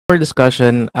Our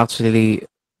discussion actually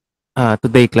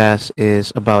today class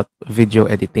is about video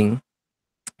editing.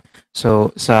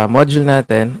 So sa module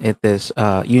natin, it is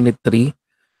Unit 3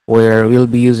 where we'll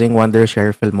be using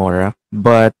Wondershare Filmora.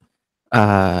 But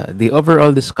the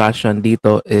overall discussion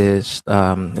dito is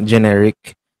generic.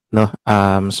 No?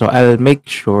 So I'll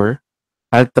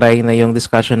try na yung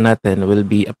discussion natin will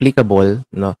be applicable,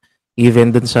 no?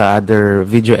 Even dun sa other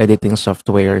video editing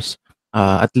softwares,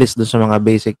 at least dun sa mga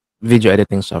basic video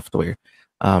editing software.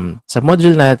 Sa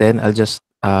module natin, I'll just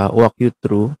walk you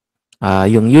through.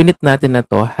 Yung unit natin na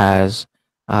to has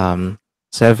 7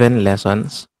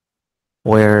 lessons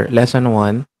where lesson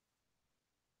 1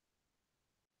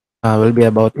 will be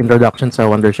about introduction sa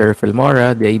Wondershare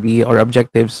Filmora. The idea or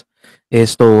objectives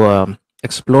is to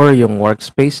explore yung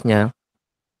workspace niya.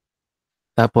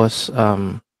 Tapos,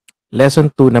 lesson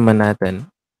 2 naman natin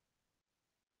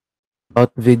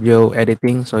about video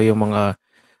editing. So, yung mga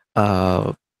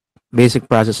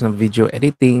basic process ng video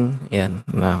editing. Yan,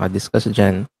 nakaka-discuss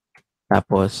dyan.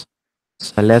 Tapos,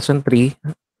 sa lesson 3,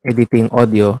 editing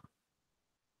audio.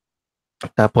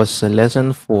 Tapos, sa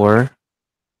lesson 4,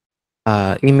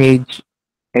 image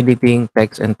editing,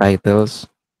 text, and titles.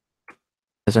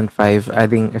 Lesson 5,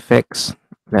 adding effects.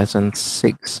 Lesson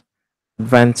 6,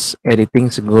 advanced editing,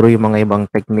 siguro yung mga ibang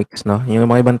techniques, no? Yung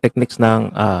mga ibang techniques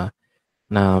ng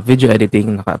na video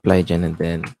editing naka-apply dyan. And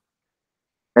then,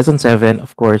 lesson 7,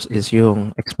 of course, is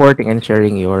yung exporting and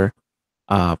sharing your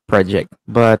project.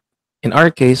 But in our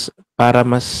case, para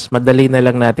mas madali na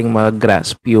lang nating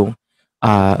mag-grasp yung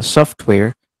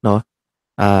software, no?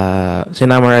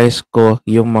 Sinummarize ko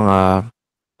yung mga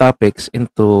topics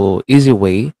into easy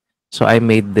way. So, I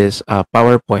made this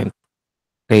PowerPoint.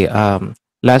 Okay,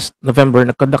 last November,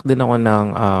 nag-conduct din ako ng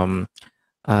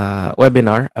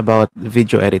webinar about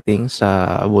video editing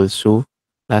sa Wulsu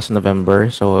last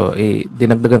November. So,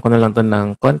 dinagdagan ko na lang to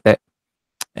ng konti.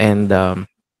 And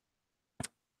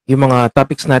yung mga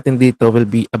topics natin dito will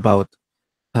be about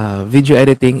video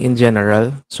editing in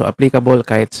general. So, applicable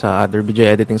kahit sa other video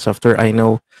editing software. I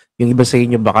know yung iba sa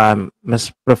inyo baka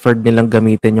mas preferred nilang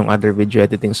gamitin yung other video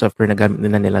editing software na gamit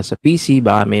nila sa PC.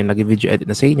 Baka may nag-video edit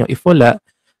na sa inyo. If wala,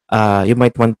 you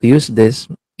might want to use this.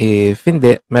 If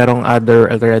hindi, merong other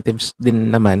alternatives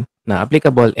din naman na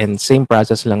applicable and same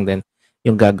process lang din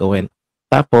yung gagawin.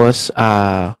 Tapos,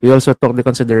 we also took the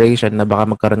consideration na baka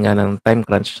magkaroon nga ng time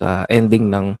crunch sa ending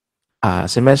ng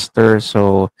semester.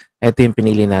 So, ito yung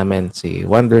pinili namin, si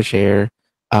Wondershare,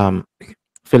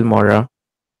 Filmora,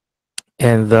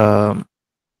 and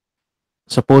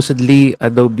supposedly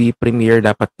Adobe Premiere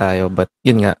dapat tayo. But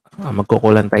yun nga,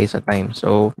 magkukulan tayo sa time.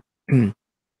 So,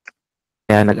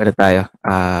 kaya nag-ano tayo,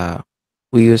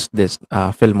 we use this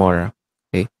Filmora.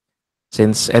 Okay?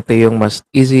 Since ito yung mas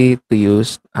easy to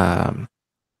use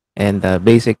and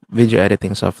basic video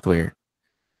editing software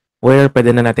where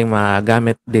pwede na nating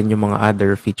magamit din yung mga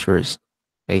other features,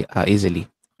 okay,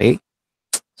 easily. Okay?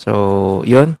 So,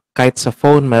 yun. Kahit sa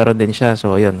phone, mayroon din siya.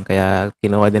 So, yun. Kaya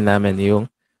kinuha din namin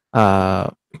yung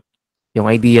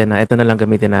idea na ito na lang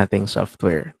gamitin nating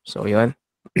software. So, yun.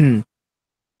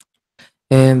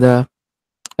 And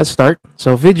let's start.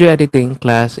 So, video editing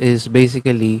class is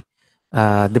basically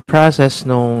the process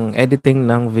nung editing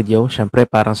ng video. Syempre,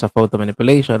 parang sa photo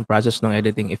manipulation, process nung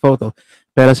editing a photo.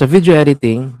 Pero sa video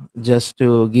editing, just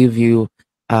to give you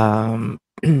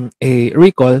a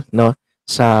recall, no,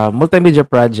 sa multimedia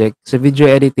project, sa video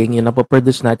editing, yung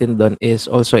napoproduce natin doon is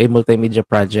also a multimedia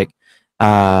project.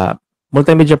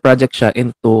 Multimedia project siya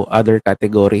into other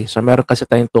category. So, meron kasi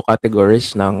tayong 2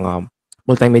 categories ng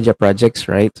multimedia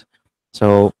projects, right?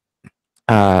 So,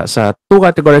 sa 2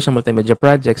 categories ng multimedia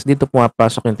projects, dito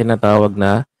pumapasok yung tinatawag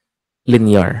na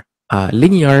linear.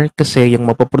 Linear kasi yung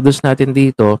mapoproduce natin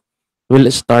dito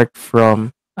will start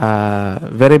from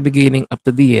very beginning up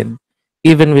to the end,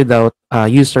 even without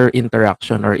user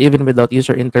interaction or even without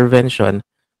user intervention,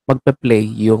 magpa-play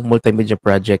yung multimedia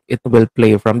project. It will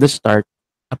play from the start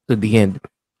up to the end.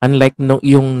 Unlike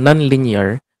yung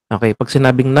non-linear, okay, pag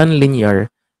sinabing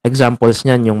non-linear, examples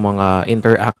niyan yung mga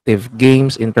interactive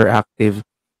games, interactive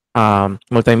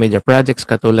multimedia projects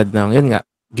katulad ng, yun nga,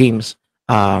 games.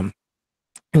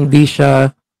 Hindi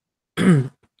siya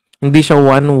hindi siya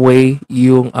one way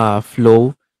yung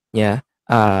flow niya.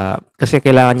 Kasi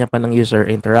kailangan niya pa ng user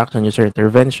interaction, user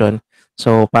intervention.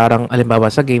 So, parang alimbawa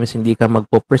sa games, hindi ka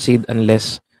magpo-proceed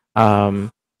unless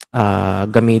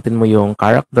gamitin mo yung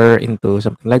character into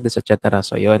something like this, etc.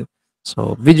 So, yun.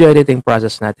 So, video editing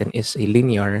process natin is a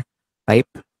linear type.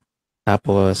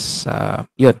 Tapos,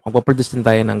 yun, magpo-produce din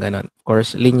tayo ng ganun. Of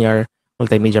course, linear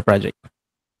multimedia project.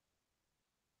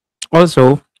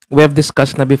 Also, we have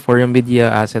discussed na before yung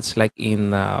media assets like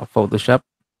in Photoshop.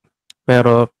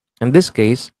 Pero in this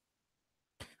case,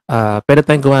 puwede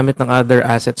tayong gumamit ng other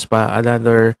assets pa,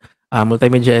 another,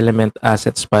 multimedia element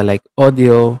assets pa like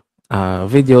audio,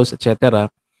 videos, et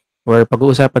cetera, where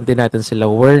pag-uusapan din natin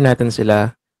sila, where natin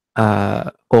sila,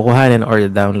 kukuhanin or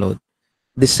download.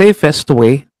 The safest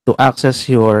way to access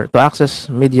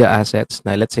media assets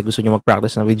na let's say gusto niyo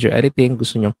mag-practice ng video editing,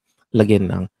 gusto niyo lagyan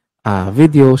ng,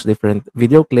 videos, different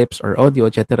video clips or audio,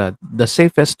 et cetera, the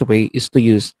safest way is to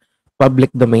use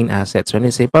public domain assets. When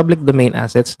we say public domain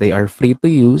assets, they are free to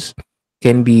use,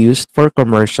 can be used for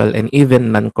commercial and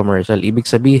even non-commercial. Ibig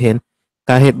sabihin,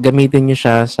 kahit gamitin niyo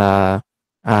siya sa,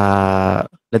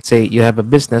 let's say you have a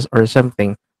business or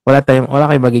something, wala kayong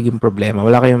magiging problema,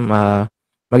 wala kayong,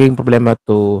 magiging problema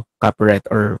to copyright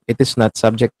or it is not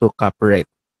subject to copyright.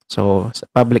 So, sa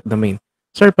public domain.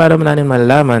 Sir, paano mo natin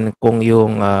malalaman kung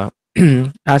yung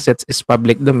assets is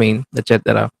public domain,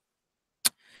 etc.?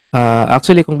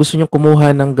 Actually, kung gusto nyo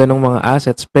kumuha ng ganong mga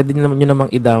assets, pwede nyo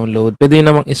namang i-download. Pwede nyo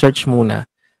namang i-search muna.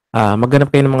 Maghanap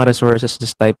kayo ng mga resources,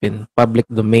 just type in public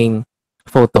domain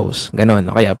photos, ganon.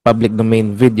 O kaya public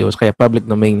domain videos, kaya public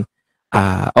domain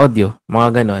audio,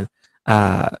 mga ganon.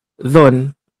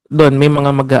 Doon, may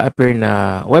mga mag-a-appear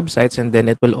na websites and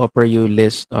then it will offer you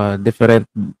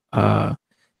different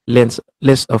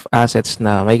list of assets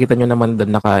na makikita nyo naman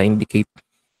doon naka-indicate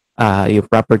yung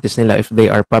properties nila if they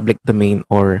are public domain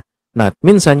or not.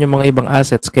 Minsan, yung mga ibang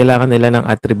assets, kailangan nila ng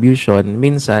attribution.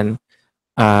 Minsan,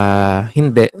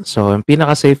 hindi. So, yung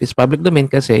pinaka-safe is public domain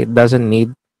kasi it doesn't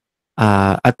need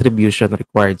attribution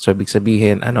required. So, ibig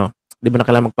sabihin, di ba na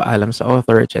kailangan magpaalam sa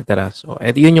author, etc. So,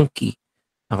 yun yung key.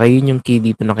 Okay, yun yung key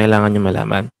dito na kailangan nyo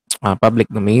malaman.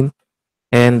 Public domain.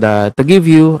 And to give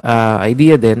you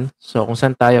idea din, so kung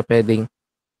saan tayo pwedeng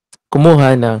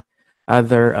kumuha ng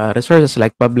other resources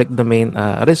like public domain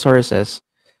resources,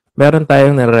 meron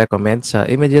tayong nare-recommend sa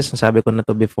images. Nasabi ko na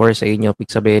to before sa inyo,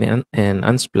 Pixabay and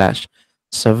Unsplash.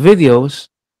 Sa videos,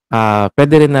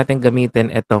 pwede rin natin gamitin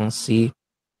itong si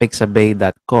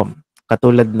pixabay.com.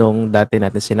 Katulad nung dati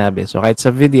natin sinabi. So kahit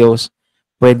sa videos,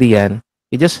 pwede yan.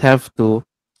 You just have to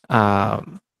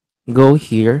go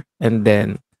here and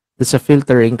then there's a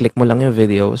filtering. Click mo lang yung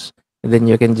videos and then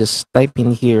you can just type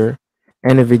in here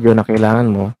any video na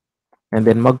kailangan mo. And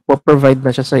then magpo-provide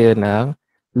na siya sa'yo ng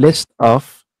list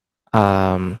of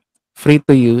free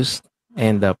to use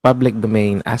and public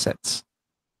domain assets.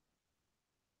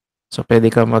 So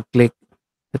pwede ka mag-click,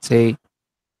 let's say,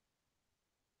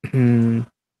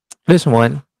 this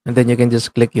one, and then you can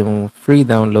just click yung free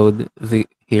download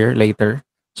here later.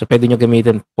 So pwede nyo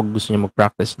gamitin pag gusto nyo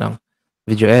mag-practice ng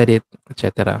video edit,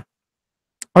 etc.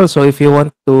 Also, if you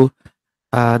want to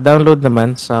download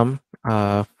naman some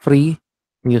free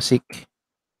music.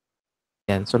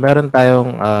 Yan. So, meron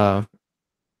tayong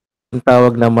yung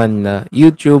tawag naman na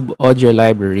YouTube Audio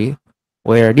Library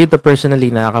where dito personally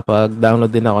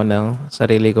nakakapag-download din ako ng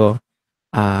sarili ko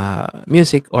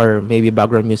music or maybe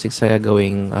background music sa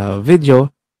gagawing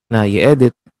video na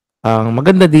i-edit. Ang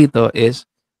maganda dito is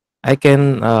I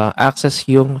can access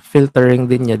yung filtering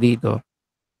din niya dito.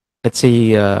 Let's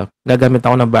say, gagamit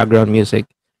ako ng background music.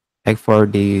 Like for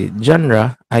the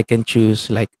genre, I can choose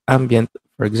like ambient,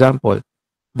 for example.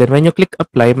 Then when you click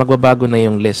apply, magbabago na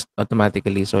yung list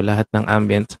automatically. So lahat ng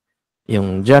ambient,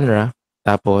 yung genre.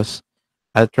 Tapos,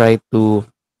 I'll try to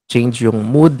change yung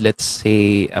mood. Let's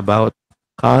say about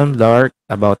calm, dark,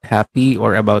 about happy,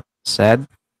 or about sad.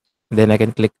 Then I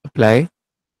can click apply.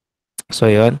 So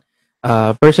yun.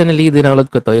 Personally,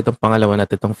 dinownload ko to. Itong pangalawa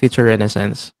natin, itong Feature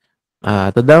Renaissance.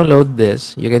 To download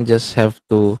this, you can just have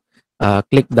to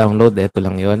click download. Ito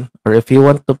lang yun. Or if you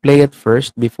want to play it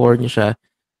first before nyo siya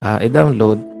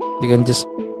i-download, you can just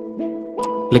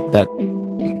click that.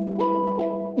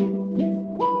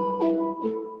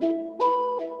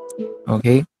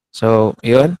 Okay? So,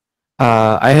 yun.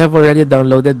 I have already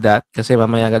downloaded that kasi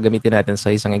mamaya gagamitin natin sa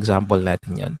isang example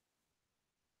natin yun.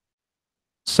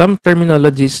 Some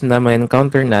terminologies na may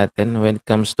encounter natin when it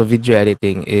comes to video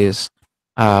editing is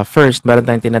first, meron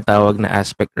tayong tinatawag na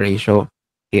aspect ratio.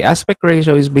 Okay, aspect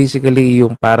ratio is basically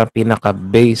yung parang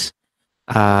pinaka-base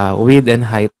width and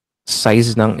height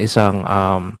size ng isang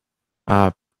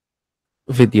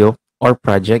video or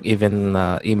project, even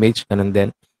image, ganun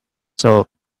din. So,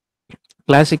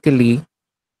 classic, yung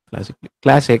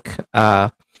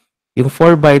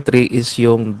 4:3 is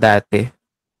yung dati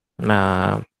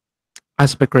na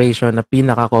aspect ratio na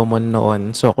pinaka-common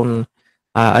noon. So, kung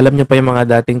alam nyo pa yung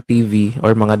mga dating TV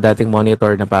or mga dating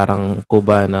monitor na parang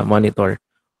kuba na monitor,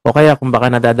 o kaya kung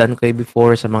baka nadadaan kayo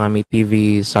before sa mga may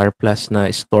TV, SAR Plus na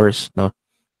stores, no?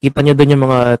 Kita nyo doon yung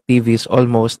mga TVs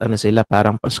almost, sila,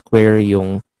 parang pa-square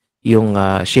yung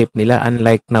shape nila.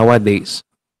 Unlike nowadays,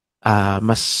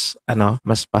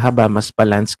 mas pahaba, mas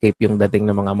pa-landscape yung dating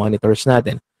ng mga monitors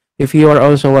natin. If you are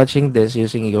also watching this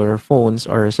using your phones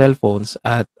or cellphones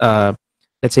at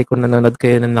let's say kung nanonood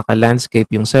kayo na naka-landscape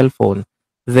yung cellphone,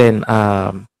 then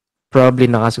probably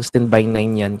naka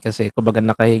 16:9 yan kasi kumbaga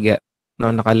nakahiga, no,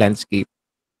 naka-landscape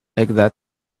like that.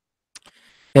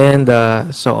 And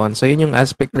so on. So yun yung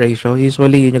aspect ratio.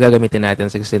 Usually yun yung gagamitin natin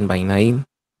 16:9.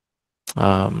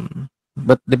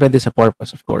 But depende sa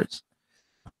purpose, of course.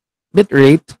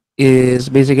 Bitrate is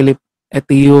basically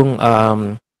ito yung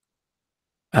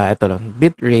ito lang,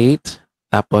 bitrate,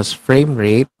 tapos frame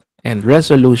rate, and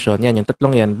resolution. Yan, yung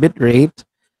tatlong yan. Bitrate,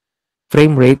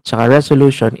 frame rate, tsaka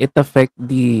resolution, it affect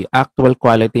the actual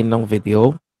quality ng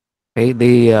video. Okay?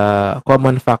 They are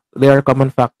common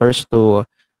factors to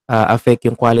affect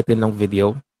yung quality ng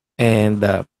video. And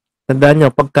tandaan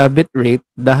nyo, pagka bitrate,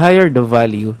 the higher the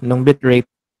value ng bitrate,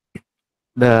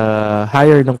 the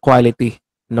higher ng quality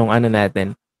ng ano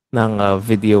natin, ng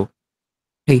video.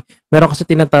 Okay. Meron kasi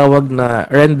tinatawag na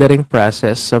rendering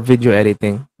process sa video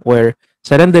editing where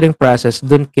sa rendering process,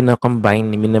 dun kina-combine,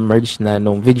 mina-merge na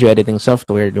nung video editing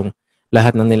software, yung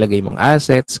lahat ng nilagay mong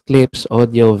assets, clips,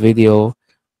 audio, video,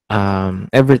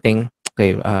 everything.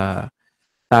 Okay.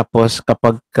 Tapos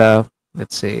kapag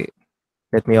let's say,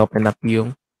 let me open up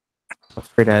yung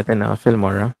software natin na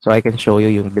Filmora so I can show you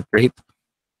yung bitrate.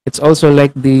 It's also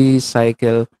like the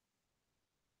cycle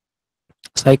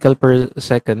per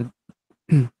second.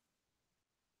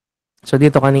 So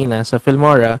dito kanina sa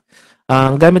Filmora,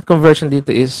 ang gamit conversion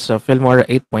dito is Filmora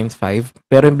 8.5.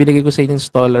 Pero yung binigay ko sa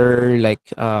installer like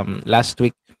last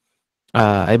week,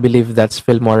 I believe that's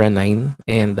Filmora 9.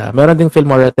 And meron ding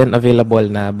Filmora 10 available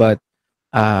na. But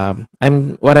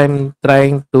what I'm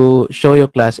trying to show you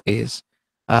class is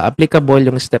applicable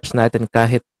yung steps natin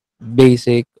kahit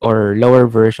basic or lower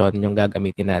version yung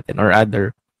gagamitin natin or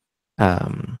other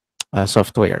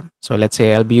software. So let's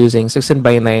say I'll be using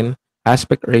 16:9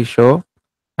 aspect ratio.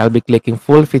 I'll be clicking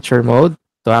full feature mode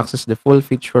to access the full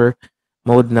feature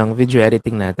mode ng video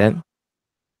editing natin.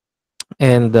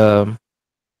 And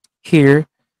here,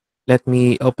 let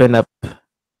me open up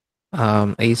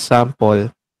a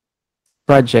sample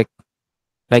project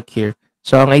like here.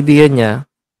 So ang idea niya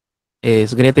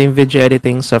is ganito yung video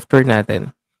editing software natin.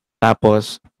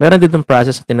 Tapos, meron din yung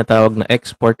process na tinatawag na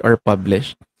export or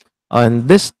publish. On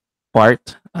this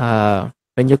part,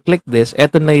 when you click this,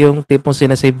 eto na yung tipong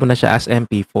sinasave mo na siya as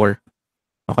MP4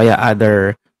 o kaya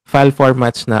other file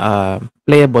formats na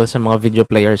playable sa mga video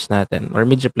players natin or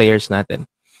media players natin.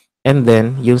 And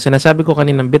then, yung sinasabi ko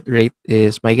kaninang bitrate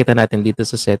is makikita natin dito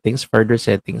sa settings, further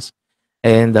settings.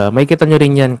 And makikita nyo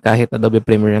rin yan kahit Adobe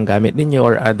Premiere yung gamit ninyo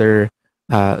or other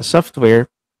software,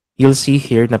 you'll see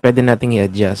here na pwede nating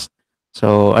i-adjust.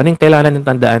 So, anong kailangan natin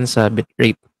tandaan sa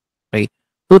bitrate? Okay.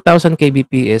 2000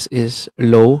 kbps is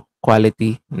low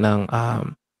quality ng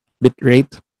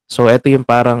bitrate. So, ito yung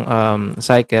parang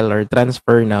cycle or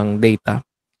transfer ng data.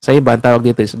 Sa iba, ang tawag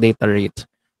dito is data rate.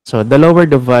 So, the lower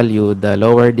the value, the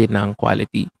lower din ang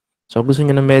quality. So, gusto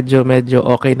nyo na medyo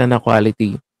okay na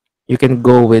quality, you can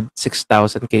go with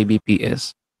 6,000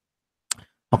 kbps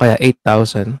o kaya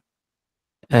 8,000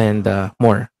 and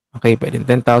more. Okay, pwede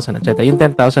 10,000 etc. Yung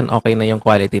 10,000 okay na yung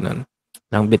quality nun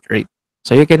ng bitrate.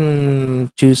 So you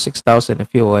can choose 6,000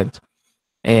 if you want.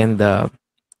 And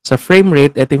sa frame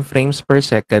rate, ito yung frames per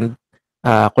second.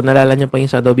 Kung nalala nyo pa yung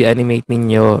sa Adobe Animate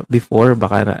ninyo before,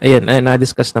 baka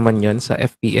na-discuss naman yon sa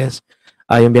FPS.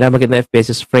 Yung binabagit na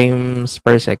FPS is frames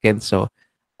per second. So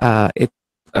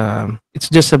it's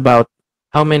just about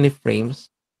how many frames.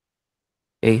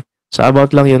 Okay? So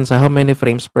about lang yun sa how many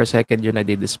frames per second yun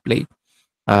na-display.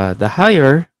 The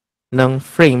higher ng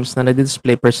frames na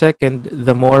na-display per second,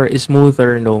 the more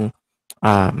smoother nung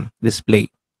display.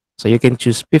 So you can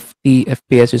choose 50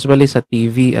 FPS. Usually sa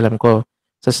TV, alam ko,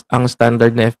 ang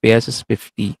standard na FPS is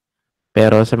 50.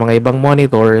 Pero sa mga ibang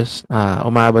monitors,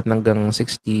 umabot hanggang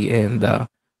 60 and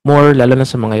more, lalo na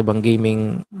sa mga ibang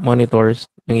gaming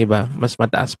monitors, yung iba, mas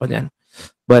mataas pa yan.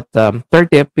 But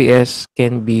 30 FPS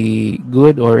can be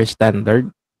good or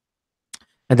standard.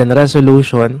 And then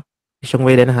resolution is yung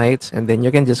width and heights. And then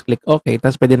you can just click OK.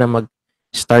 Tapos pwede na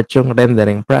mag-start yung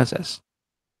rendering process.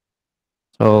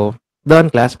 So,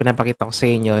 doon class, pinapakita ko sa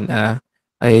inyo na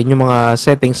ayun yung mga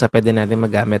settings na pwede natin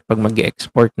magamit pag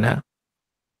mag-export na.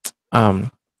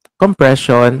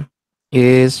 Compression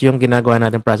is yung ginagawa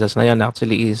natin process na yun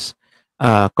actually is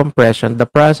compression, the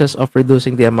process of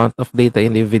reducing the amount of data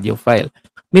in the video file.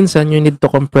 Minsan, you need to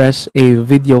compress a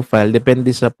video file. Depende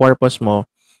sa purpose mo.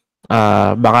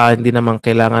 Baka hindi naman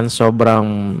kailangan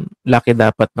sobrang laki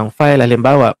dapat ng file.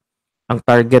 Halimbawa, ang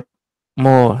target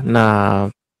mo na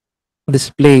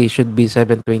display should be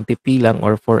 720p lang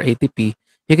or 480p,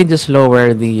 you can just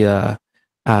lower the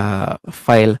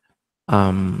file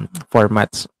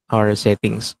formats or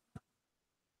settings.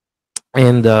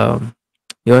 And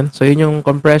yun. So yun yung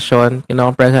compression.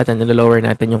 Kino-compress natin, nilo-lower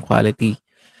natin yung quality.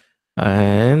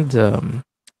 And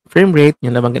frame rate,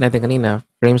 yung nabanggit natin kanina,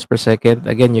 frames per second.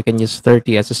 Again, you can use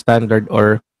 30 as a standard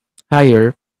or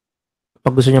higher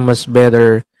pag gusto nyo mas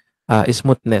better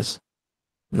smoothness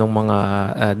ng mga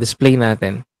display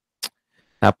natin.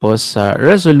 Tapos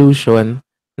resolution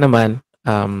naman,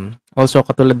 also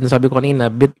katulad ng sabi ko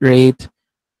kanina, bitrate,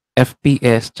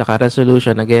 FPS, tsaka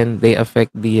resolution, again, they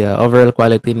affect the overall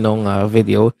quality ng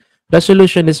video.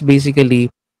 Resolution is basically,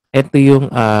 ito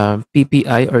yung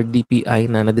PPI or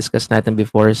DPI na na-discuss natin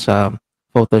before sa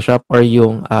Photoshop, or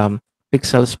yung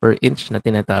pixels per inch na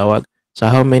tinatawag. So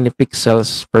how many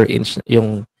pixels per inch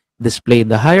yung display.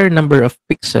 The higher number of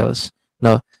pixels,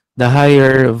 no, the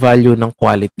higher value ng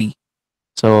quality.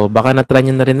 So baka na-try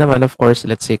nyo na rin naman, of course,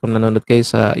 let's say kung nanonood kayo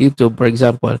sa YouTube, for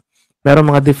example,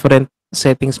 meron mga different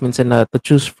settings minsan na to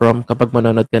choose from kapag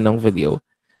manonood ka ng video.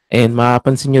 And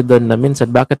mapapansin nyo doon na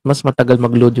minsan bakit mas matagal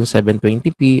mag-load yung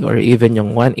 720p or even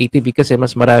yung 180p kasi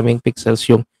mas maraming pixels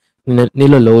yung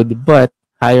niloload but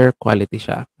higher quality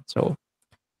siya. So,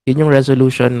 yun yung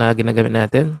resolution na ginagamit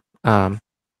natin.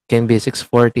 Can be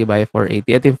 640 by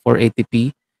 480. Ito yung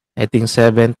 480p. Ito yung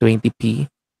 720p.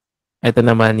 Ito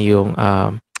naman yung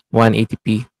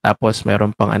 180p. Tapos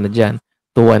meron pang ano dyan,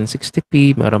 to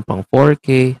 160p, meron pang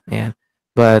 4K. Ayan.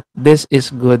 But this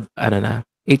is good, ano na,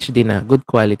 HD na, good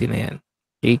quality na yan.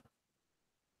 Okay?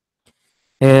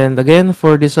 And again,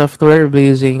 for the software,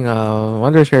 we're using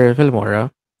Wondershare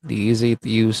Filmora, the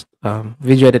easy-to-use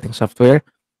video editing software.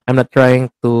 I'm not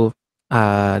trying to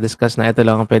discuss na ito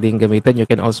lang ang pwedeng gamitin. You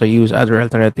can also use other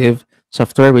alternative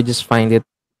software. We just find it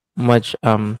much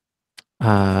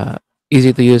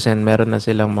easy to use and meron na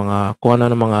silang mga kung ano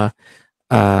ng mga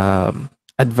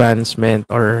advancement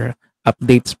or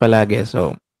updates palagi.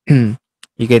 So,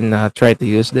 you can try to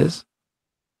use this.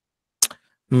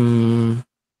 And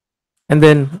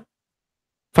then,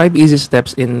 5 easy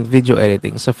steps in video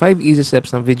editing. So, 5 easy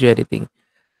steps ng video editing.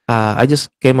 I just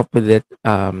came up with it.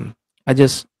 I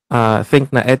just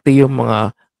think na ito yung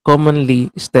mga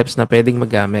commonly steps na pwedeng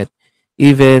magamit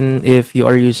even if you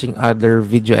are using other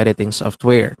video editing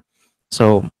software.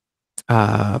 So,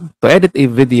 to edit a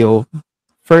video,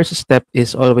 first step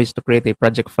is always to create a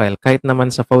project file. Kahit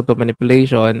naman sa photo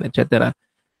manipulation, etc.,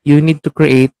 you need to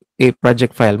create a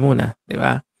project file muna, di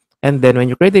ba? And then when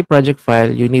you create a project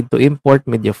file, you need to import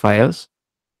media files.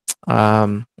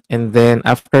 And then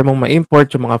after mong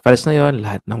ma-import yung mga files na yon,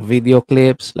 lahat ng video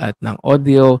clips, lahat ng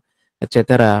audio,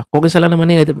 etc. Kung isa lang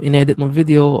naman in-edit mong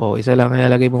video o isa lang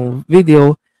ilalagay mong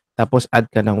video, tapos add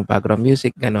ka ng background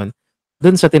music, ganon,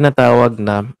 dun sa tinatawag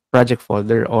na project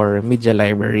folder or media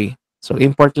library. So,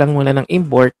 import lang muna ng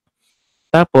import.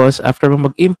 Tapos, after mo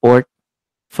mag-import,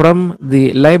 from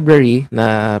the library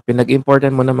na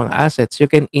pinag-importan mo ng mga assets, you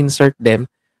can insert them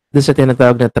dun sa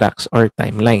tinatawag na tracks or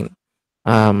timeline.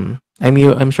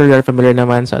 I'm sure you're familiar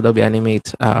naman sa Adobe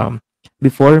Animate.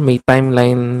 Before, may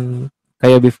timeline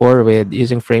kayo before with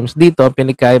using frames. Dito,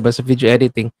 pinagkaiba sa video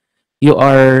editing, you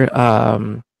are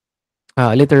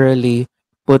literally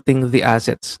putting the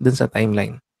assets dun sa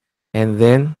timeline. And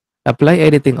then, apply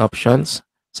editing options.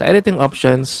 Sa editing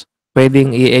options,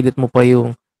 pwedeng i-edit mo pa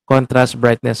yung contrast,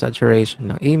 brightness,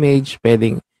 saturation ng image.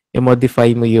 Pwedeng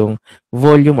i-modify mo yung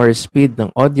volume or speed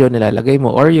ng audio nilalagay mo.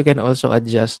 Or you can also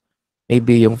adjust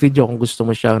maybe yung video kung gusto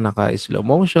mo siyang naka-slow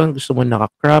motion, gusto mo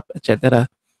naka-crop, etc.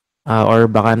 Or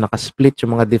baka naka-split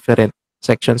yung mga different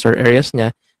sections or areas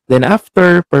niya. Then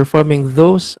after performing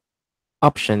those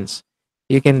options,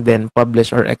 you can then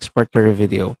publish or export your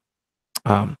video.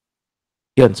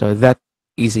 Yun, so that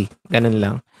easy. Ganun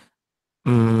lang.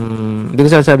 Hindi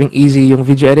ko sabing easy yung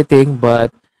video editing,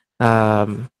 but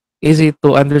easy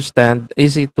to understand,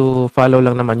 easy to follow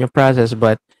lang naman yung process,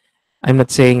 but I'm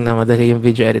not saying na madali yung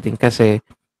video editing kasi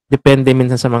depende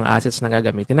minsan sa mga assets na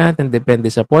gagamitin natin, depende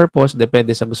sa purpose,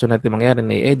 depende sa gusto natin mangyari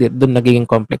na i-edit, doon nagiging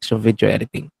complex yung video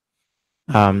editing.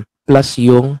 Plus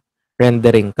yung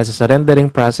rendering. Kasi sa rendering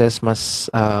process,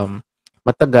 mas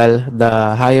matagal,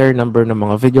 the higher number ng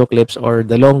mga video clips or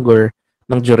the longer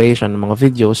ng duration ng mga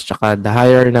videos, tsaka the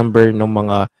higher number ng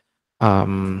mga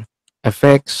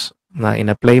effects na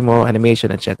in-apply mo,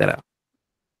 animation, etc.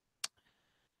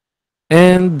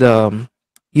 And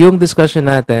yung discussion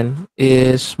natin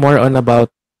is more on about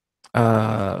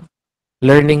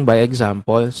learning by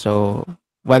example. So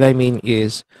what I mean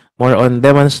is more on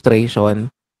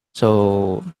demonstration.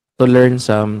 So to learn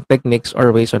some techniques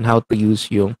or ways on how to use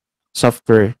yung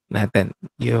software natin,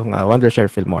 yung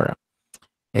Wondershare Filmora.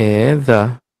 And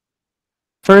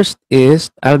first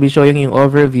is, I'll be showing yung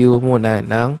overview muna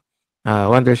ng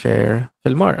Wondershare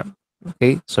Filmora.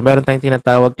 Okay? So, meron tayong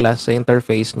tinatawag class sa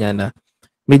interface niya na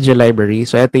media library.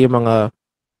 So, ito yung mga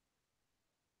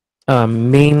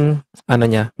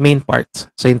main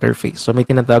parts sa interface. So, may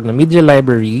tinatawag na media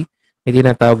library, may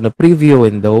tinatawag na preview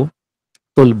window,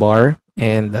 toolbar,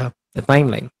 and the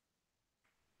timeline.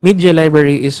 Media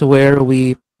library is where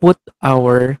we put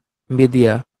our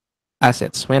media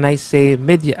assets. When I say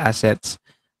media assets,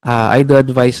 I do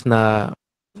advise na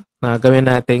gawin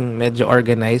nating medyo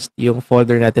organized yung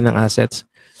folder natin ng assets.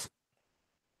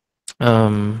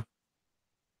 Um,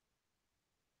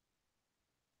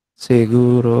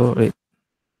 siguro, wait.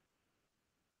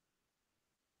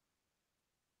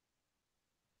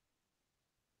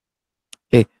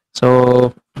 Okay,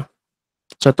 so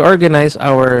to organize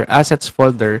our assets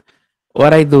folder, what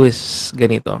I do is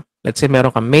ganito. Let's say meron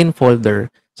kang main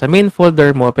folder. Sa main folder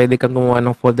mo, pwede kang gumawa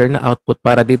ng folder na output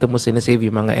para dito mo sinesave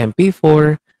yung mga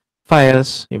MP4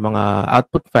 files, yung mga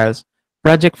output files.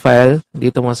 Project file,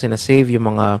 dito mo sinesave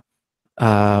yung mga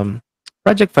um,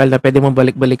 project file na pwede mo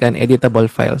balik-balikan, editable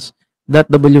files.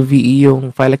 .wve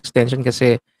yung file extension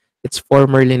kasi it's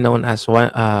formerly known as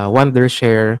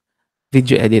Wondershare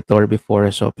video editor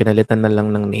before. So, pinalitan na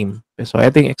lang ng name. So,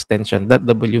 ito yung extension,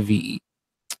 .wve.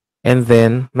 And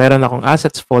then, meron akong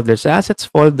assets folder. Sa assets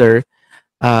folder,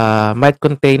 might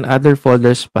contain other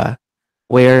folders pa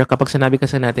where kapag sinabi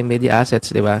kasi natin media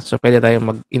assets, di ba? So, pwede tayong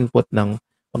mag-input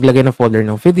maglagay ng folder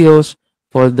ng videos,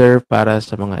 folder para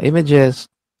sa mga images,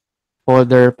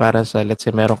 folder para sa, let's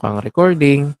say, meron kang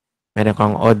recording, meron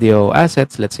kang audio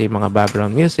assets, let's say, mga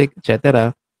background music,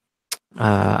 etc.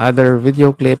 Other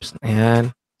video clips,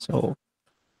 ayan. So,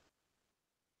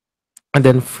 and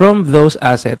then from those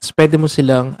assets, pwede mo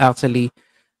silang actually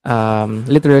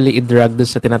literally i-drag doon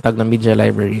sa tinatawag na media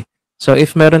library. So,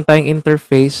 if meron tayong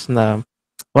interface na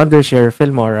Wondershare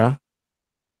Filmora,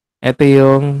 ito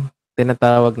yung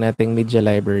tinatawag nating media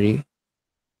library.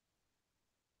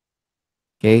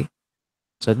 Okay?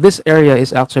 So, this area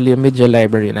is actually a media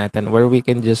library natin where we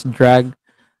can just drag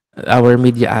our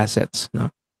media assets.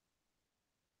 No?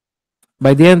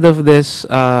 By the end of this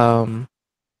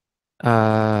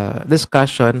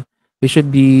discussion, we should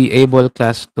be able,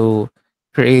 class, to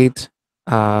create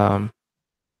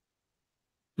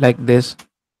like this,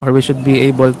 or we should be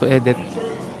able to edit.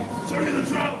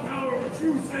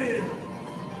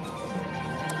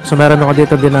 So, meron ako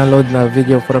dito download na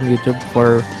video from YouTube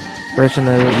for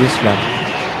personal use lang.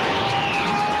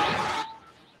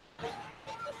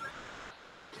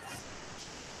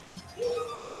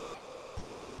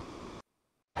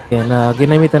 Yan,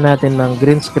 ginamitan natin ng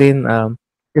green screen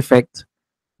effect.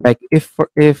 Like,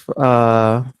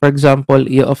 for example,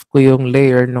 i-off ko yung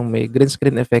layer ng may green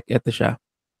screen effect, ito siya.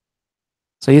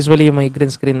 So, usually, yung may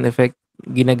green screen effect,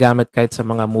 ginagamit kahit sa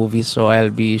mga movies. So, I'll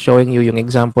be showing you yung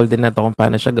example din na to kung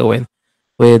paano siya gawin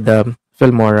with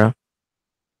Filmora.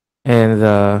 And,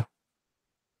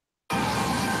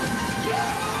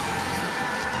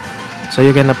 so,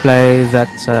 you can apply that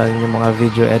sa inyong mga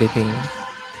video editing.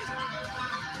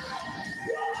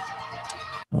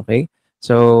 Okay?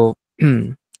 So,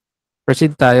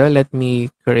 proceed tayo. Let me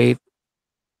create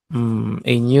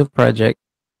a new project.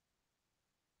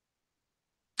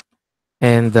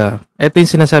 And ito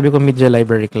yung sinasabi ko media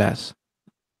library class.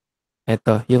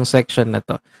 Ito, yung section na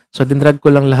to. So, dinrag ko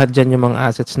lang lahat dyan yung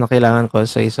mga assets na kailangan ko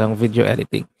sa isang video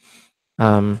editing.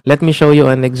 Let me show you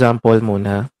an example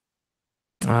muna.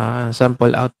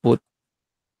 Sample output.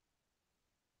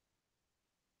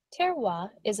 Terroir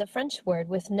is a French word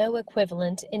with no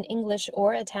equivalent in English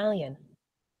or Italian.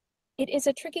 It is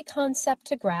a tricky concept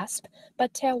to grasp,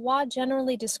 but terroir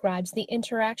generally describes the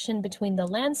interaction between the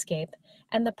landscape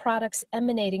and the products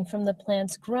emanating from the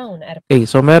plants grown at a Okay,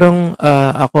 so merong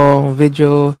akong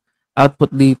video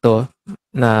output dito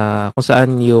na kung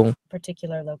saan yung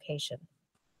particular location.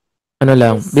 Ano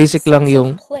lang, basic lang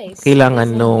yung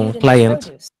kailangan ng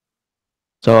client.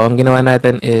 So, ang ginawa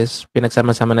natin is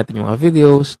pinagsama-sama natin yung mga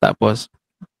videos, tapos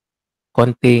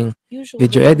konting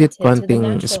video edit,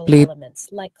 konting split,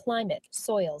 like climate,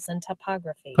 soils, and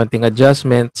topography. konting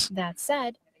adjustments. That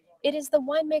said, it is the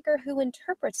winemaker who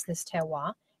interprets this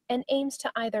terroir and aims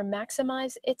to either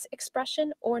maximize its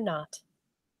expression or not.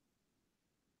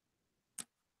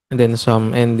 And then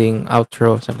some ending,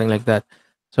 outro, something like that.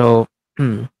 So,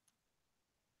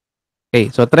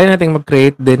 okay. So, try natin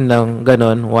mag-create din ng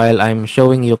ganon while I'm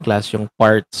showing you, class, yung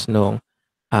parts ng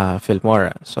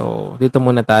Filmora. So, dito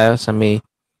muna tayo sa may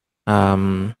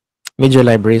media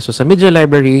library. So, sa media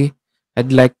library,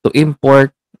 I'd like to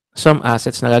import some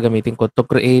assets na gagamitin ko to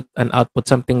create an output,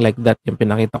 something like that yung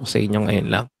pinakita ko sa inyo ngayon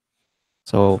lang.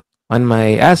 So, on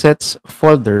my assets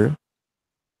folder,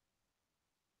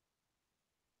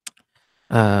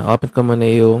 open ko muna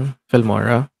yung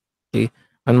Filmora. Okay.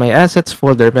 On my assets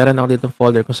folder, meron ako dito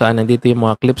folder kung saan nandito yung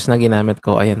mga clips na ginamit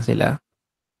ko. Ayan sila.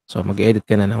 So, mag-edit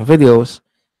ka na ng videos.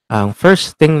 Ang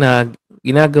first thing na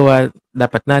ginagawa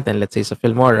dapat natin, let's say sa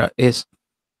Filmora, is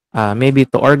maybe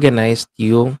to organize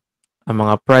yung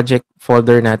mga project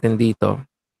folder natin dito.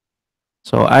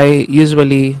 So, I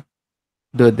usually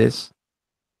do this.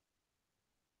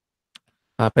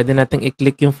 Pwede natin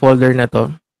i-click yung folder na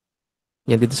to.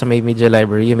 Yan dito sa may media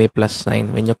library, yung may plus sign.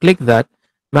 When you click that,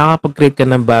 makakapag-create ka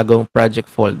ng bagong project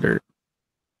folder.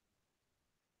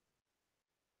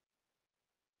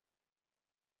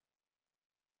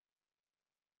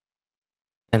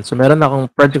 And so meron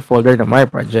akong project folder na my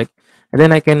project. And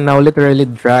then I can now literally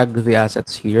drag the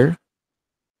assets here.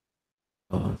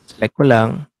 So, select ko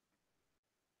lang.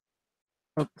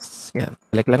 Oops. Yan.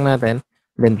 Select lang natin.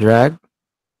 Then drag.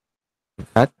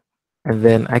 That. And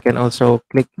then I can also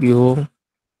click yung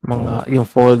yung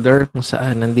folder kung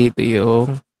saan nandito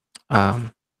yung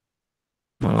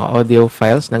mga audio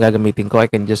files na gagamitin ko. I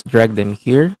can just drag them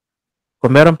here.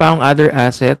 Kung meron pa akong other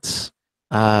assets,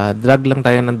 drag lang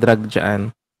tayo ng drag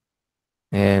dyan.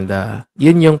 And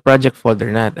yun yung project folder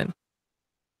natin.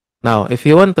 Now, if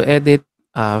you want to edit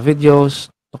videos,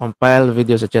 to compile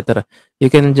videos, etc., you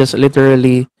can just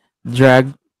literally drag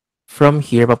from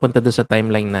here papunta doon sa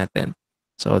timeline natin.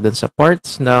 So, doon sa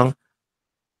parts ng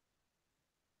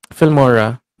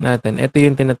Filmora natin, ito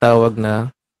yung tinatawag na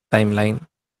timeline.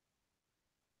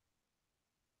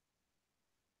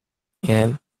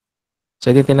 Yan.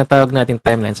 So, ito yung tinatawag natin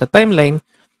timeline. Sa timeline,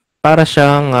 para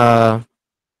siyang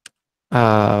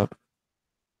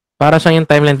para siyang yung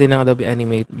timeline din ng Adobe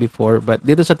Animate before. But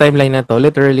dito sa timeline na to,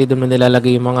 literally doon mo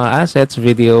nilalagay yung mga assets,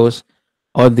 videos,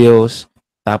 audios,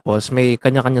 tapos may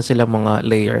kanya-kanya silang mga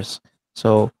layers.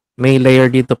 So, may layer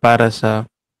dito para sa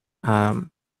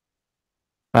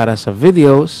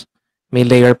videos, may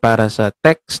layer para sa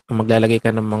text, kung maglalagay ka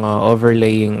ng mga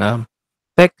overlaying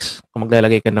text, kung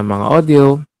maglalagay ka ng mga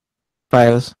audio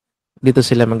files, dito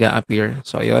sila mag-a-appear.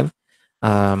 So, ayun.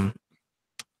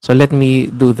 So, let me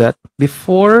do that.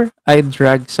 Before I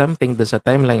drag something doon sa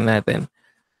timeline natin,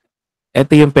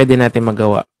 ito yung pwede natin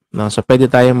magawa. No? So, pwede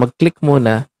tayong mag-click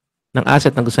muna ng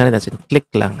asset na gusto natin. Click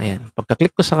lang. Ayan.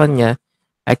 Pagka-click ko sa kanya,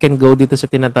 I can go dito sa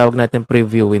tinatawag natin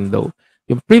preview window.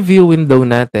 Yung preview window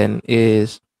natin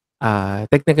is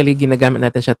technically ginagamit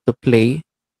natin siya to play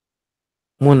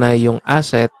muna yung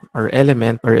asset or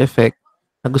element or effect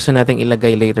na gusto nating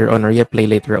ilagay later on or i-play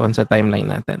later on sa timeline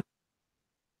natin.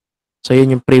 So,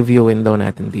 yun yung preview window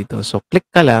natin dito. So, click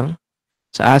ka lang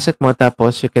sa asset mo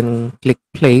tapos you can click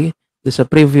play sa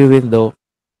preview window.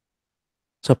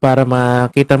 So, para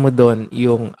makita mo doon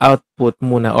yung output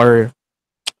muna or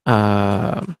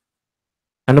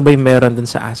ano ba yung meron dun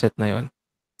sa asset na yun.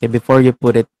 Okay, before you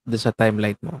put it doon sa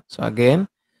timeline mo. So, again,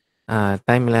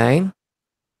 timeline.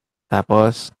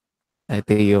 Tapos,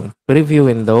 ito yung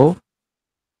preview window.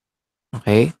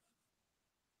 Okay.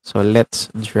 So,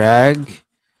 let's drag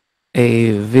a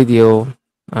video.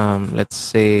 Let's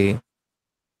say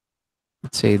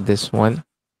this one.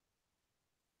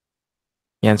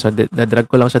 Yan. So, drag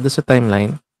ko lang siya doon sa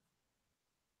timeline.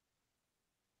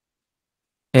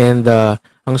 And,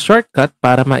 ang shortcut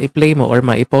para ma-play mo or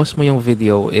ma-pause mo yung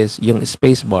video is yung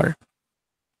spacebar.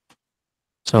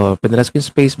 So, pinalas ko yung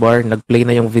spacebar, nag-play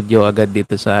na yung video agad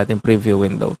dito sa ating preview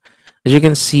window. As you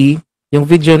can see, yung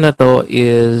video na to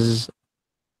is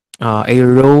a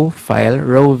raw file,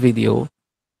 raw video.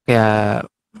 Kaya,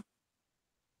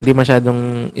 hindi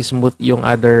masyadong smooth yung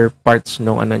other parts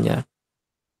nung ano niya.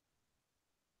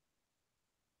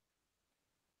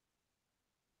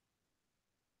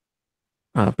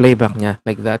 Playback niya,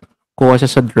 like that. Kuha siya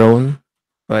sa drone.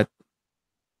 But,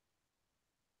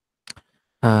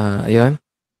 ayun.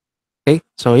 Okay,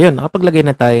 so yun, nakapaglagay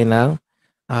na tayo ng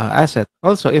asset.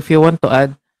 Also, if you want to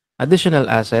add additional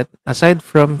asset, aside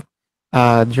from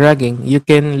dragging, you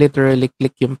can literally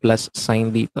click yung plus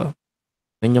sign dito.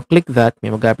 When you click that,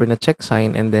 may mag-appear na check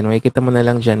sign and then makikita mo na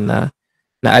lang dyan na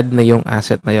na-add na yung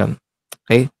asset na yon.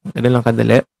 Okay? Ganun lang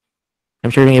kadali. I'm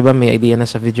sure yung iba may idea na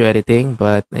sa video editing,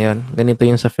 but ayun, ganito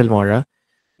yung sa Filmora.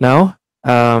 Now,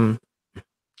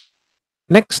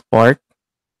 next part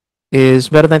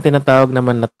is meron tayong tinatawag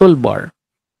naman na toolbar.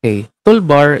 Okay,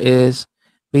 toolbar is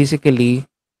basically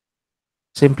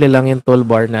simple lang yung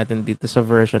toolbar natin dito sa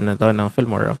version na to ng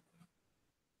Filmora.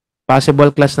 Possible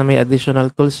class na may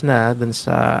additional tools na dun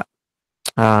sa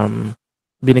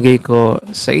binigay ko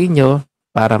sa inyo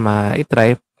para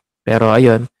ma-try. Pero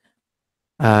ayun,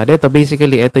 dito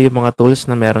basically ito yung mga tools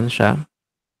na meron siya.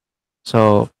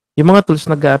 So, yung mga tools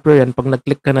nag-a-appear yan 'pag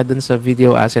nag-click ka na dun sa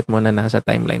video asset mo na nasa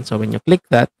timeline. So, when you click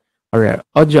that or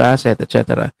audio asset, et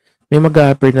cetera, may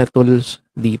mag-a-appear na tools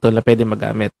dito na pwede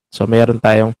magamit. So, meron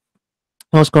tayong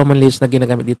most commonly na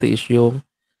ginagamit dito is yung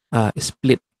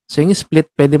split. So, yung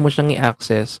split pwede mo siyang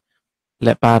i-access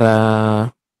para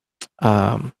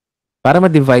um, para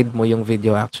ma-divide mo yung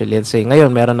video actually. Let's say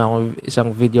ngayon meron akong isang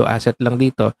video asset lang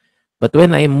dito. But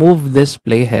when I move this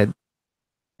playhead,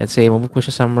 let's say move ko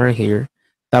siya somewhere here,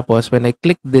 tapos when I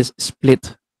click this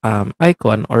split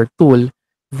icon or tool,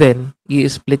 then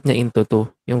i-split niya into two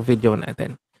yung video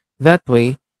natin. That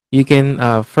way, you can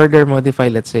further modify,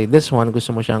 let's say this one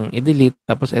gusto mo siyang i-delete,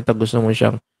 tapos ito gusto mo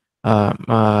siyang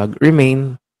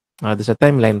mag-remain sa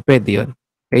timeline, pwede yun.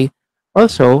 Okay?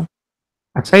 Also,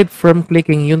 aside from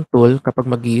clicking yung tool kapag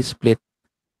mag-i-split,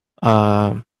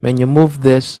 when you move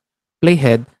this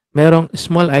playhead, merong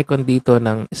small icon dito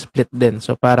ng split din.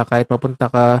 So, para kahit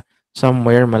mapunta ka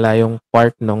somewhere malayong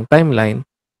part ng timeline,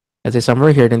 kasi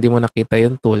somewhere here, hindi mo nakita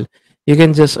yung tool, you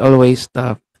can just always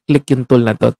click yung tool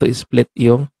na to split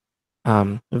yung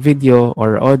video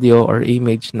or audio or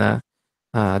image na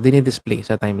dinidisplay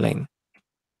sa timeline.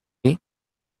 Okay?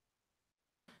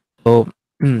 So,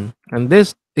 and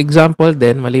this example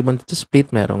din, maliban to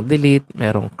split, merong delete,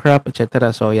 merong crop,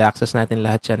 etc. So, i-access natin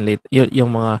lahat yan late.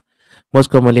 Yung mga most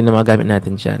commonly na magamit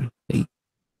natin dyan. Okay?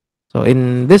 So,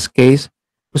 in this case,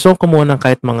 gusto ko muna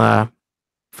kahit mga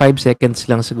 5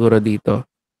 seconds lang siguro dito.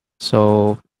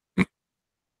 So,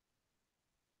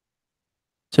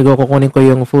 siguro kukunin ko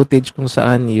yung footage kung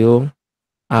saan yung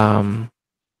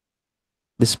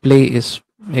display is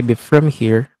maybe from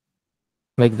here,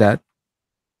 like that.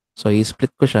 So,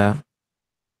 i-split ko siya.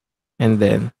 And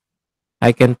then,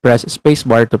 I can press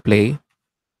spacebar to play.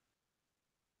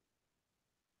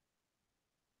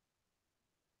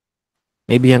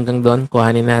 Maybe hanggang doon,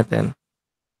 kuhanin natin.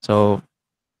 So,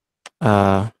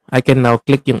 I can now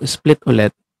click yung split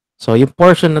ulit. So, yung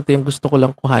portion na ito yung gusto ko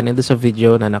lang kuhanin doon sa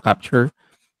video na na-capture.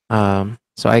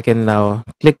 So, I can now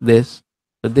click this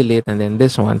to delete and then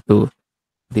this one to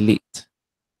delete.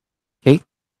 Okay?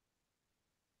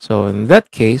 So, in that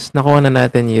case, nakuha na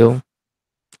natin yung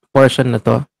portion na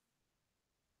to.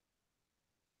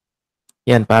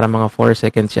 Yan, para mga 4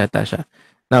 seconds yata siya.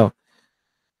 Now,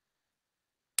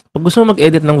 pag gusto mo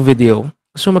mag-edit ng video,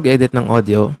 gusto mo mag-edit ng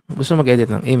audio, gusto mo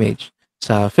mag-edit ng image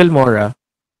sa Filmora,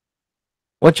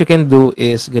 what you can do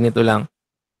is ganito lang.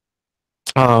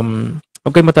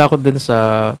 Huwag kayo matakot din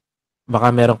sa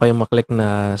baka meron kayong maklik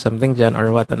na something dyan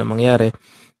or what, ano mangyari.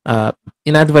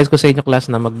 In-advise ko sa inyo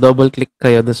class na mag-double click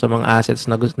kayo dun sa mga assets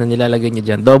na gusto na nilalagay nyo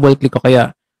dyan. Double click o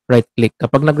kaya right click.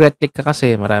 Kapag nag-right click ka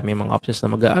kasi, marami mga options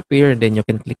na mag-a-appear, then you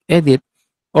can click edit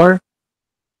or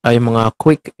yung mga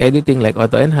quick editing like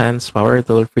auto enhance, power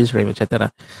tool, freeze frame, etc.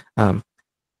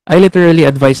 I literally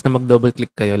advise na mag-double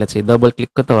click kayo. Let's say double click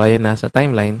ko to, ayun nasa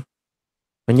timeline.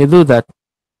 When you do that,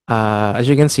 as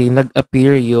you can see,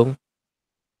 nag-appear yung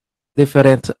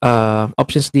different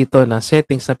options dito na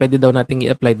settings na pwede daw nating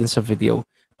i-apply din sa video.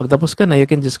 Pagtapos ka na, you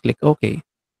can just click OK.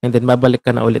 And then, babalik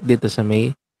ka na ulit dito sa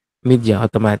may media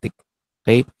automatic.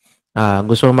 Okay?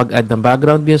 Gusto mo mag-add ng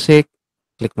background music,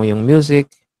 click mo yung music.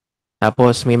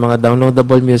 Tapos, may mga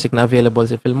downloadable music na available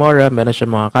sa Filmora. Meron siya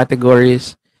mga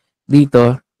categories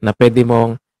dito na pwede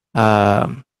mong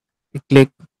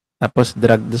i-click tapos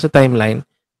drag doon sa timeline.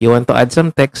 You want to add some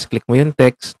text, click mo yung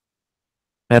text.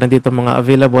 Meron dito mga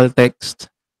available text.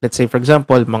 Let's say, for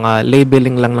example, mga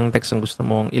labeling lang ng text ang gusto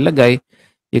mong ilagay.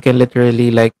 You can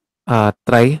literally like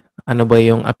try ano ba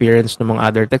yung appearance ng mga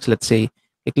other text. Let's say,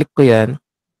 i-click ko yan.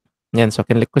 Yan, so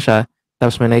click ko siya.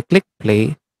 Tapos when I click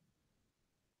play,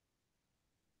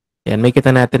 yan, may kita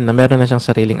natin na meron na siyang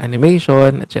sariling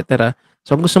animation, etc.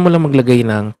 So, gusto mo lang maglagay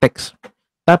ng text.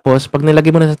 Tapos, pag nilagay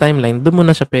mo na sa timeline, doon mo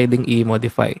na siya pwedeng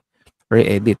i-modify or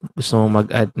i-edit. Gusto mo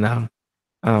mag-add ng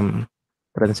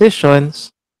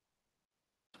transitions.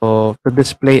 So, to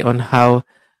display on how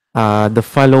the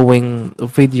following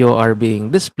video are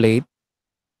being displayed.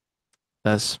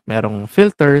 Tapos, merong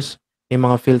filters. May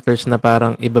mga filters na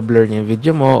parang i-blur niya yung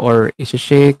video mo or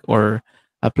isi-shake or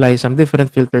apply some different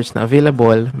filters na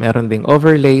available. Meron ding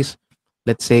overlays.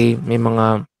 Let's say, may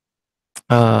mga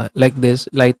like this,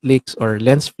 light leaks or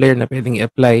lens flare na pwedeng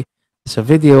i-apply sa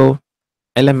video,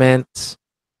 elements,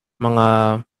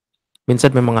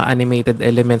 minsan may mga animated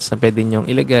elements na pwede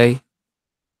nyong ilagay.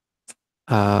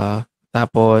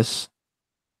 Tapos,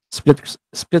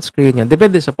 split screen yan.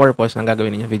 Depende sa purpose ng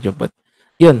gagawin niyo video. But,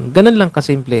 yun, ganun lang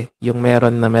kasimple yung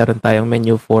meron tayong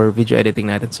menu for video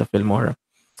editing natin sa Filmora.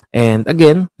 And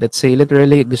again, let's say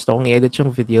literally gusto kong i-edit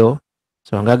yung video.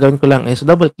 So, ang gagawin ko lang is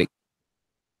double click.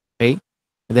 Okay?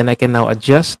 And then I can now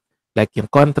adjust like yung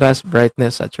contrast,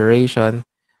 brightness, saturation,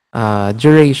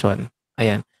 duration.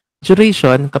 Ayan.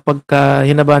 Duration, kapag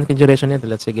hinabaan ko yung duration nito,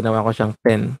 let's say ginawa ko siyang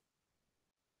 10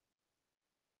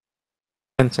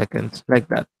 seconds, like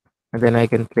that. And then I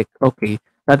can click OK.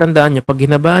 Tatandaan nyo, pag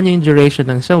hinabaan nyo yung duration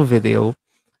ng isang video,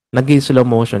 nag-slow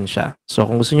motion siya. So,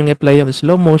 kung gusto nyo i-apply yung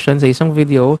slow motion sa isang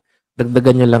video,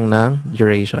 dagdagan nyo lang ng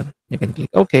duration. You can click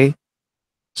OK.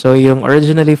 So, yung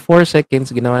originally 4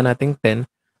 seconds, ginawa nating 10.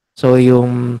 So,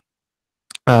 yung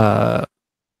uh,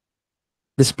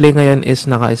 display ngayon is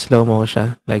naka-slow mo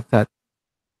siya, like that.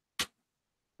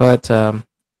 But,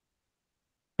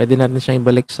 pwede natin siyang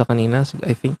ibalik sa kanina.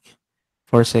 I think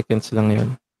 4 seconds lang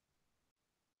yun.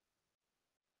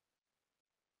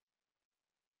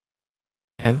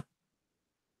 And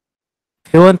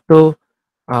if you want to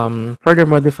further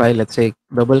modify, let's say,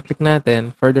 double-click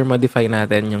natin, further modify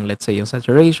natin yung, let's say, yung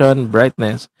saturation,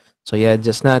 brightness. So,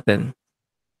 i-adjust natin.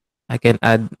 I can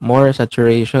add more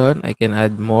saturation. I can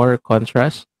add more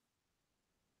contrast.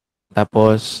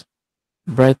 Tapos,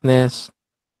 brightness,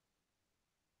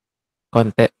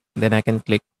 konti. Then, I can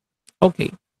click OK.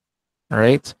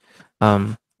 Alright?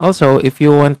 Also, if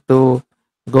you want to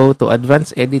go to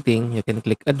advanced editing, you can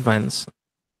click advanced.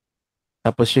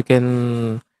 Tapos, you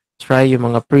can try yung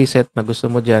mga preset na gusto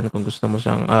mo dyan. Kung gusto mo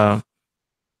siyang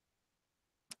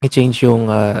i-change yung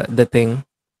dating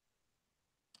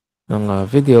ng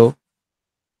video.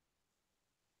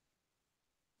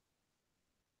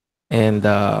 And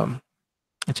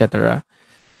etc.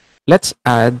 Let's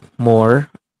add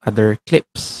more other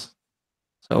clips.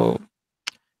 So,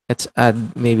 let's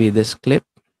add maybe this clip.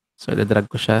 So,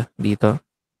 dadrag ko siya dito.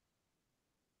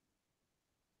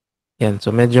 Yan.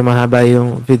 So, medyo mahaba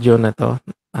yung video na to.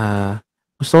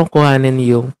 Gusto kong kuhanin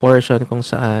yung portion kung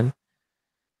saan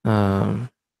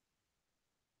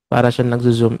para siya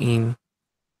nagzo-zoom in.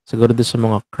 Siguro doon sa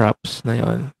mga crops na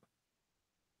yon.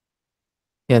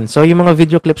 Yan. So, yung mga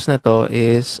video clips na to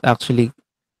is actually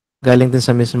galing din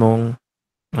sa mismong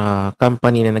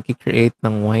company na nag-create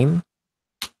ng wine.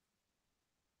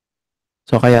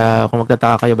 So, kaya kung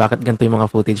magtataka kayo bakit ganito yung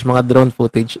mga footage, mga drone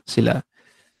footage sila.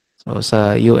 So,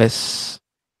 sa US,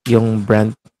 yung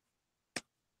brand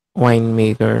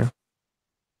winemaker.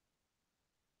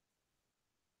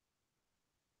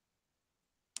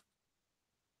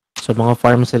 So, mga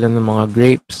farm sila ng mga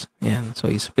grapes. Yan.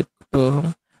 So, i-split ko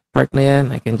part na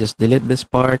yan. I can just delete this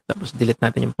part. Tapos, delete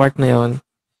natin yung part na yon.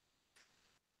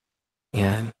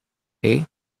 Yan. Okay.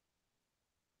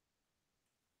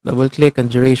 Double click. Ang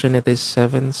duration nito is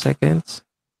 7 seconds.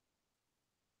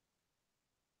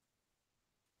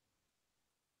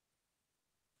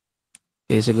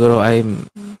 Okay, siguro I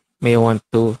may want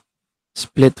to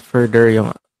split further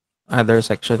yung other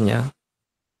section niya.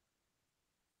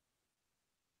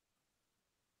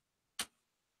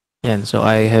 Yan, so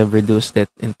I have reduced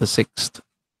it into 6th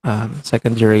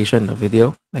second duration of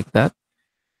video, like that.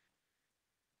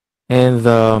 And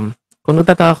kung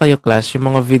nagtataka kayo class,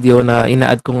 yung mga video na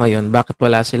ina-add ko ngayon, bakit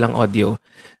wala silang audio?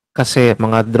 Kasi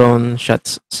mga drone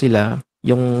shots sila.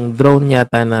 Yung drone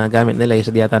yata na gamit nila is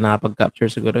yata nakapag-capture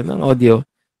siguro ng audio.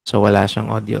 So wala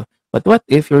siyang audio. But what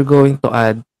if you're going to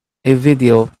add a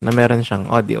video na meron siyang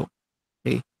audio?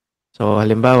 Okay. So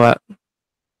halimbawa,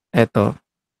 eto.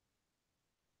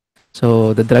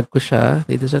 So dadrag ko siya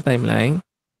dito sa timeline.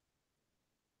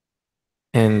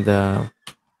 And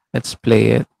let's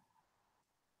play it.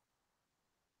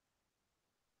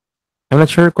 I'm not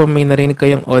sure kung may narinig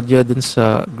kayong audio dun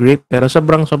sa grip, pero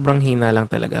sobrang hina lang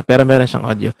talaga. Pero meron siyang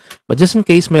audio. But just in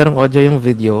case merong audio yung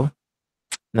video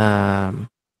na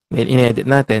in-edit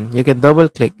natin, you can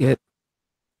double click it.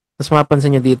 Tapos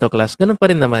mapapansin nyo dito, class, ganun pa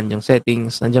rin naman yung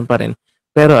settings, nandiyan pa rin.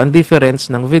 Pero ang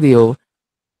difference ng video,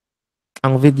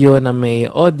 ang video na may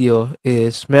audio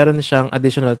is meron siyang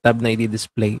additional tab na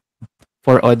i-display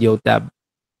for audio tab.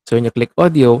 So when you click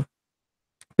audio,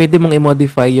 pwede mong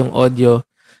i-modify yung audio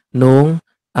nung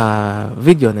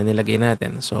video na nilagay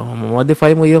natin. So,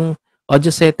 modify mo yung audio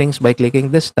settings by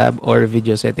clicking this tab or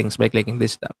video settings by clicking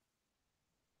this tab.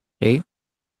 Okay?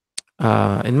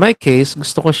 In my case,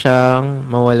 gusto ko siyang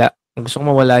mawala. Gusto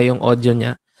ko mawala yung audio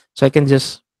niya. So, I can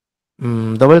just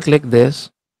double-click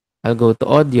this. I'll go to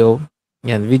audio.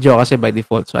 Yan, video kasi by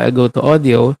default. So, I'll go to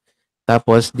audio.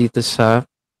 Tapos, dito sa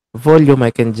volume,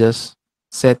 I can just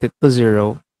set it to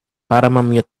 0 para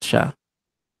ma-mute siya.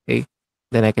 Okay?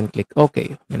 Then I can click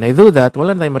OK. When I do that,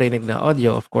 wala na tayong marinig na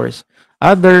audio, of course.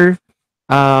 Other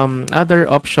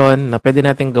option na pwede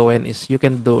natin gawin is you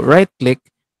can do right-click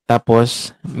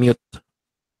tapos mute.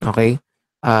 Okay?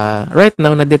 Right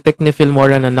now, na-detect ni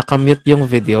Filmora na nakamute yung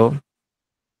video.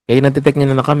 Okay, na-detect niya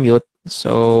na nakamute.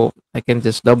 So, I can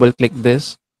just double-click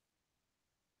this.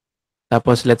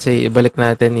 Tapos, let's say, ibalik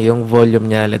natin yung volume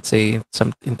niya. Let's say,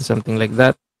 into something like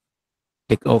that.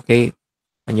 Click OK.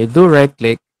 When you do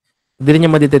right-click, hindi rin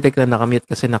niya madidetect na nakamute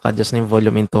kasi naka-adjust na yung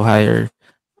volume into higher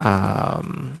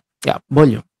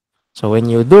volume. So, when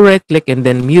you do right-click and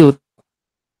then mute,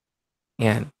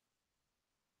 yan,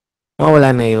 mawala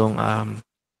na yung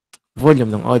volume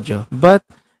ng audio. But,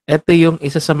 ito yung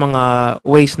isa sa mga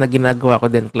ways na ginagawa ko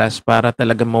din, class, para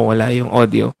talaga mawala yung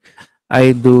audio.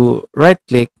 I do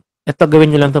right-click. Ito,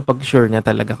 gawin nyo lang ito pag sure na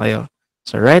talaga kayo.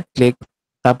 So, right-click.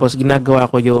 Tapos, ginagawa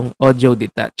ko yung audio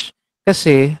detach.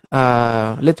 Kasi,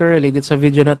 literally, dito sa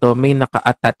video na to, may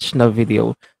naka-attach na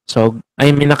video. So,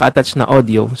 may naka-attach na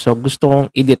audio. So, gusto kong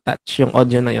i-detach yung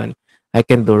audio na yon. I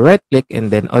can do right-click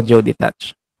and then audio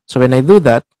detach. So, when I do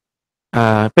that,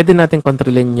 pwede natin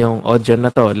kontrolin yung audio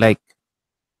na to. Like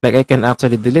I can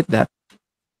actually delete that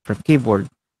from keyboard.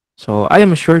 So, I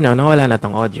am sure now na wala na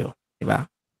tong audio. Diba?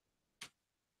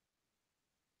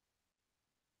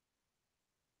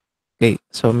 Okay.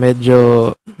 So,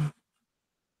 medyo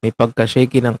may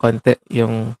pagka-shaky ng konti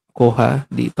yung kuha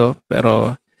dito.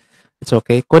 Pero, it's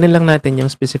okay. Kunin lang natin yung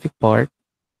specific part.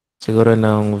 Siguro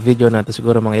ng video natin.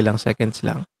 Siguro mga ilang seconds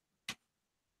lang.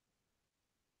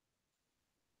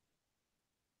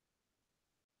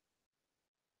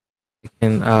 I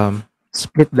can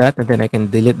split that and then I can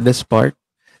delete this part.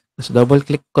 Tapos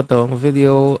double-click ko tong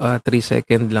video. 3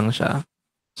 second lang siya.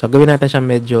 So, gawin natin siya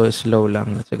medyo slow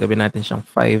lang. So, gawin natin siyang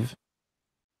 5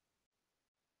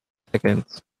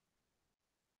 seconds.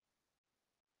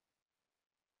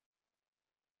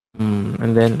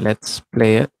 And then, let's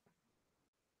play it.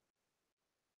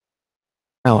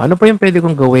 Now, ano pa yung pwede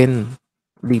kong gawin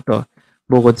dito?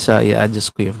 Bukod sa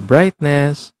i-adjust ko yung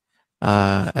brightness,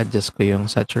 adjust ko yung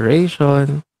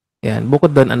saturation. Yan.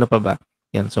 Bukod doon, ano pa ba?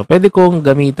 Yan. So, pwede kong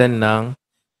gamitan ng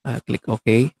click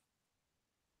OK.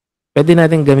 Pwede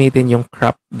natin gamitin yung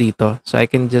crop dito. So, I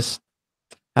can just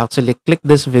actually click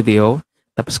this video,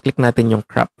 tapos click natin yung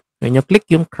crop. When you click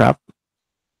yung crop,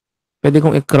 pwede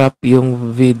kong i-crop yung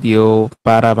video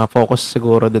para ma-focus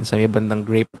siguro dun sa may bandang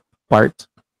grape part.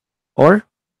 Or,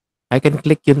 I can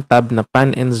click yung tab na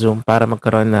pan and zoom para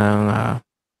magkaroon ng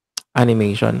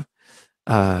animation.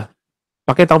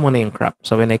 Pakita ko muna yung crop.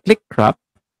 So, when I click crop,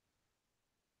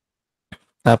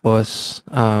 tapos,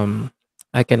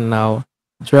 I can now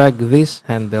drag these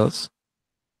handles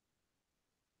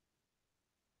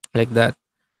like that.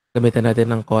 Gamitin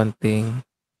natin ng konting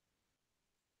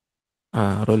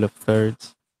rule of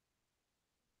thirds.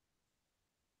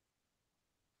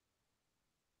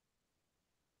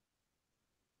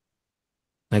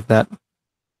 Like that.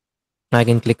 I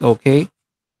can click OK.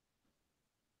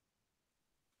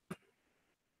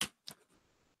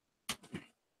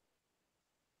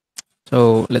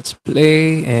 So, let's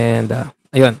play and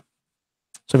ayun.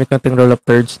 So, may konting roll of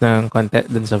thirds ng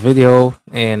content dun sa video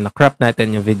and na-crop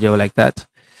natin yung video like that.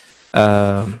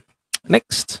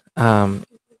 Next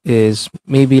is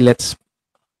maybe let's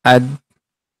add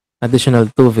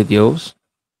additional 2 videos.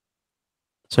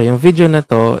 So, yung video na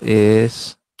to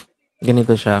is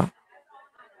ganito siya.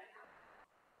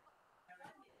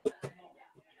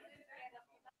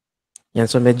 Yan,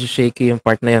 so medyo shaky yung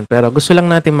part na yan. Pero gusto lang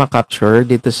natin ma-capture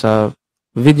dito sa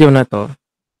video na to.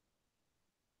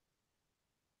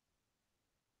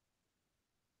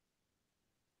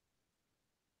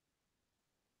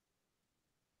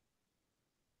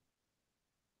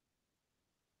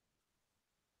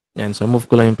 Yan, so move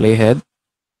ko lang yung playhead.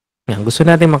 Yan, gusto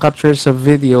natin ma-capture sa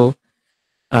video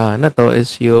na to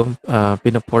is yung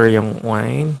pinapour yung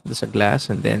wine sa glass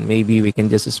and then maybe we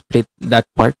can just split that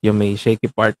part, yung may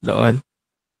shaky part doon.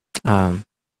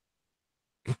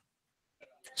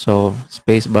 So,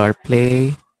 spacebar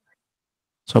play.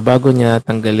 So, bago niya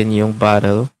tanggalin yung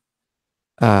bottle,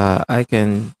 I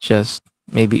can just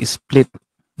maybe split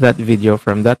that video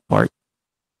from that part.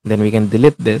 Then we can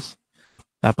delete this.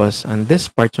 Tapos, on this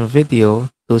part ng video,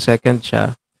 2 seconds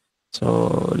siya.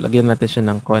 So, lagyan natin siya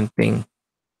ng konting,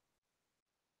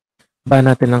 ba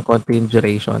natin ng konting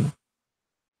duration.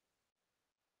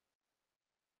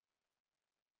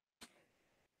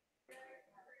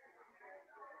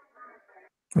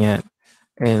 Yan.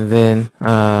 And then,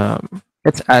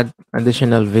 let's add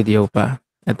additional video pa.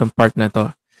 Itong part na to.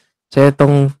 So,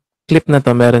 itong clip na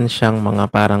to, meron siyang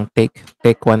mga parang take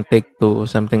 1, take 2,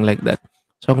 something like that.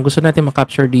 So, kung gusto natin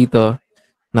makapture dito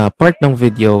na part ng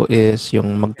video is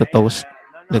yung magto-toast.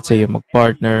 Let's say yung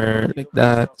mag-partner, like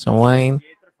that. So, wine.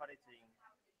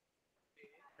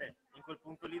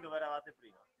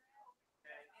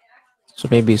 So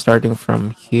maybe starting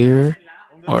from here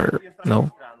or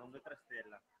no,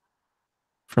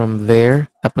 from there,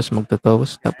 tapos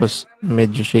magto-toast, tapos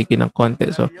medyo shaky ng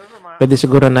konti. So, pwede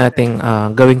siguro nating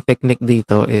gawing technique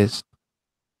dito is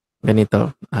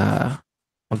ganito.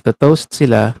 Magto-toast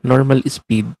sila, normal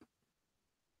speed,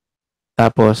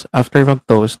 tapos after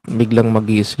mag-toast, biglang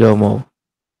mag-i-slow mo.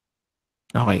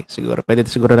 Okay, siguro. Pwede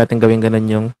siguro natin gawin ganun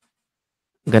yung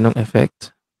ganong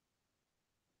effect.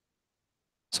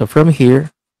 So, from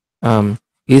here,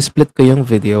 i-split ko yung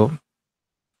video.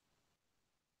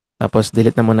 Tapos,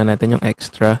 delete na muna natin yung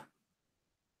extra.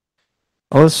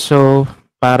 Also,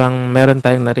 parang meron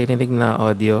tayong naririnig na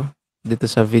audio dito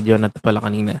sa video na ito pala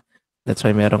kanina. That's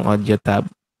why merong audio tab.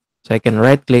 So, I can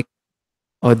right-click,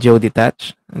 audio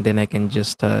detach, and then I can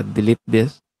just delete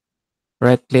this.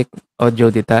 Right-click,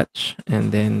 audio detach, and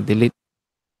then delete.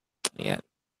 Ayan.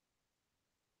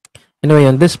 Anyway,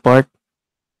 on this part,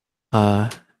 so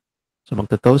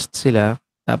magto-toast sila.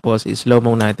 Tapos, i-slow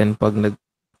mo natin pag nag-collide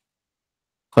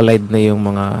na yung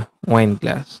mga wine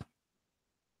glass.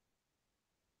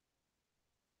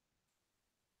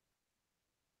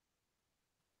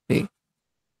 Okay.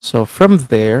 So, from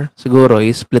there, siguro,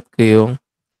 i-split ko yung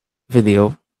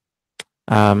video.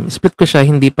 Split ko siya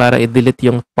hindi para i-delete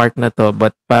yung part na to,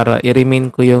 but para i-remain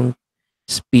ko yung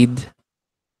speed.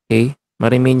 Okay?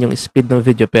 Ma-remain yung speed ng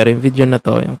video, pero yung video na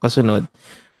to, yung kasunod,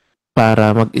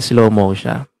 para mag-slow mo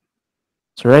siya.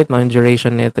 So, right now, yung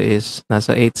duration nito is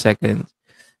nasa 8 seconds.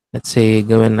 Let's say,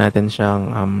 gawin natin siyang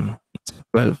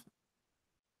 12.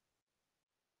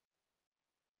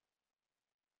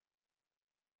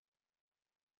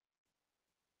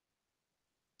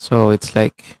 So, it's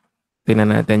like,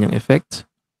 tingnan natin yung effect.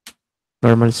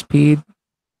 Normal speed.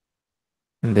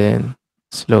 And then,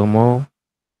 slow-mo.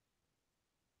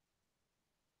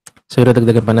 So,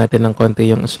 dagdagan pa natin ng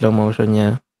konti yung slow motion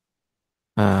niya.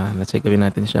 Let's say, gawin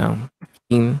natin siyang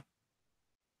 15.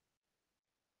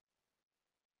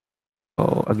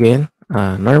 So, again,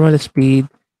 normal speed.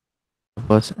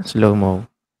 Tapos, slow-mo.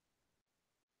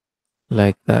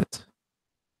 Like that.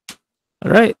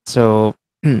 Alright. So,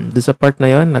 doon sa part na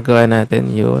yon nagawa natin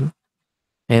yun.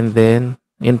 And then,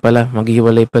 yun pala,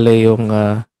 maghiwalay pala yung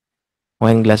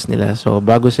wine glass nila. So,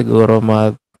 bago siguro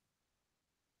mag-apart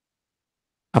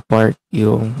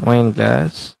yung wine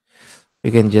glass, we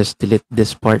can just delete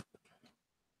this part.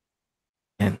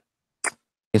 Yan.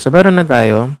 Okay, so, meron na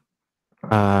tayo,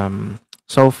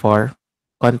 so far,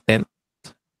 content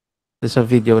sa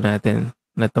video natin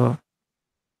na to.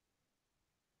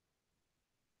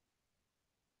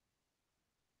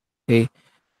 Okay.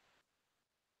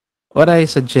 What I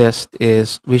suggest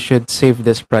is we should save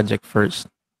this project first.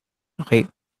 Okay.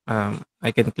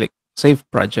 I can click save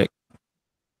project.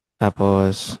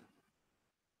 Tapos,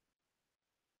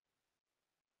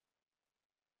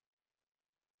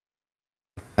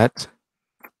 at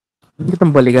hindi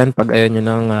itong balikan pag ayaw nyo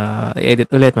nang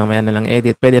edit ulit, mamaya na lang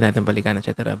edit, pwede natin balikan,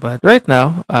 etc. But right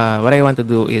now, what I want to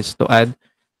do is to add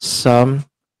some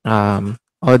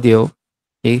audio.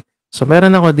 Okay? So,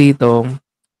 meron ako dito,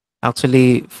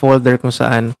 actually, folder kung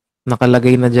saan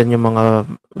nakalagay na dyan yung mga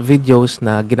videos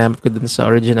na ginamit ko dun sa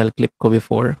original clip ko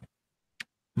before.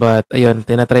 But, ayun,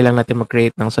 tinatry lang natin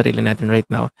mag-create ng sarili natin right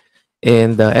now.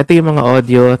 And, ito yung mga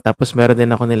audio, tapos meron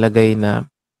din ako nilagay na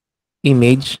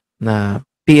image na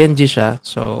PNG siya.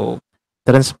 So,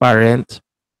 transparent.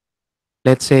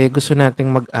 Let's say, gusto nating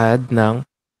mag-add ng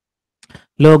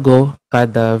logo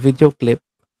kada video clip.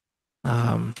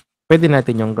 Pwede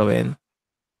natin yung gawin.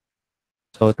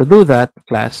 So, to do that,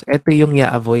 class, ito yung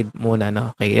i-avoid muna,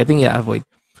 no? Okay, ito yung i-avoid.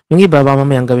 Yung iba,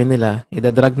 mamayang gawin nila,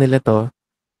 idadrag nila to,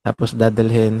 tapos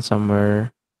dadalhin somewhere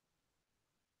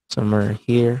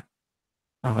here.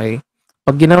 Okay?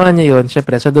 Pag ginawa niya yun,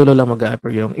 syempre, sa dulo lang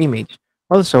mag-a-appear yung image.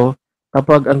 Also,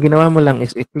 kapag ang ginawa mo lang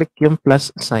is i-click yung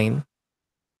plus sign,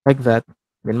 like that,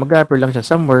 then mag-a-appear lang siya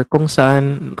somewhere kung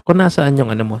nasaan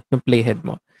yung ano mo, yung playhead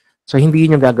mo. So, hindi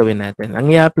yun yung gagawin natin.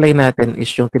 Ang i-apply natin is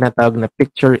yung tinatawag na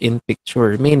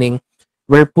picture-in-picture, meaning,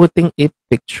 we're putting a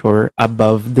picture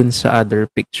above dun sa other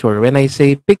picture. When I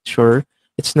say picture,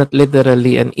 it's not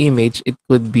literally an image, it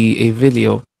could be a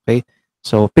video, okay?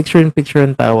 So, picture-in-picture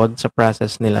ang tawag sa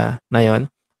process nila na yun.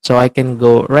 So, I can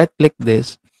go right-click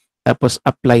this, tapos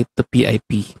apply to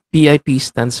PIP. PIP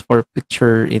stands for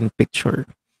picture-in-picture.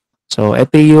 So,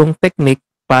 ito yung technique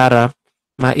para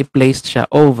ma-place siya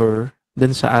over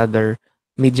dun sa other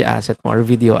media asset mo or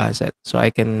video asset. So,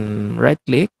 I can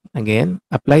right-click, again,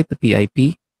 apply to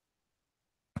PIP.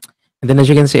 And then as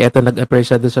you can see, ito nag-appear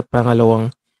siya dun sa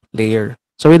pangalawang layer.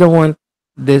 So, we don't want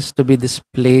this to be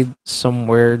displayed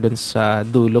somewhere dun sa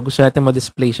dulo. Gusto natin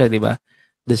ma-display siya, di ba?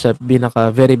 Dun sa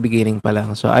very beginning pa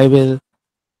lang. So, I will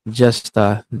just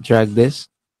drag this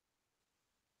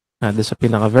doon sa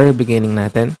pinaka very beginning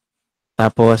natin.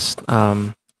 Tapos,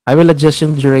 I will adjust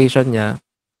yung duration niya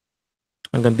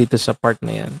hanggang dito sa part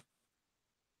na yan.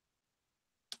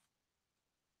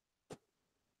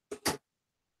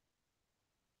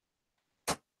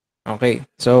 Okay,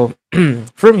 so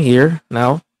from here,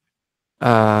 now,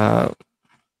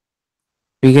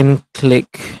 we can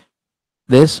click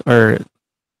this or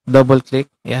double click.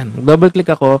 Yan, double click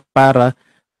ako para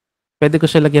pwede ko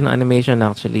siya lagyan ng animation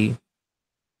actually.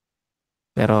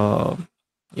 Pero,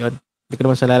 yun, hindi ko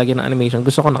naman siya lalagyan ng animation.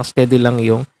 Gusto ko naka-steady lang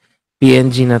yung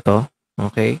PNG na to.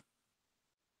 Okay?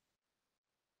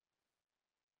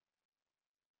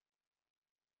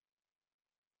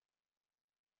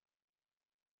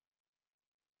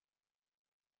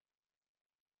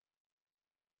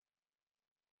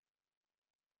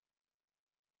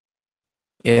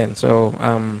 Yan. So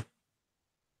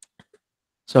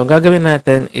gagawin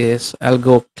natin is I'll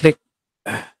go click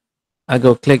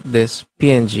this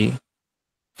PNG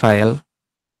file.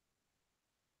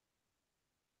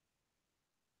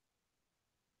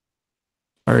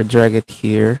 Or drag it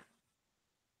here.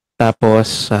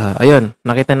 Tapos, ayun,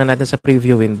 nakita na natin sa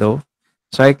preview window.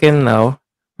 So I can now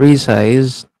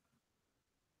resize.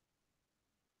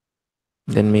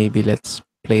 Then maybe let's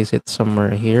place it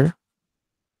somewhere here.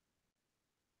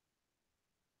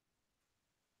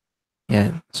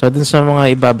 Yan. So dun sa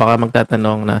mga iba baka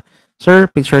magtatanong na,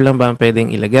 sir, picture lang ba ang pwedeng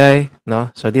ilagay?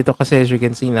 No? So dito kasi as you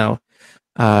can see now,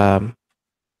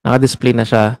 naka-display na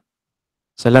siya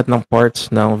sa lahat ng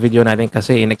parts ng video natin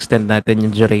kasi in-extend natin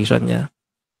yung duration niya.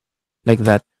 Like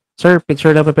that. Sir,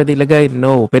 picture lang ba pwede ilagay?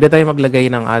 No. Pwede tayo maglagay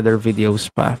ng other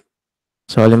videos pa.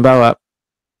 So halimbawa,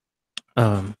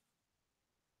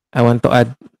 I want to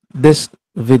add this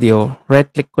video,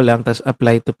 right-click ko lang, tapos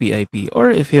apply to PIP. Or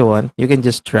if you want, you can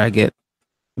just drag it.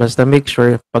 Basta make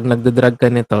sure, pag nagdadrag ka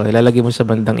nito, ilalagay mo sa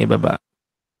bandang ibaba.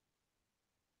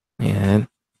 Ayan.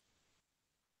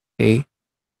 Okay.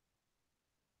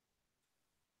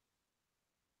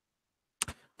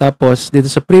 Tapos,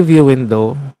 dito sa preview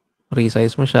window,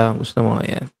 resize mo siya. Gusto mo,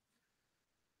 ayan.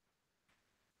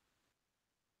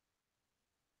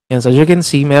 Yan. So, as you can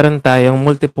see, meron tayong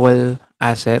multiple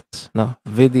assets, no?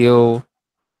 Video,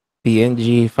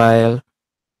 PNG file,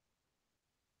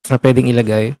 na pwedeng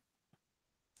ilagay.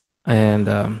 And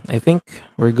I think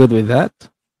we're good with that.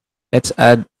 Let's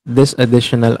add this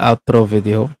additional outro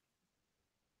video.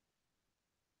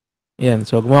 Yan.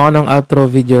 So, gumawa ko ng outro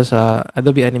video sa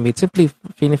Adobe Animate. Simply,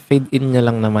 fade in niya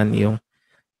lang naman yung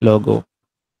logo.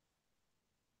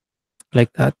 Like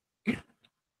that.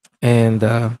 And,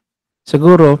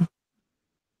 siguro,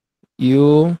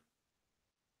 yung,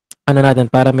 ano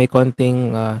natin, para may konting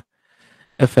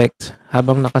effect,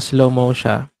 habang naka-slow mo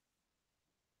siya,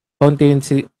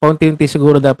 paunti-unti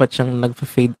siguro dapat siyang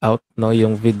nag-fade out, no,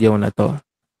 yung video na to.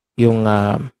 Yung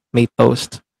may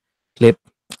toast clip.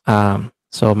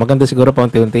 So, maganda siguro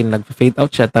paunti-unti nag-fade out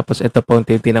siya, tapos ito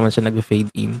paunti-unti naman siya nag-fade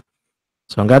in.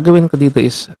 So, ang gagawin ko dito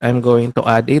is, I'm going to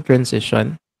add a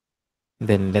transition.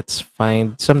 Then, let's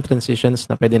find some transitions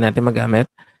na pwede natin magamit.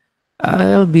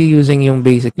 I'll be using yung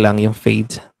basic lang, yung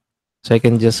fade. So, I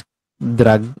can just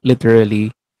drag literally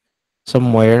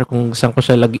somewhere kung saan ko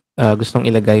siya gustong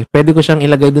ilagay. Pwede ko siyang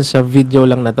ilagay dun sa video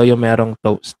lang na to, yung merong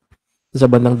toast sa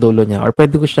bandang dulo niya. Or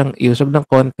pwede ko siyang iusog ng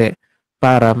konti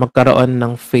para magkaroon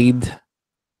ng fade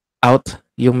out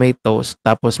yung may toast,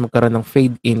 tapos magkaroon ng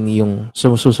fade in yung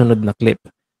susunod na clip.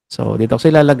 So, dito ko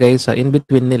sila ilalagay sa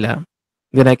in-between nila.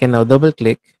 Then I can now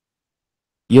double-click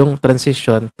yung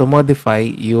transition to modify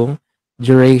yung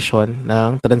duration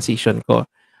ng transition ko.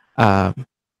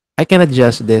 I can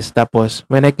adjust this. Tapos,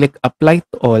 when I click apply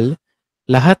to all,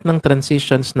 lahat ng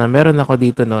transitions na meron ako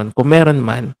dito noon, kung meron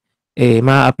man,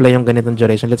 ma-apply yung ganitong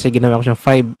duration. Let's say, ginawa ko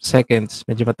siyang 5 seconds.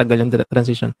 Medyo matagal yung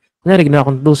transition. Kunyari, ginawa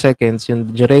ko 2 seconds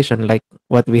yung duration like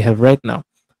what we have right now.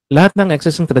 Lahat ng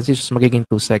existing transitions magiging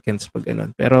 2 seconds pag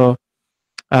ganun. Pero,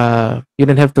 you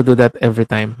don't have to do that every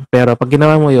time. Pero pag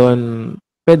ginawa mo yun,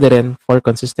 pwede rin for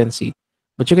consistency.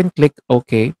 But you can click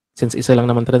OK since isa lang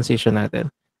naman transition natin.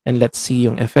 And let's see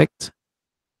yung effect.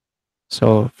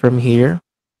 So, from here,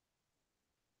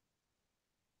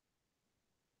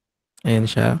 ayan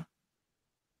siya.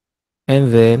 And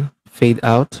then, fade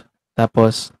out.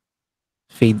 Tapos,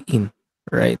 fade in.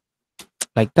 Right?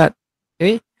 Like that.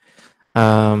 Okay?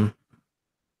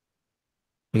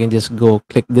 You can just go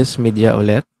click this media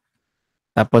ulit.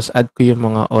 Tapos, add ko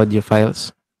yung mga audio files.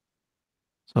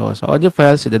 So, sa audio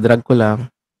files, i-drag ko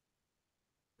lang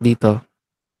dito.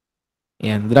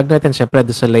 Ayan. Drag natin syempre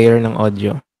doon sa layer ng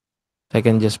audio. So, I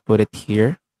can just put it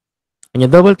here. When you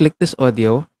double click this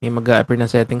audio, may mag-a-appear na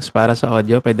settings para sa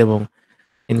audio. Pwede mong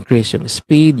increase yung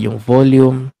speed, yung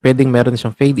volume. Pwedeng meron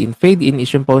siyang fade in. Fade in is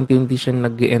yung paunti-unti siyang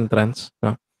nag-entrance.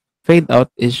 No? Fade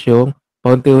out is yung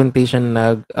paunti-unti siyang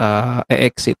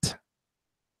nag-exit.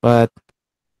 But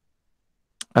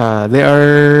they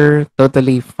are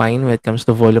totally fine when it comes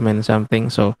to volume and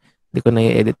something. So, hindi ko na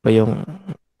i-edit pa yung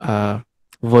uh,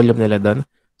 volume nila doon.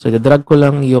 So, i-drag ko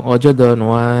lang yung audio doon.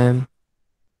 1,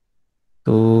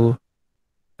 2,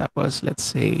 tapos let's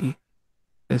say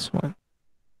this one.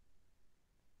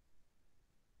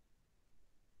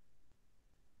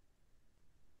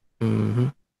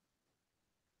 Mhm.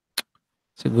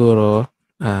 Siguro,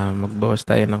 magbawas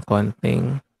tayo ng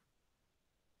konting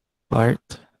part.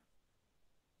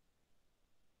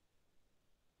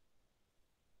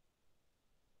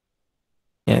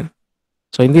 Yan.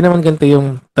 So, hindi naman ganito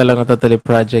yung talagang totally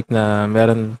project na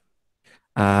meron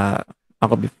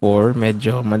ako before.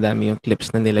 Medyo madami yung clips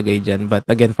na nilagay dyan. But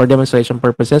again, for demonstration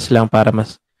purposes lang para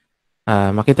mas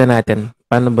makita natin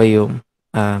paano ba yung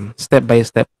step by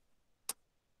step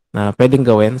na pwedeng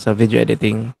gawin sa video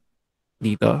editing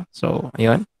dito. So,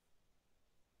 ayun.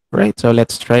 Right, so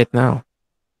let's try it now.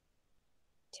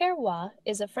 Terroir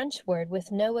is a French word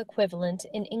with no equivalent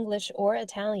in English or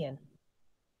Italian.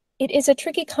 It is a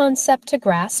tricky concept to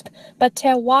grasp, but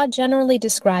terroir generally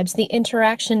describes the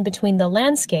interaction between the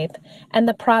landscape and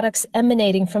the products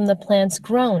emanating from the plants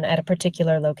grown at a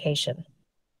particular location.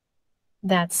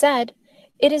 That said,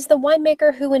 it is the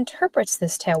winemaker who interprets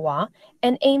this terroir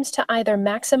and aims to either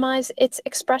maximize its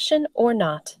expression or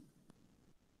not.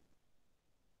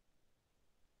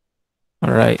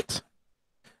 All right.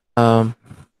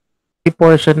 May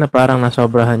portion na parang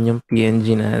nasobrahan yung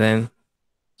PNG natin.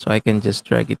 So I can just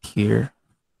drag it here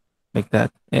like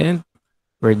that. And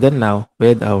we're done now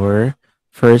with our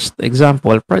first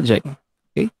example project.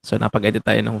 Okay? So napag-edit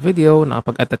tayo ng video,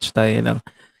 nakapag-attach tayo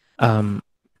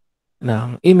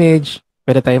ng image,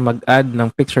 pwede tayo mag-add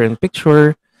ng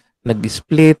picture-in-picture,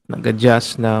 nag-split,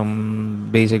 nag-adjust ng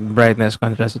basic brightness,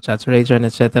 contrast, saturation,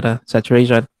 etc.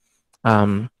 Saturation.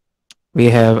 We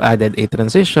have added a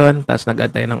transition, tapos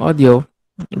nag-add tayo ng audio.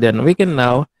 Then we can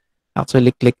now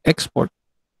actually click export.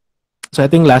 So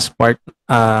ito yung last part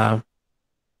na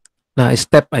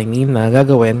step na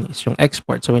gagawin is yung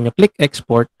export. So when you click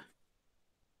export,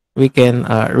 we can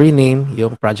rename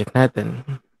yung project natin.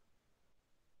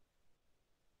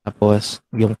 Tapos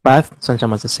yung path, saan siya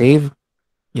masasave.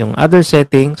 Yung other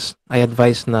settings, I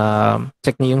advise na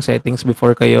check niyo yung settings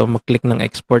before kayo mag-click ng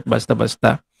export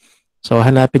basta-basta. So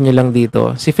hanapin niyo lang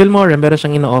dito. Si Filmora, meron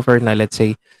siyang ino-offer na let's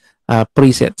say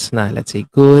presets na let's say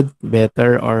good,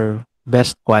 better, or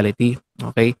best quality.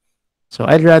 Okay? So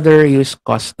I'd rather use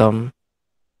custom.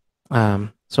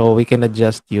 So we can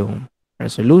adjust yung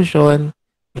resolution,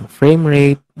 yung frame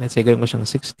rate. Let's say gawin ko siyang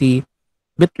 60.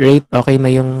 Bitrate, okay na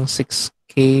yung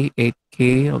 6K, 8K.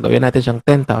 O gawin natin siyang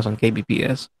 10,000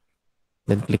 kbps.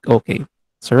 Then click OK.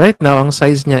 So right now, ang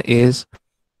size niya is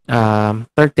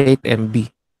 38 MB.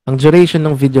 Ang duration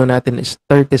ng video natin is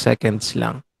 30 seconds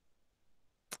lang.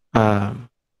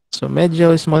 So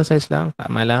medyo small size lang.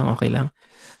 Tama lang, okay lang.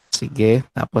 Sige.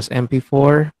 Tapos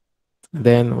MP4.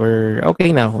 Then we're okay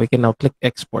now. We can now click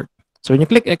export. So when you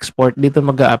click export, dito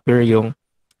mag-a-appear yung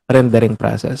rendering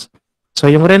process. So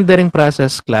yung rendering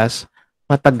process class,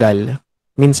 matagal.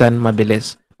 Minsan,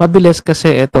 mabilis. Mabilis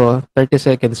kasi ito,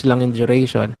 30 seconds lang yung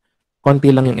duration. Konti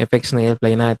lang yung effects na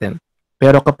i-apply natin.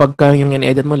 Pero kapag yung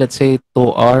in-edit mo, let's say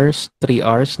 2 hours, 3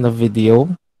 hours na video,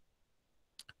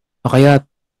 o kaya,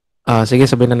 sige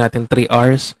sabihin na natin 3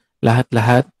 hours,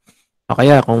 lahat-lahat, o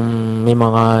kaya kung may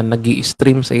mga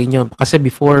nag-i-stream sa inyo, kasi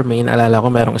before may inaalala ko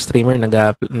mayroong streamer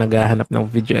naghahanap ng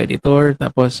video editor,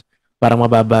 tapos parang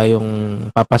mababa yung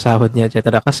papasahod niya,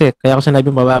 etc. Kasi, kaya ko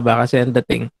sinabi mababa kasi ang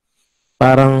dating,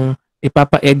 parang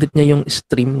ipapa-edit niya yung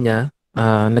stream niya,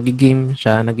 nag-game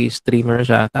siya, nag-i-streamer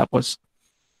siya, tapos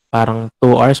parang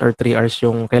 2 hours or 3 hours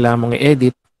yung kailangan mong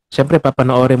i-edit. Siyempre,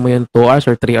 papanoorin mo yung 2 hours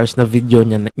or 3 hours na video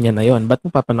niya na yon. Ba't mo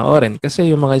papanoorin?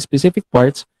 Kasi yung mga specific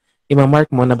parts,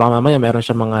 ima-mark mo na baka mamaya meron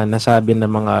siya mga nasabi na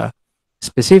mga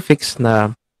specifics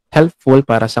na helpful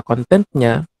para sa content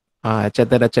niya,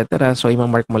 etc. etc. So,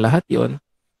 ima-mark mo lahat yon.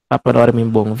 Papanoorin mo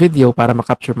yung buong video para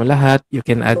makapture mo lahat. You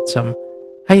can add some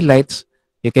highlights.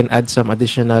 You can add some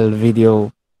additional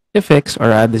video effects or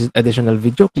additional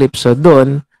video clips. So,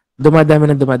 doon,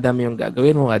 dumadami yung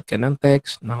gagawin mo. Add ka ng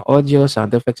text, ng audio,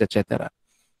 sound effects, etc.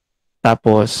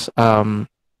 Tapos,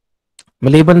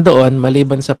 maliban doon,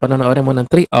 maliban sa panonoodin mo ng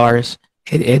 3 hours,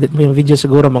 edit mo yung video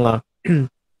siguro mga 2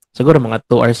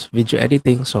 hours video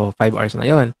editing, so 5 hours na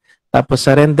yon. Tapos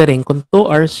sa rendering, kung 2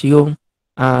 hours yung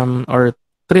or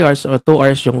 3 hours o 2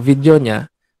 hours yung video niya,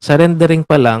 sa rendering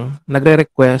pa lang,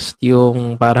 nagre-request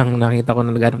yung parang nakita ko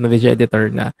na naghanap na video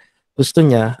editor na gusto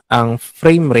niya ang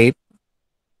frame rate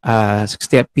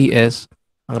 60 FPS,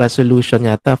 ang resolution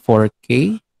yata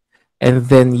 4K, and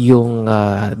then yung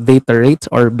data rate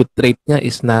or bit rate niya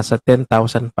is nasa 10,000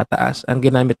 pataas. Ang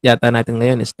ginamit yata natin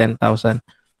ngayon is 10,000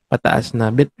 pataas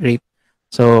na bit rate.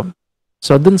 So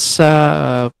dun sa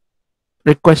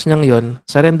request niyang yon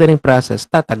sa rendering process,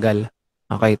 tatagal.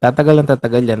 Okay,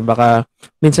 tatagal yan. Baka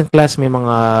minsan class may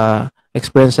mga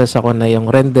experiences ako na yung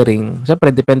rendering,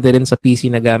 syempre depende rin sa PC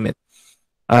na gamit.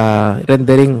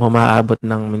 Rendering humaabot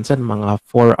ng minsan mga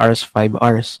 4 hours, 5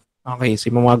 hours. Okay, so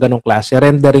yung mga ganong klase,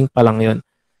 rendering pa lang yon.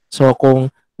 So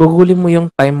kung gugulin mo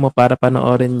yung time mo para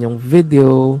panoorin yung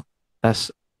video,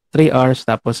 tas 3 hours,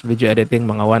 tapos video editing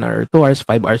mga 1 hour, 2 hours,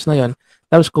 5 hours na yon.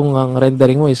 Tapos kung ang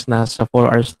rendering mo is nasa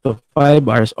 4 hours to 5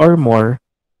 hours or more,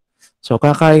 so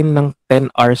kakainin yung 10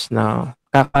 hours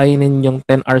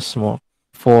mo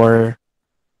for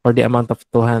the amount of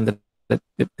 250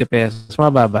 pesos.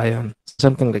 Mababa yun.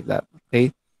 Something like that.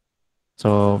 Okay?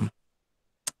 So,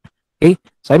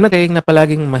 So I'm not saying na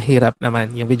palaging mahirap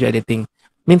naman yung video editing.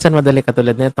 Minsan madali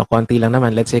katulad nito, konti lang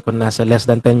naman. Let's say kung nasa less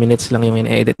than 10 minutes lang yung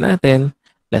in-edit natin,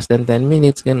 less than 10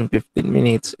 minutes, ganun, 15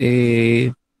 minutes,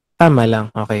 tama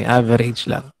lang. Okay, average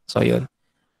lang. So, yun.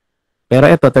 Pero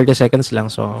ito, 30 seconds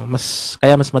lang. So,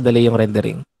 kaya mas madali yung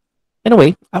rendering.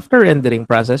 Anyway, after rendering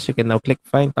process, you can now click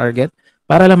Find Target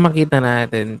para lang makita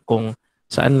natin kung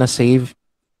saan na-save,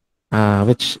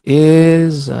 which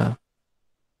is,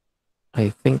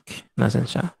 I think, nasan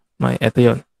siya? Ito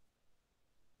yun.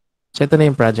 So, ito na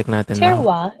yung project natin now.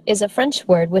 Terroir is a French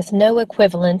word with no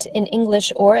equivalent in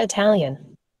English or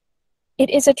Italian. It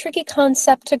is a tricky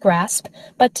concept to grasp,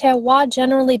 but terroir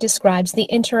generally describes the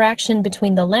interaction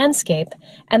between the landscape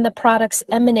and the products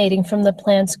emanating from the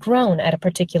plants grown at a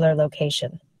particular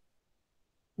location.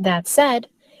 That said,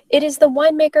 it is the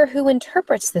winemaker who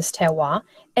interprets this terroir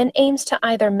and aims to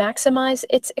either maximize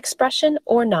its expression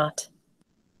or not.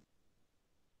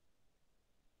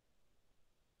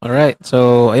 Alright,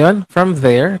 so ayun, from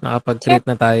there, nakapag-create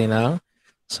na tayo ng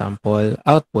sample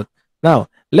output. Now,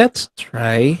 let's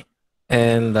try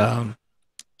and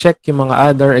check yung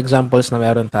mga other examples na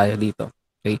meron tayo dito.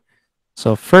 Okay?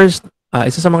 So first,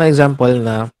 isa sa mga example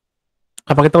na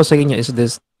kapakita ko sa inyo is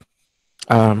this.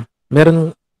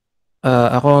 Meron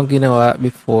ako ang ginawa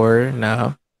before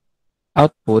na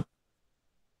output.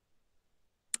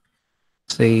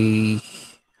 Say,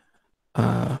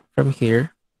 from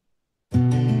here.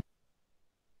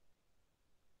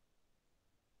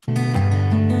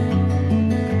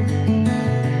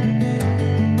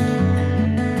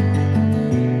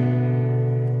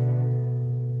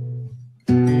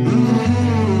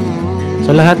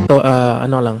 So lahat to,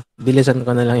 bilisan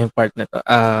ko na lang yung part na to.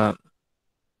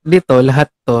 Dito,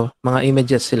 lahat to, mga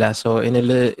images sila. So,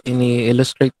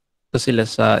 ini-illustrate ko sila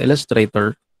sa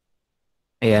Illustrator.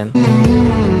 Ayan.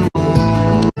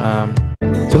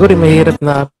 Siguro yung mahirap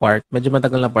na part, medyo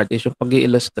matagal na part is yung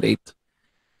pag-i-illustrate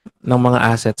ng mga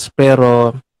assets.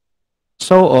 Pero,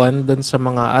 so on, dun sa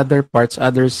mga other parts,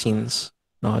 other scenes,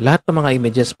 no, lahat ng mga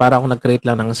images, para ako nag-create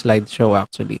lang ng slideshow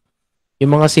actually.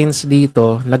 Yung mga scenes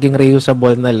dito, naging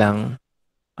reusable na lang.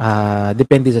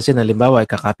 Depende sa scene. Halimbawa,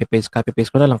 copy-paste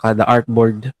ko na lang kada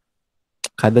artboard,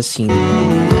 kada scene.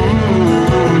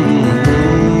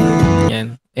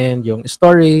 Yan. And yung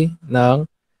story ng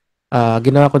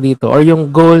ginawa ko dito, or yung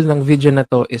goal ng video na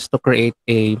to is to create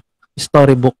a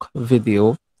storybook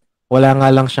video. Wala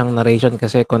nga lang siyang narration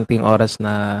kasi konting oras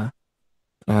na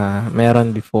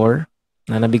meron before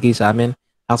na nabigay sa amin.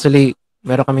 Actually,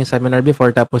 meron kaming seminar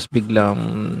before tapos biglang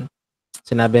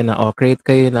sinabi na, create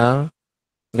kayo ng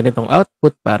ganitong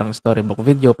output, parang storybook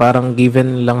video, parang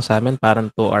given lang sa amin,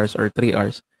 parang 2 hours or 3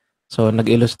 hours. So,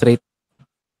 nag-illustrate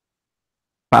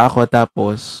pa ako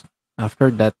tapos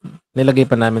after that, nilagay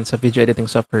pa namin sa video editing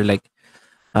software like,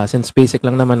 since basic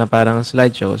lang naman na parang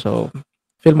slideshow, so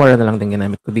Filmora na lang din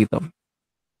ginamit ko dito.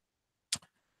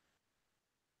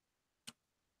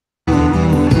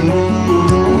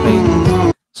 Okay.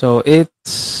 So,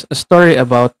 it's a story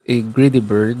about a greedy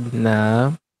bird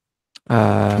na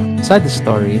sad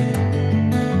story.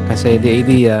 Kasi the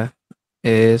idea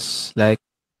is like,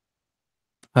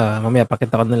 mamaya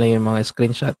pakita ko na lang yung mga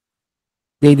screenshot.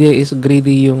 The idea is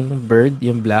greedy yung bird,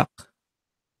 yung black.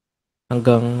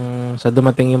 Hanggang sa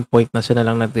dumating yung point na siya na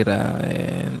lang natira.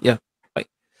 And yeah, okay.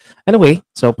 Anyway,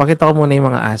 so pakita ko muna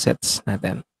yung mga assets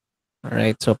natin.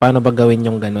 Alright, so paano ba gawin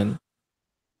yung ganun?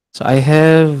 So I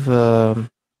have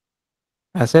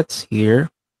assets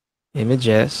here,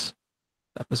 images,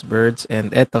 tapos birds,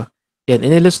 and eto. Yan,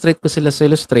 in-illustrate ko sila sa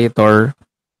Illustrator.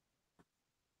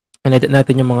 In-edit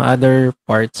natin yung mga other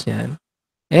parts yan.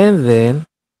 And then,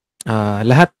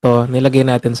 lahat 'to nilagay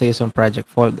natin sa isang project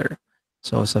folder.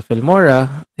 So, sa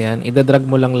Filmora, ayan, ida-drag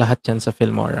mo lang lahat yan sa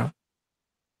Filmora.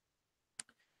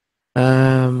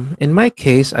 In my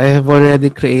case, I have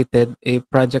already created a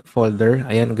project folder.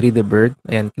 Ayan, Greedy Bird.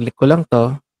 Ayan, click ko lang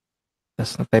 'to.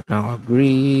 Tapos na-type lang ako,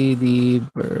 Greedy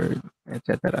Bird,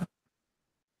 etc.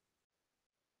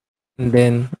 And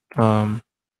then,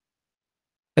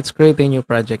 let's create a new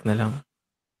project na lang.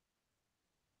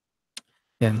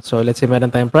 Yan. So, let's say meron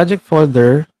tayong project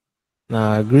folder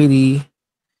na Greedy.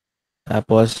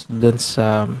 Tapos, dun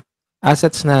sa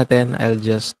assets natin, I'll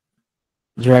just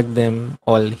drag them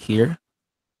all here.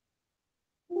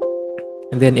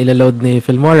 And then, ilaload ni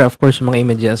Filmora, of course, mga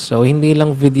images. So, hindi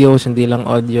lang videos, hindi lang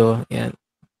audio. Yan.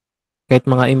 Kahit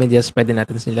mga images, pwede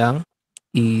natin silang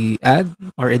i-add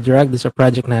or i-drag sa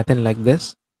project natin like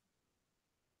this.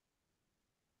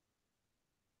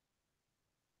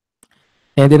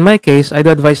 And in my case, I'd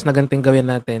advise na ganting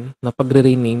gawin natin na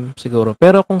pagre-rename siguro.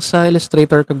 Pero kung sa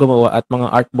Illustrator ka gumawa at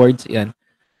mga artboards yan,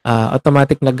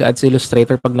 automatic nag-add sa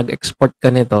Illustrator pag nag-export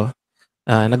ka nito,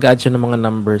 nag-add siya ng mga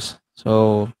numbers.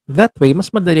 So, that way,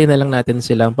 mas madali na lang natin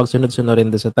silang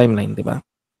pagsunod-sunurin doon sa timeline, di ba?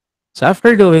 So,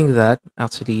 after doing that,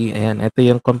 actually, ayan, ito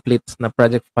yung complete na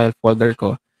project file folder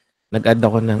ko. Nag-add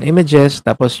ako ng images,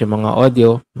 tapos yung mga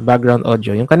audio, background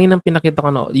audio. Yung kaninang pinakita ko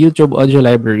na YouTube audio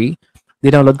library,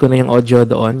 dinownload ko na yung audio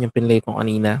doon, yung pinlay ko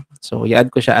kanina. So, i-add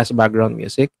ko siya as background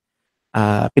music.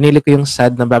 Pinili ko yung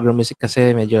sad na background music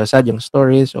kasi medyo sad yung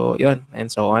story. So, yun,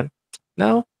 and so on.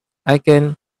 Now, I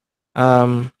can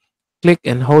click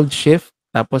and hold shift,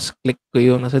 tapos click ko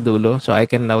yung nasa dulo. So, I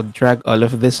can now drag all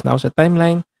of this now sa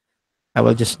timeline. I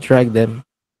will just drag them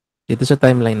dito sa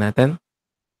timeline natin.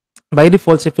 By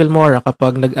default, si Filmora,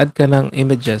 kapag nag-add ka ng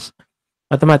images,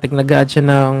 automatic nag-add siya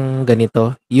ng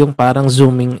ganito, yung parang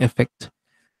zooming effect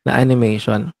na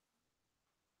animation.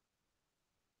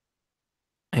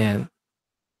 Ayan.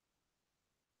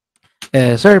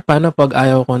 Sir, paano pag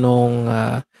ayaw ko nung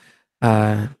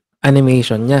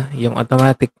animation niya? Yung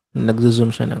automatic,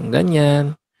 nag-zoom siya ng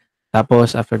ganyan.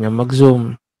 Tapos, after niya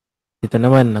mag-zoom, dito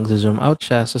naman, nag-zoom out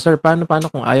siya. So, sir, paano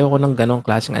kung ayaw ko ng ganong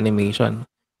klaseng animation?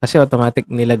 Kasi automatic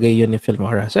nilagay yun ni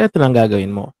Filmora. So, ito lang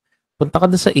gagawin mo. Punta ka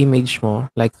doon sa image mo,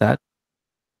 like that.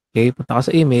 Okay, punta ka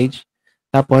sa image.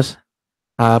 Tapos,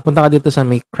 punta ka dito sa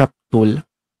may crop tool.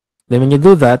 Then, when you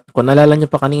do that, kung naalala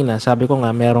nyo pa kanina, sabi ko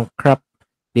nga, merong crop,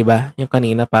 di ba? Yung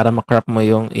kanina, para ma-crop mo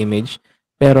yung image.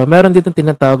 Pero, meron dito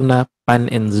tinatawag na pan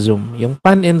and zoom. Yung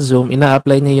pan and zoom,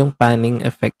 ina-apply niya yung panning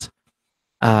effect.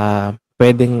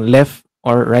 Pwedeng left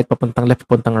or right, papuntang left,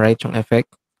 papuntang right yung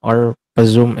effect, or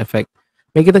pa-zoom effect.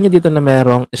 May kita nyo dito na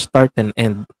merong start and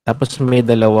end. Tapos may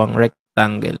dalawang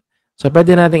rectangle. So,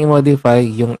 pwede natin i-modify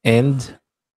yung end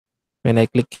when I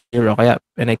click here, o kaya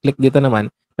when I click dito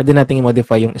naman, pwede natin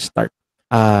i-modify yung start.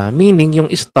 Meaning, yung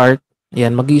start,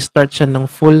 yan, mag-i-start siya ng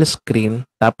full screen,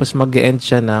 tapos mag-end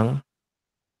siya ng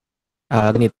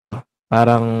ganito.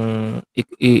 Parang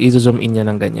i-zoom in niya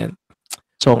ng ganyan.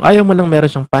 So, kung ayaw mo nang meron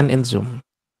siyang pan and zoom,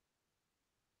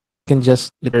 you can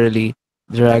just literally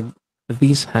drag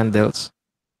these handles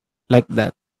like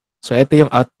that. So, ito yung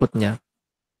output niya.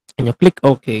 And you click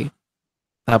OK.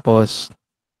 Tapos,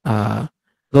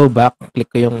 go back. Click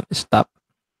ko yung stop.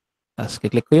 Tapos,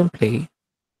 click ko yung play.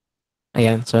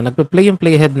 Ayan. So, nagpa-play yung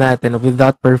playhead natin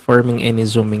without performing any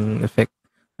zooming effect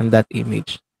on that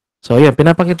image. So, ayan.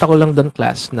 Pinapakita ko lang doon,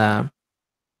 class, na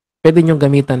pwede nyo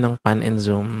gamitan ng pan and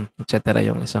zoom, etc.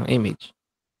 yung isang image.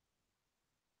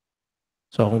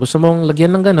 So, kung gusto mong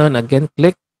lagyan ng ganun, again,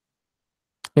 click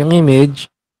yung image,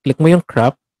 click mo yung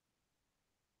crop,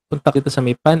 punta dito sa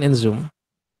may pan and zoom.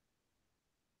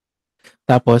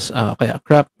 Tapos, kaya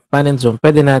crop, pan and zoom,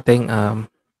 pwede nating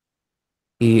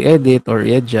i-edit or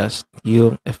i-adjust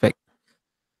yung effect.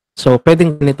 So,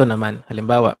 pwedeng ganito naman.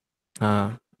 Halimbawa,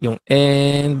 yung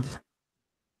end,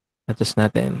 adjust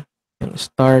natin. Yung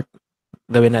start,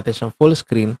 gawin natin siyang full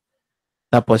screen.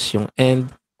 Tapos, yung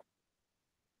end,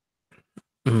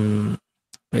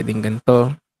 pwedeng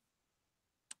ganito.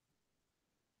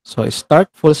 So, start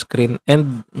full screen,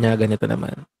 end niya ganito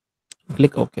naman.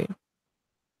 Click OK.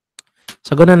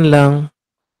 So, ganun lang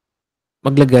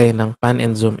maglagay ng pan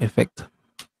and zoom effect.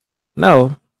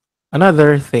 Now,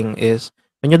 another thing is,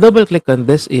 when you double click on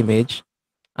this image,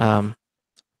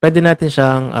 pwede natin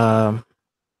siyang,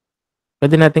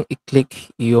 pwede nating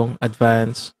i-click yung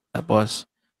advance, tapos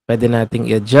pwede nating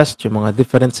i-adjust yung mga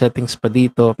different settings pa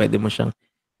dito. Pwede mo siyang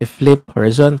i-flip,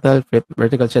 horizontal, flip,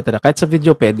 vertical, etc. Kahit sa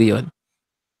video, pwede yun.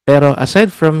 Pero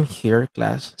aside from here,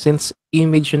 class, since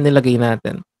image yung nilagay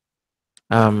natin,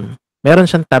 Meron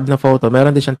siyang tab na photo, meron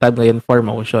din siyang tab ngayon for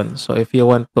motion. So if you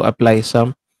want to apply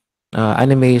some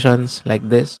animations like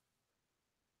this,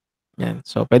 yan.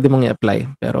 So pwede mong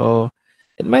i-apply. Pero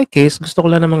in my case, gusto ko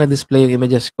lang ng mga display yung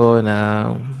images ko na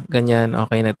ganyan,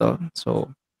 okay na 'to. So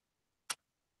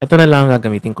ito na lang ang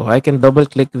gagamitin ko. I can double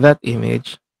click that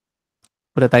image,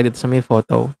 punta tayo dito sa may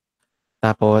photo,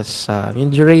 tapos yung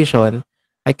duration,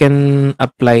 I can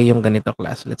apply yung ganito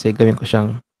class. Let's say gawin ko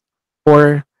siyang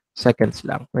 4 seconds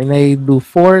lang. When I do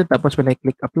 4, tapos when I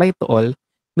click apply to all,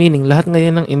 meaning lahat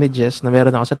ngayon ng images na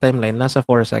meron ako sa timeline nasa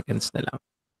 4 seconds na lang.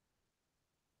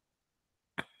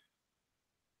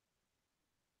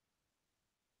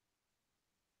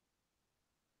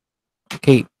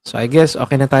 Okay, so I guess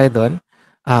okay na tayo do'n.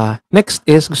 Next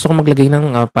is gusto ko maglagay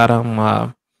ng parang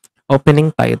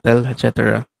opening title,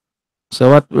 etc. So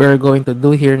what we're going to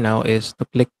do here now is to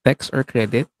click text or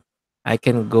credit. I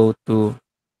can go to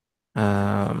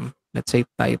let's say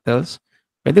titles.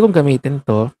 Pwede kong gamitin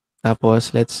 'to.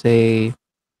 Tapos let's say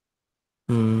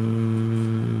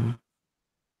hindi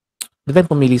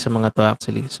tayo pumili sa mga 'to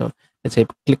actually. So let's say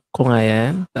click ko nga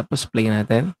 'yan, tapos play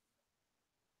natin.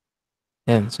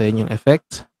 Yan, so yun yung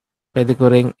effect. Pwede ko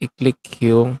ring i-click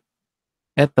yung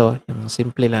eto, yung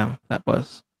simple lang,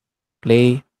 tapos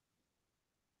play.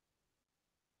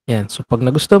 Yan, so 'pag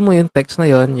nagustuhan mo yung text na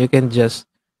yon, you can just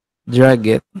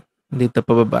drag it dito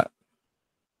pababa,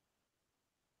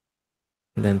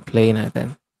 and then play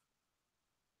natin.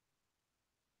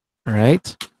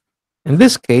 Alright? In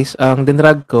this case, ang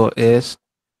dinrag ko is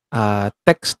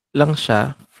text lang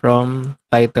siya from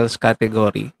titles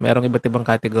category. Merong iba't ibang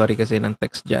category kasi ng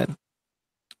text diyan.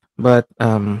 But,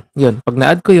 yun, 'pag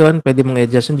na-add ko yun, pwede mong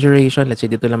i-adjust yung duration. Let's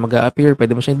say dito lang mag-a-appear,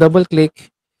 pwede mo siyang double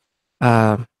click,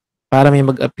 ah, para may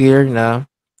mag-appear na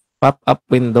pop-up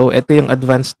window. Ito yung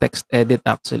advanced text edit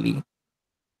actually,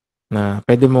 na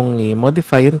pwede mong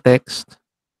i-modify yung text,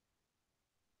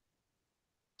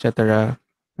 et cetera,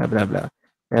 blah, blah, blah.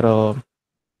 Pero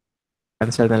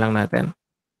cancel na lang natin.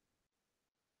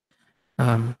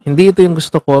 Hindi ito yung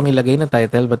gusto ko ang ilagay na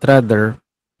title, but rather,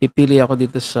 pipili ako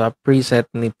dito sa preset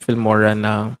ni Filmora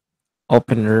na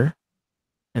opener.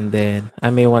 And then,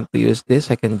 I may want to use this.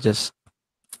 I can just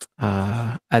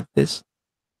add this.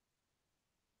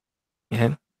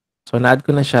 Yan. So, na-add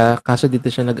ko na siya, kaso dito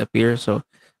siya nag-appear. So,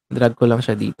 drag ko lang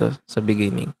siya dito sa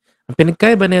beginning. Ang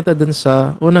pinagkaiba nito dun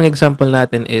sa unang example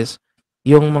natin is,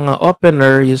 yung mga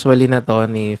opener usually na to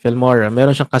ni Filmora,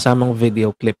 meron siyang kasamang video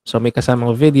clip. So, may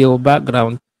kasamang video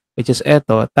background, which is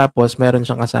eto, tapos meron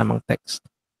siyang kasamang text.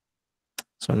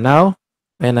 So, now,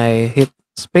 when I hit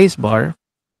spacebar,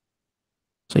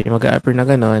 so yung mag-appear na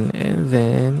ganon, and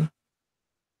then,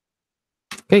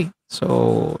 okay,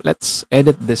 so let's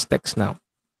edit this text now.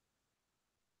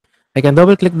 I can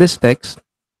double click this text,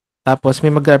 tapos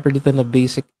may mag-appear dito na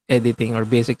basic editing or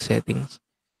basic settings.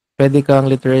 Pwede kang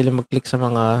literally mag-click sa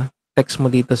mga text mo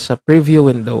dito sa preview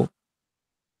window.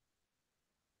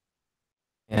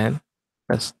 Ayan.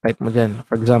 Tapos type mo dyan.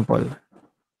 For example,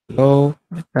 hello,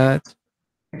 like that.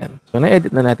 Ayan. So, na-edit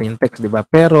na natin yung text, di ba?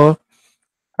 Pero,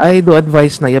 I do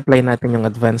advise na i-apply natin yung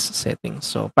advanced settings.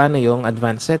 So, paano yung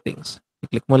advanced settings?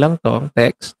 I-click mo lang tong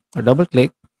text or double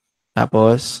click.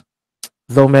 Tapos,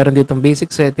 though meron ditong basic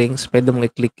settings, pwede mong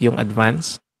i-click yung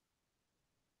advanced.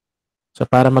 So,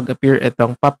 para mag-appear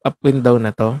itong pop-up window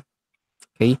na to.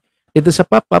 Okay? Dito sa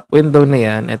pop-up window na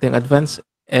yan, ito yung advanced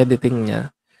editing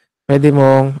niya. Pwede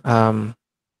mong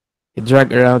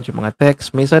i-drag around yung mga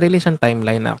text. May sarili siyang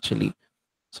timeline actually.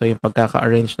 So, yung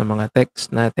pagkaka-arrange ng mga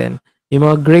text natin. Yung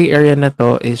mga gray area na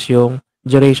to is yung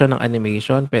duration ng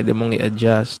animation. Pwede mong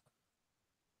i-adjust,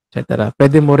 etc.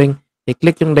 Pwede mo ring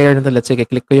i-click yung layer na to. Let's say,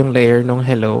 i-click ko yung layer ng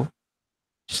hello.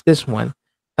 Just this one.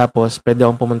 Tapos, pwede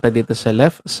akong pumunta dito sa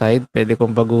left side. Pwede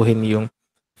kong baguhin yung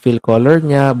fill color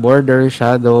niya, border,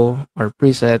 shadow, or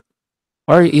preset.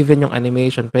 Or even yung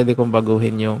animation. Pwede kong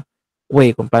baguhin yung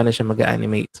way kung paano siya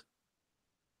mag-animate.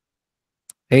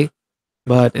 Okay?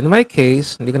 But in my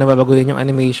case, hindi ko na babaguhin yung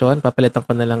animation. Papalitan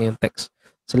ko na lang yung text.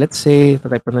 So, let's say,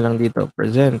 type ko na lang dito,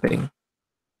 presenting.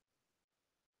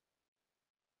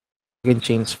 You can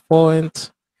change font,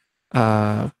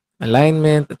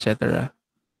 alignment, etc.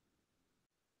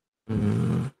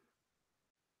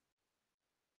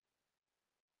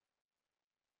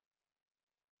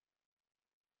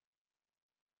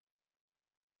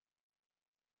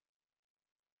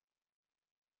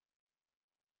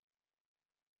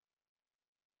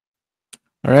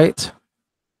 All right.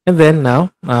 And then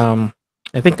now,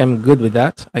 I think I'm good with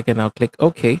that. I can now click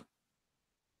OK.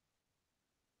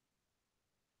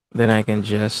 Then I can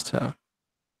just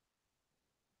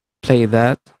play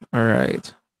that. All right.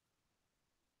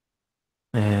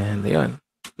 And yun.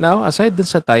 Now, aside dun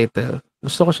sa title,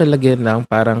 gusto ko siya lagyan ng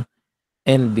parang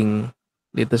ending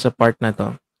dito sa part na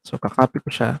 'to. So, ka-copy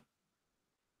ko siya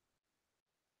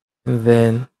and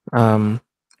then,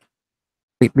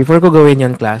 wait, before ko gawin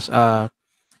 'yon class,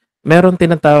 meron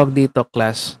tinatawag dito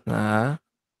class na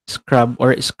scrub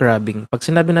or scrubbing. 'Pag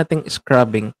sinabi nating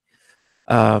scrubbing,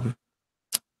 um,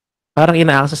 parang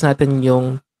ina-access natin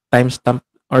yung timestamp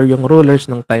or yung rulers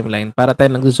ng timeline para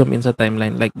tayo nagzo-zoom in sa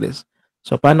timeline like this.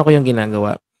 So, paano ko yung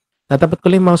ginagawa? Tatapat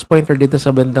ko lang yung mouse pointer dito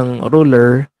sa bandang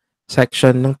ruler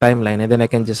section ng timeline and then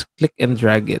I can just click and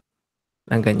drag it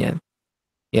ng ganyan.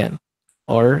 Yan.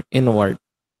 Or inward.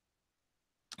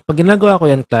 Pag ginagawa ko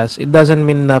yan class, it doesn't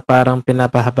mean na parang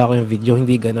pinapahaba ko yung video.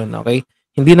 Hindi ganun, okay?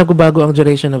 Hindi nagbabago ang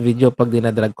duration ng video pag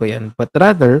dinadrag ko yan. But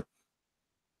rather,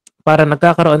 para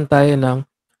nagkakaroon tayo ng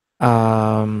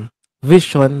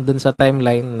vision dun sa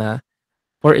timeline na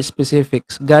for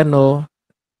specifics, gano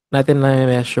natin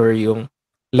na-measure yung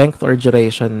length or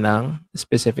duration ng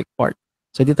specific part.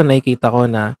 So, dito nakikita ko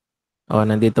na,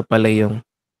 nandito pala yung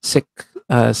 6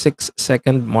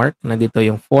 second mark, nandito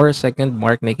yung 4 second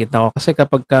mark, nakikita ko. Kasi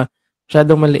kapag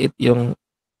masyadong maliit yung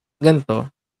ganito,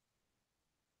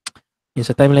 yung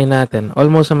sa timeline natin,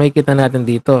 almost sa makikita natin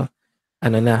dito,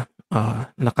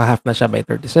 naka-half na siya by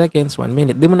 30 seconds, 1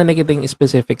 minute. Di mo na nakikita yung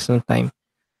specifics ng time.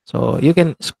 So, you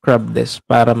can scrub this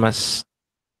para mas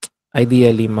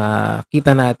ideally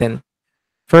makita natin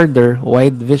further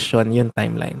wide vision yung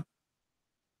timeline.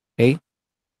 Okay?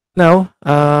 Now,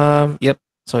 yep.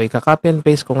 So, ika-copy and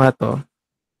paste ko nga to.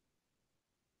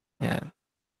 Ayan.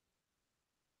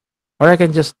 Or I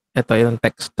can just, ito yung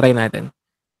text. Try natin.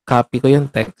 Copy ko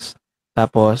yung text.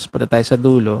 Tapos, punta tayo sa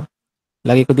dulo.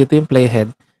 Lagi ko dito yung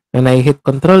playhead. When I hit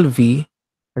Control V,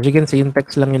 as you can see, yung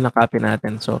text lang yung na-copy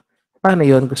natin. So, paano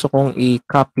yun? Gusto kong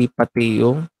i-copy pati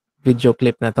yung video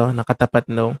clip na to, nakatapat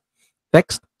ng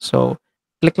text. So,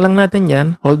 click lang natin yan.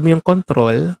 Hold mo yung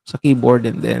control sa keyboard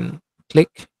and then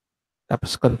click.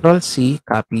 Tapos control C,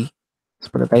 copy. Tapos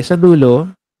punta tayo sa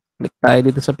dulo. Click tayo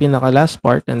dito sa pinaka-last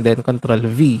part and then control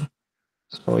V.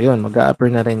 So, yun. Mag-a-appear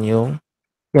na rin yung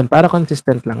yan, para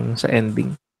consistent lang sa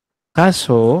ending.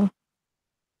 Kaso,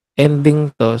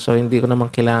 ending to, so hindi ko naman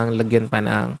kailangang lagyan pa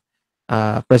ng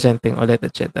presenting ulit,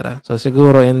 etc. So,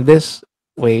 siguro in this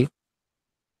way,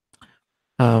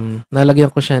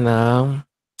 nalagyan ko siya ng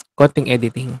konting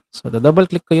editing. So,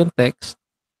 double click ko yung text,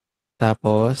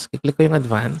 tapos, click ko yung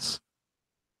advance,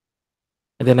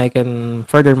 and then I can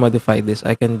further modify this.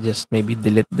 I can just maybe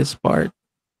delete this part.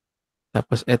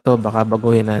 Tapos, ito, baka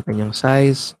baguhin natin yung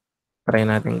size. Try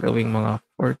natin gawing mga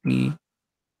 40.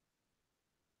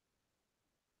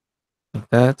 Like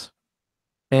that.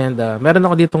 And, meron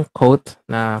ako ditong quote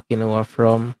na kinuha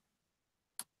from,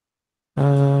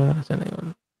 saan na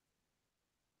yun?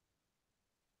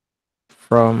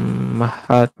 From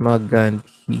Mahatma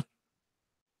Gandhi.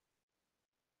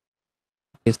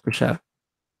 Paste ko siya.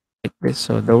 Like this.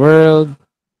 So, the world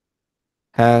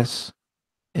has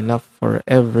enough for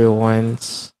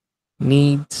everyone's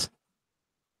needs.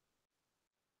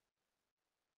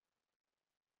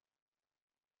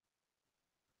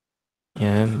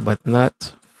 Yan, but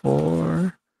not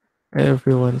for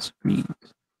everyone's greed.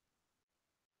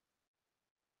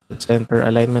 Center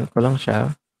alignment ko lang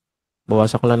siya.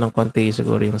 Bawasan ko lang ng konti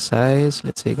siguro yung size.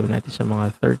 Let's say, gawin natin sa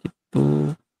mga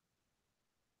 32.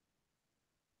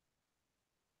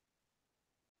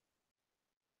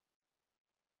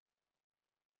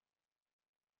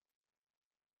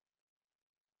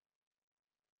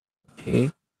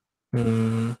 Okay.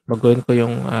 Baguhin ko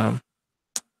yung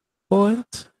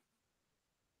font.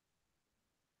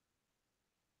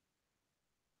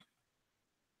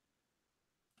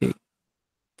 Okay.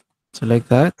 So, like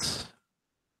that.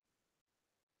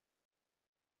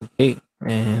 Okay.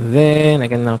 And then, I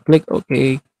can now click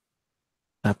OK.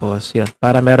 Tapos, yun.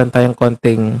 Para meron tayong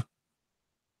konting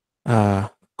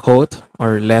quote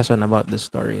or lesson about the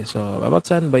story. So, about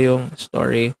saan ba yung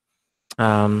story?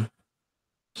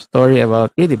 Story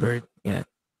about Lady Bird. Yan.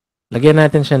 Lagyan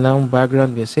natin siya ng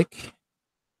background music.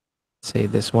 Say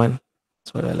this one.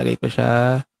 So, lalagay ko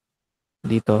siya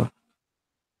dito.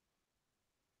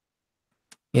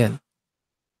 Yan.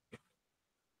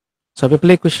 So,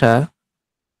 piplay ko siya.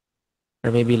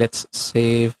 Or maybe let's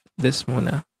save this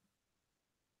muna.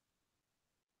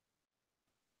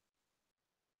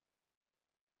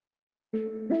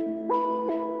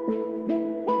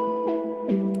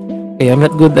 Okay, I'm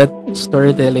not good at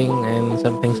storytelling and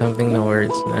something na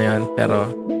words na yan.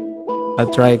 Pero, I'll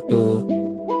try to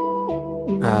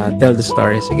tell the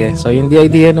story. Sige. So, yung the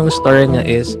idea ng story niya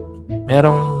is,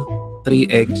 merong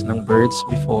 3 eggs ng birds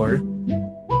before.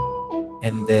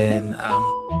 And then,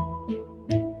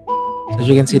 so As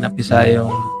you can see, napisa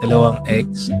yung dalawang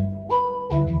eggs.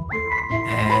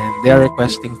 And they are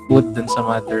requesting food dun sa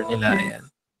mother nila. Ayan.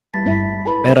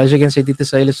 Pero as you can see dito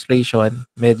sa illustration,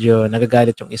 medyo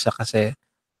nagagalit yung isa kasi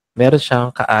meron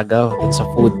siyang kaagaw dun sa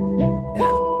food.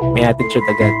 Ayan. May attitude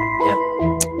agad. Ayan.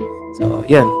 So,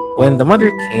 yan. When the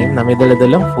mother came na may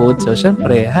dala-dalang food, so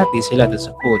syempre, happy sila dun sa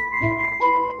food.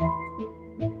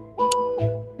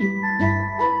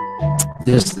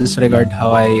 Just disregard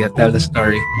how I tell the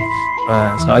story.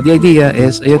 So, the idea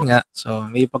is, ayun nga, so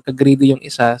may pagka-greedy yung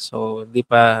isa, so hindi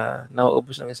pa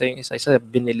nauubos ng isa yung isa. Isa,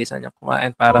 binilisan niya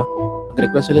kumain para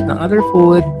mag-request ulit ng other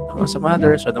food sa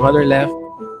mother. So, the mother left.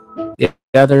 The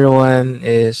other one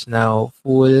is now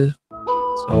full.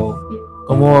 So,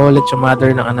 kumuha ulit yung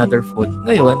mother ng another food.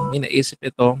 Ngayon, may naisip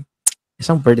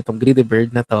isang bird, itong greedy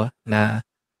bird na to, na,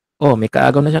 oh, may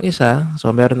kaagaw na siyang isa.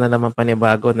 So, meron na naman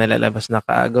panibago na lalabas na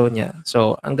kaagaw niya.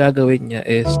 So, ang gagawin niya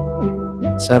is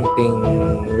something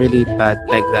really bad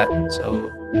like that. So,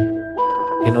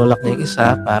 tinulak niya yung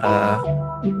isa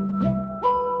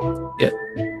yeah,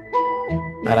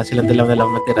 para silang dalawa na lang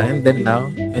matira. And then now,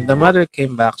 when the mother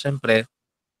came back, syempre,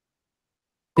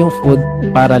 yung food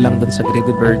para lang dun sa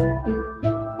greedy bird.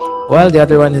 While the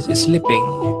other one is sleeping,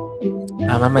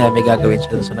 mamaya may gagawin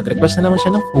siya. So, nag-request na naman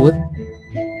siya ng food.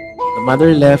 The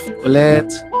mother left ulit.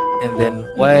 And then,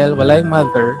 while wala yung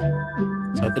mother,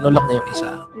 so, tinulak niya yung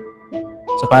isa.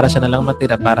 So, para siya na lang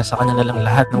matira, para sa kanya na lang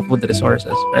lahat ng food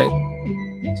resources, right?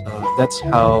 So, that's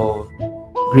how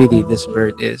greedy this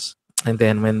bird is. And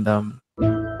then, when the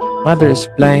mother is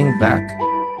flying back,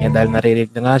 yan, dahil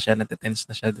narinig na nga siya, natitense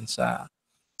na siya dun sa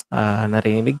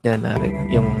narinig niya na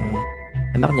yung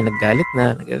anak niya naggalit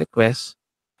na, nag-request.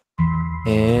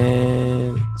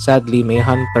 And sadly, may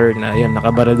hunter na yun,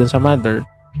 nakabaril dun sa mother.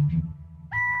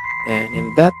 And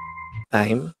in that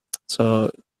time,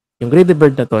 so yung greedy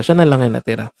bird na to, siya na lang yung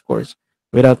natira, of course,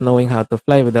 without knowing how to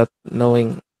fly, without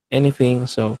knowing anything.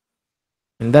 So,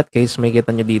 in that case, may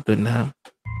kita nyo dito na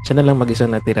siya na lang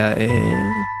mag-isang natira. And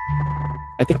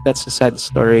I think that's a sad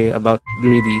story about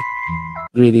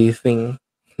greedy thing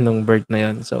nung bird na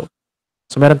yun. So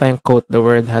meron tayong quote, the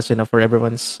world has enough for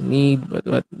everyone's need,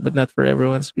 but not for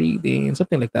everyone's greedy, and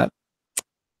something like that.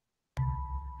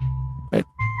 Right?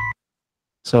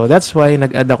 So that's why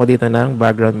nag-add ako dito ng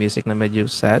background music na medyo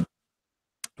sad.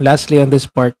 Lastly, on this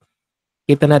part,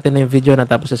 kita natin na yung video na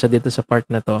tapos sa dito sa part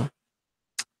na to.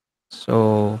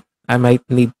 So, I might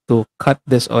need to cut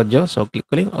this audio. So, click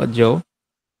ko yung audio,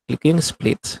 click yung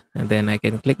split, and then I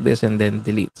can click this and then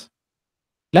delete.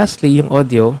 Lastly, yung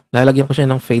audio, lalagyan ko siya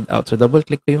ng fade out. So, double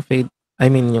click ko yung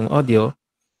yung audio,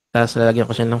 tapos lalagyan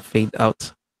ko siya ng fade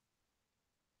out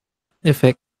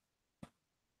effect.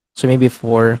 So, maybe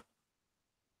for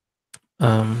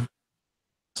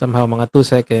somehow mga 2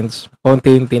 seconds,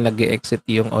 unti-unti nag-exit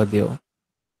yung audio.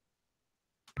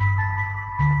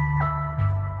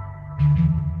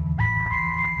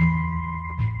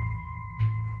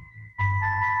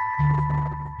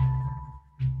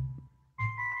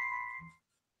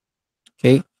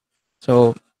 Okay?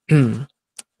 So, in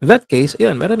that case,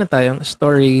 ayun, meron na tayong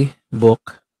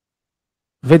storybook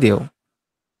video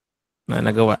na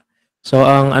nagawa. So,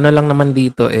 ang ano lang naman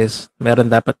dito is, meron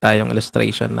dapat tayong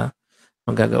illustration na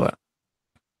magagawa.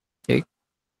 Okay?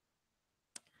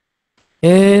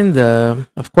 And,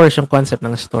 of course, yung concept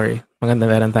ng story. Maganda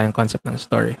meron tayong concept ng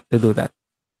story to do that.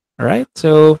 Alright?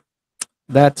 So,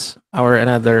 that's our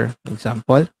another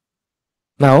example.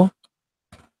 Now,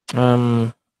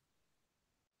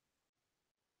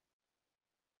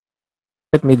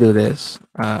 let me do this.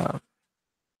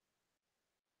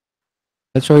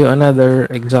 Let's show you another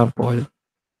example.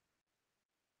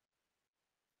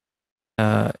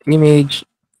 Image,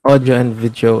 audio, and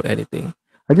video editing.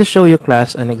 I'll just show you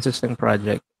class an existing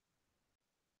project.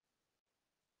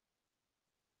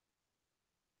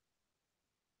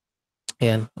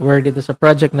 Ayan, where dito sa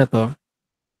project na to,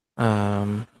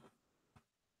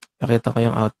 pakita ko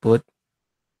yung output.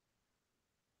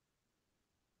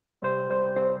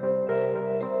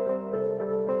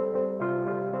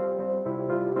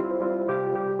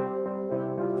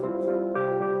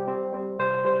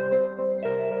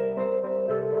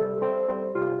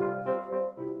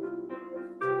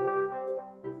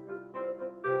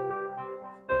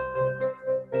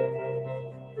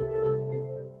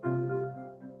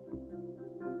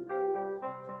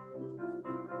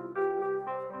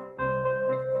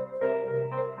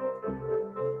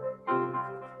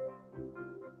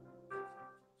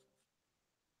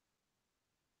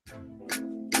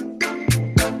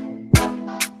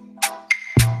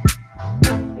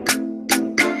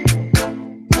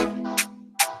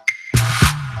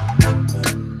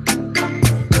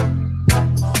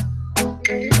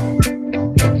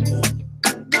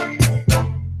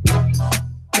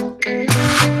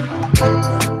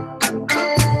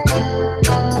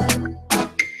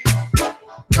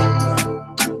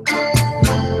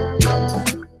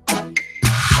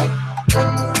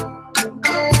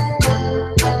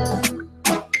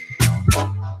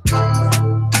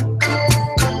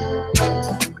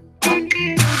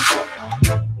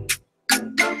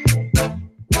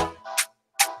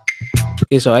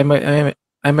 Okay, so I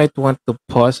might want to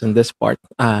pause in this part.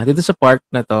 Dito sa part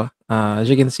na 'to, as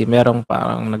you can see merong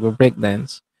parang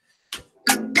nagbe-breakdance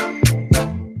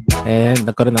and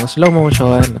nagkaroon ng slow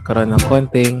motion, nagkaroon ng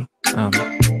konting,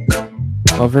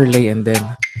 overlay and then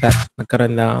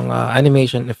nagkaroon ng,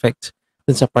 animation effect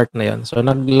dun sa part na yun. So,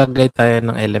 naglagay tayo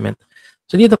ng element.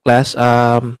 So, dito class,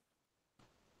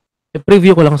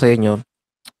 i-preview ko lang sa inyo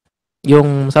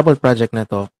yung sample project na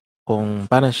 'to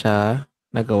kung paano siya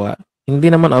nagawa.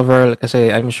 Hindi naman overall kasi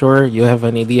I'm sure you have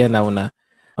an idea now na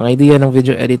ang idea ng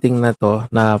video editing na 'to,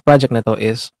 na project na 'to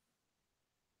is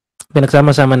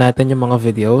pinagsama-sama natin yung mga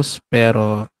videos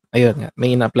pero ayun nga,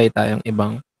 may ina-apply tayong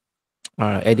ibang,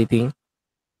 editing.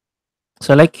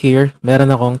 So, like here,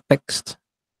 meron akong text.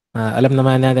 Alam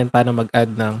naman natin paano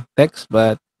mag-add ng text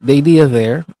but the idea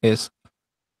there is,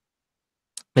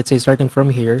 let's say starting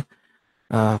from here,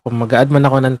 kung mag-a-add man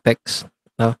ako ng text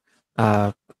 'no,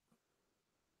 ah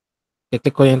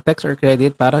i-click ko yung text or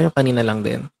credit parang yung kanina lang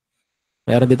din.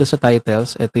 Meron dito sa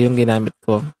titles, ito yung ginamit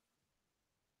ko.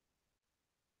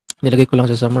 Nilagay ko lang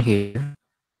siya somewhere here,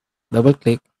 double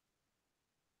click,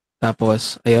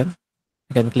 tapos ayan,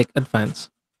 I can click advance.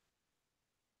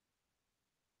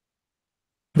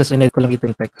 Tapos in-edit ko lang dito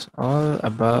yung text, all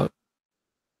about,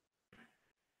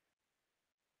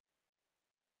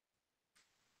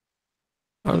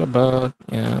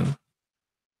 yan,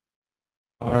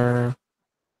 or,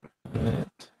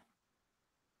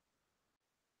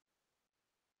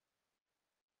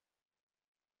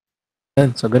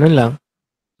 yan, so ganun lang.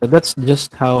 So that's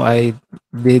just how I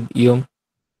did yung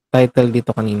title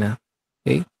dito kanina.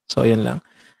 Okay? So yun lang.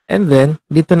 And then,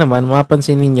 dito naman,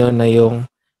 mapapansin ninyo na yung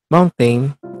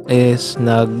mountain is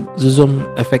nag-zoom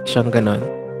effect siyang ganun.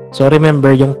 So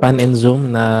remember yung pan and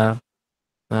zoom na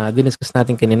diniscuss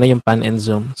natin kanina, yung pan and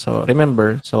zoom. So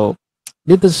remember, so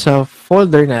dito sa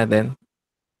folder natin,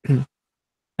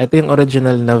 ito yung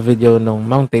original na video ng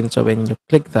mountain. So when you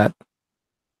click that,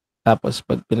 tapos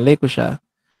pag pinlay ko siya,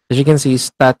 as you can see,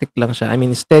 static lang siya. I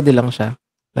mean, steady lang siya.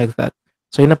 Like that.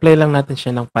 So in-apply lang natin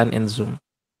siya ng pan and zoom.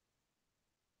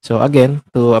 So again,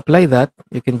 to apply that,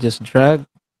 you can just drag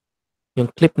yung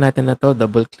clip natin na to,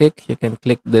 double click. You can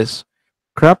click this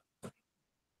crop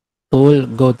tool,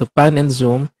 go to pan and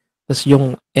zoom. Tapos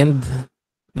yung end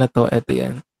na to, ito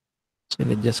yan. So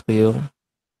in-adjust ko yung,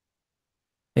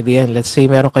 ito yan. Let's say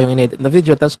meron kayong in-edit na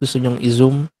video, tapos gusto nyong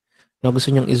i-zoom. No,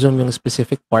 gusto nyong i-zoom yung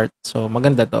specific part. So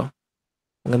maganda to.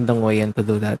 Magandang way yan to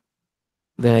do that.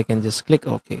 Then I can just click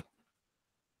OK.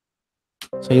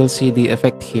 So you'll see the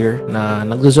effect here na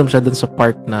nag-zoom siya dun sa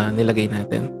part na nilagay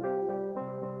natin.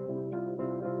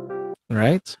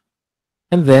 Alright?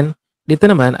 And then, dito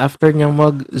naman, after niyang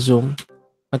mag-zoom,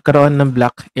 nagkaroon ng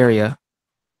black area.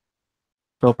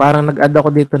 So parang nag-add ako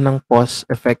dito ng pause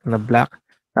effect na black,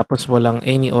 tapos walang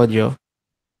any audio.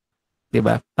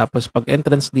 Diba? Tapos pag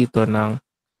entrance dito ng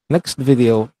next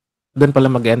video, doon pala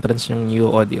mag-entrance yung new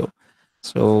audio.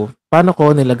 So, paano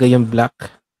ko nilagay yung black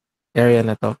area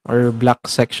na to or black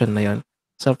section na yon?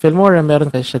 Sa Filmora,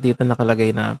 meron kasi siya dito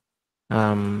nakalagay na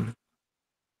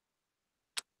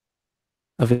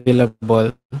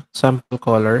available sample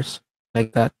colors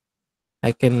like that.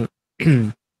 I can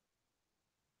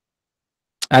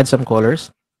add some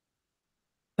colors.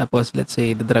 Tapos, let's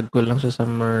say, drag ko lang siya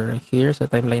somewhere here sa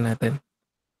timeline natin.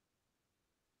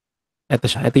 Ito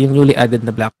siya. Ito yung newly added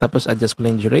na black. Tapos, adjust ko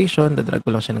lang yung duration. Drag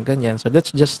ko lang siya ng ganyan. So, that's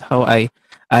just how I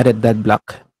added that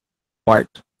black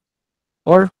part.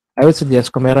 Or, I would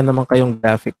suggest, kung meron naman kayong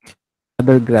graphic,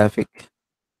 other graphic,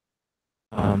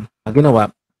 na ginawa,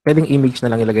 pwedeng image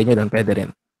na lang ilagay nyo doon. Pwede rin.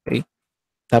 Okay?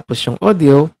 Tapos, yung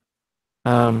audio,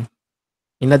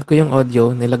 in-add ko yung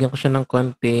audio. Nilagyan ko siya ng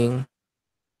konting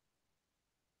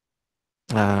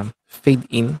fade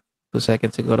in. 2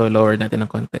 seconds siguro. Lower natin ng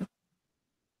konti.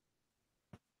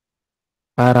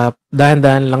 Para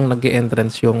dahan-dahan lang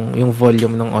nag-e-entrance yung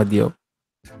volume ng audio.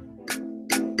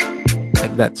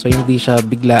 Like that. So, hindi siya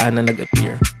biglaan na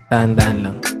nag-appear. Dahan-dahan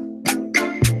lang.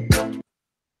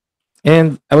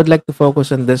 And I would like to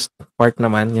focus on this part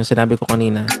naman, yung sinabi ko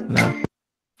kanina na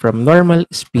from normal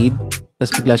speed,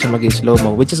 tapos bigla siya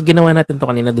mag-slow-mo, which is ginawa natin to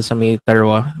kanina doon sa may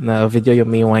tarwa na video,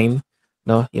 yung may wine.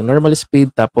 No? Yung normal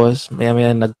speed, tapos maya-maya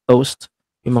nag-toast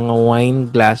yung mga wine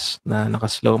glass na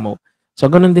naka-slow-mo. So,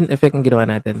 ganun din effect ang ginawa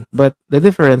natin. But the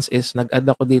difference is, nag-add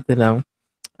ako dito ng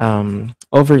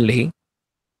overlay.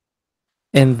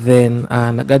 And then,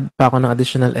 nag-add pa ako ng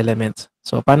additional elements.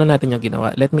 So, paano natin yung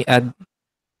ginawa? Let me add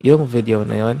yung video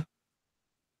na yon.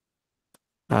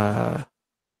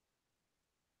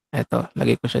 Eto,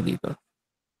 lagay ko siya dito.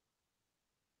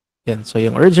 Yan. So,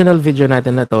 yung original video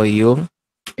natin na to, yung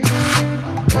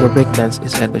breakdance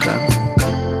is eto siya.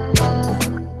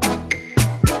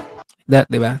 that,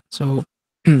 di ba? So,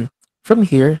 from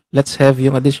here, let's have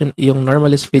yung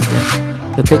normal speed niya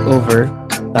to take over.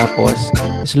 Tapos,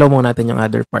 slow mo natin yung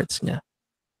other parts niya.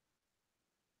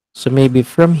 So, maybe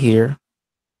from here,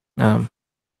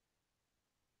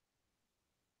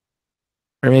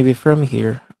 or maybe from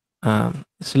here,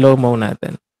 slow mo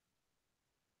natin.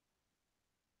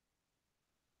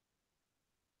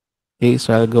 Okay,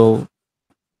 so I'll go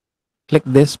click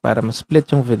this para ma-split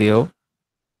yung video.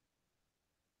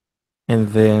 And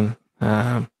then,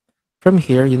 from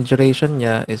here, yung duration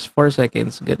niya is 4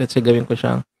 seconds. Let's say gawin ko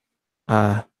siyang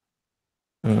 12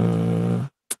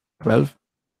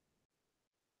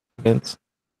 seconds.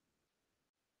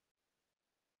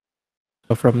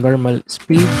 So from normal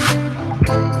speed,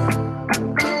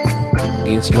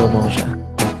 slow mo siya.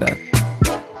 Like that.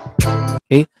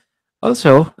 Okay.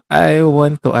 Also, I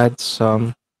want to add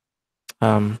some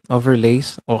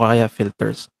overlays o kaya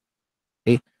filters.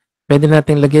 Okay. Pwede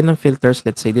natin lagyan ng filters.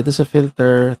 Let's say, dito sa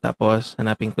filter, tapos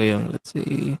hanapin ko yung, let's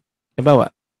say,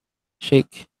 halimbawa,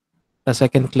 shake. Tapos I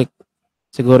can click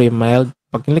siguro yung mild.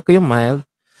 Pag click ko yung mild,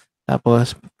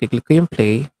 tapos click ko yung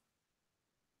play.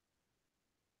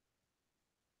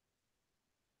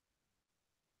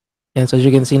 And so as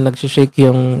you can see, nag-shake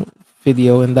yung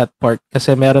video in that part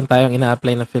kasi meron tayong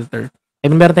ina-apply na filter.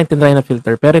 And meron tayong tinry na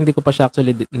filter pero hindi ko pa siya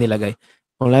actually nilagay.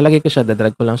 Kung lalagay ko siya,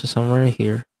 dadrag ko lang siya somewhere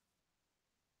here.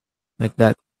 Like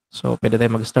that. So, pwede tayo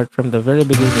mag-start from the very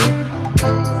beginning.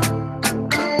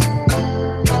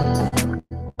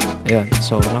 Ayan.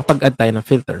 So, nakapag-add tayo ng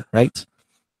filter, right?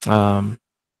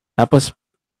 Tapos,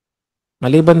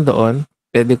 maliban doon,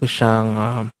 pwede ko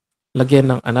siyang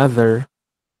lagyan ng another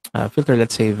filter,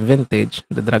 let's say vintage.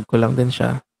 Dadrag ko lang din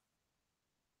siya.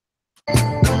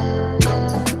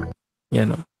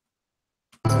 Yan o.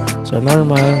 So,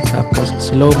 normal, tapos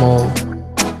slow-mo,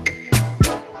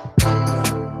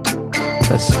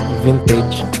 tapos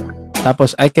vintage.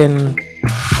 Tapos, I can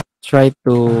try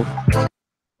to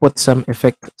put some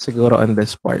effect siguro on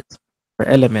this part for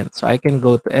elements. So, I can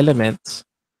go to elements,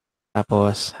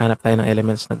 tapos hanap tayo ng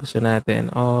elements na gusto natin.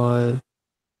 All.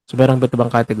 So, merong ba't bang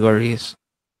categories?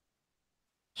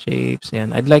 Shapes,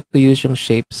 yan. I'd like to use yung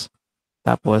shapes.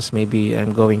 Tapos, maybe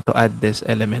I'm going to add this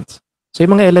elements. So,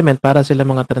 yung mga element, para sila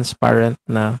mga transparent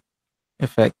na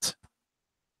effects.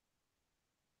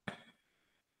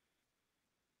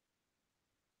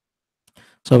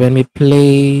 So, when we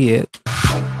play it,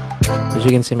 as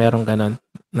you can see, merong ganon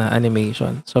na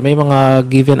animation. So, may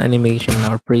mga given animation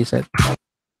na or preset.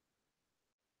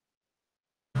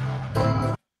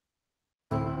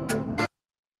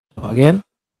 So, again,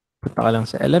 punta ka lang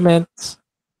sa elements.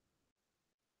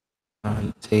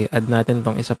 Let's say, add natin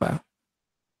tong isa pa.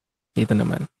 Dito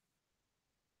naman.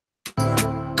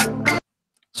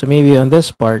 So, maybe on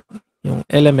this part, yung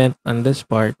element on this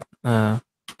part,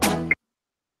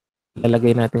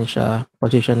 lalagay natin siya,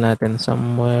 position natin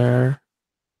somewhere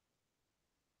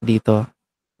dito.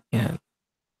 Yan.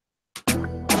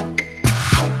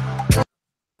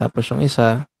 Tapos yung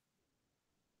isa,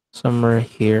 somewhere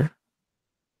here.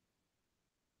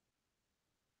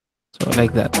 So,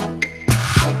 like that.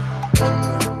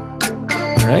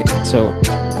 Alright, so,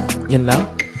 yun lang.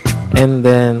 And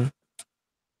then,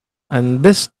 on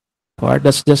this part,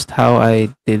 that's just how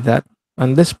I did that.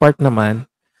 On this part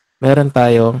naman, meron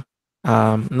tayong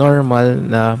normal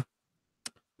na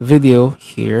video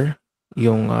here.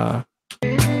 Yung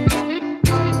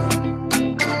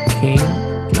king.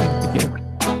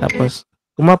 Tapos,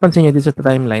 kung mapansin nyo dito sa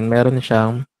timeline, meron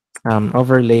siyang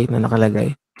overlay na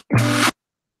nakalagay.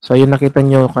 So, yung nakita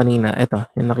nyo kanina, ito,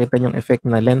 yung nakita nyo effect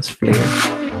na lens flare.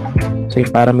 So,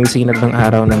 yung para may sinag ng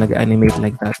araw na nag-animate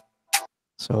like that.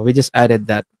 So, we just added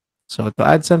that. So, to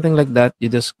add something like that, you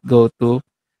just go to,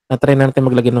 na-try natin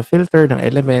maglagay ng filter, ng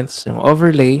elements, yung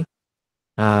overlay.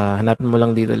 Hanapin mo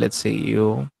lang dito, let's say,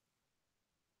 yung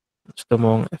gusto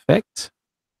mong effect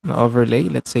na overlay.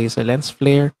 Let's say, sa lens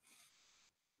flare.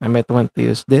 I might want to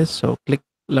use this. So, click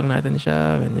lang natin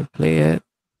siya when you play it.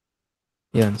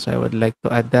 Yan. So, I would like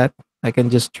to add that. I can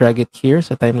just drag it here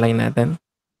sa timeline natin.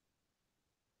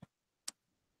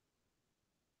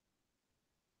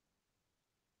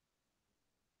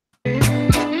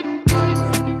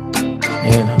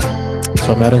 Ayan.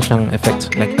 So, meron siyang effects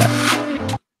like that.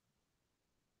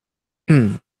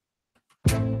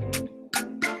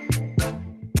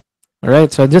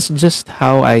 Alright, so just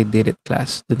how I did it,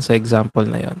 class. Dun sa example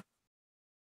na yon.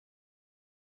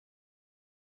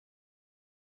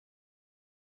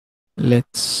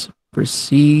 Let's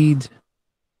proceed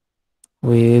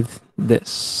with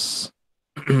this.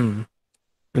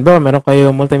 Diba, meron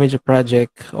kayong multimedia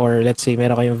project or let's say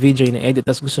meron kayong video na edit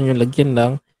tapos gusto nyo lagyan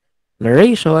lang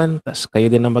narration, tas kayo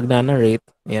din ang magna-narrate.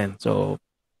 Yan. So,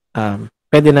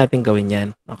 puwede natin gawin 'yan,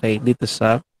 okay dito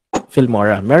sa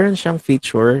Filmora. Meron siyang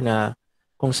feature na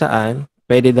kung saan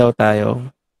puwede daw tayong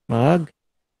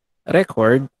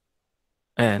mag-record,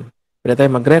 ayan. Puwede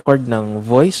tayong mag-record ng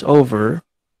voice over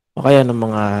o kaya ng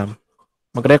mga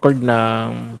mag-record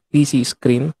ng PC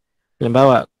screen.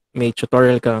 Halimbawa, may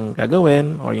tutorial kang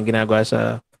gagawin or yung ginagawa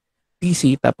sa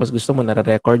PC tapos gusto mo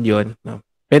nare-record 'yun, 'no.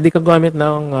 Puwede kang gumamit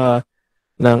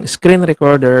ng screen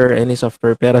recorder, any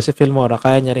software, pero si Filmora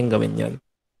kaya niya ring gawin 'yun.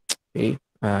 Okay.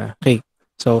 Okay.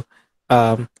 So,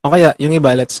 o kaya yung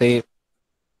iba, let's say,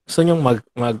 gusto niyong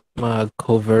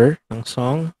mag-cover ng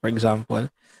song, for example,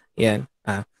 yan.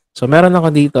 So meron ako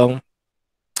ditong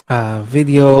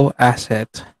video asset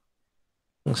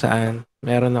kung saan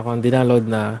meron akong dinaload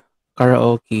na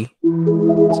karaoke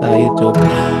sa YouTube.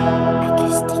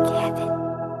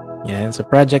 Yan, sa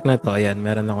project na to, ayan,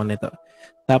 meron ako nito.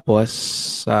 Tapos,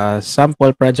 sa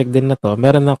sample project din na to,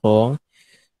 meron akong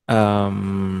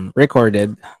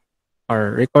recorded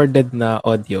na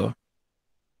audio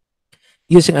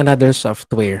using another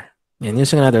software. Yan,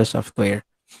 using another software.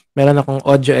 Meron akong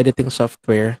audio editing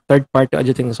software, third-party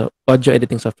audio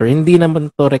editing software. Hindi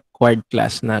naman to required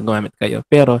class na gumamit kayo,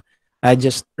 pero I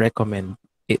just recommend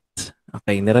it.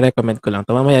 Okay, nire-recommend ko lang.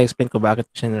 Mamaya explain ko bakit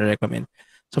ko siya nire-recommend.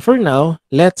 So for now,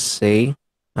 let's say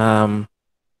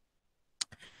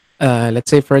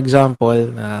for example,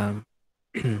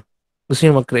 gusto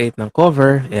niyo mag-create ng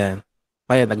cover, ayan.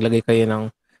 Kaya naglagay kayo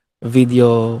ng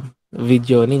video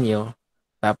ninyo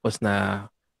tapos na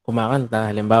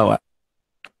kumakanta halimbawa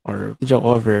or video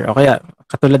cover o kaya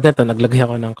katulad nito naglagay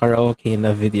ako ng karaoke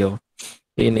na video.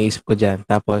 Yung iniisip ko diyan.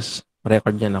 Tapos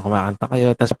record niya na kumakanta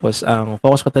kayo. Tapos ang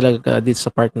focus ko talaga dito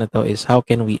sa part na to is how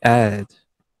can we add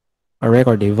or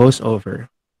record a voice over.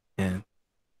 Yan.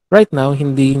 Right now,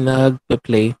 hindi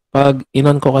nagpe-play. Pag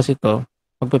inon ko kasi to,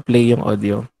 magpe-play yung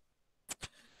audio.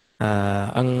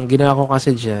 Ang ginawa ko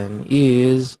kasi dyan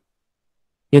is,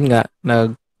 yun nga,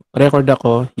 nag-record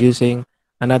ako using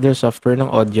another software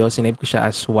ng audio. Sinave ko siya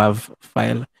as WAV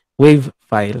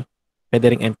file. Pwede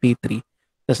ring MP3.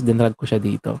 Tapos dinrag ko siya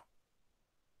dito.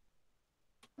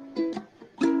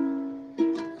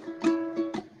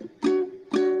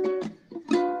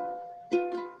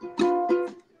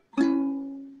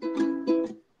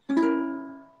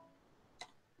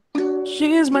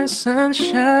 She's my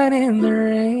sunshine in the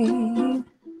rain.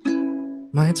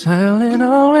 My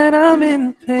Tylenol when I'm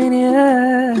in pain,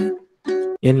 yeah.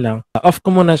 Yun lang. Off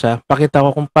ko muna siya. Pakita ko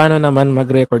kung paano naman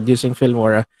mag-record using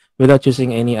Filmora without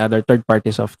using any other third-party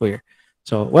software.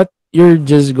 So, what you're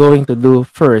just going to do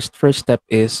first step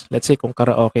is, let's say kung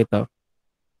karaoke to,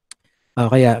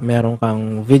 kaya meron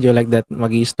kang video like that,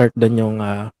 mag-i-start doon yung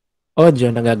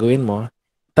audio na gagawin mo.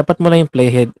 Tapat mo lang yung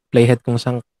playhead kung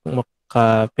saan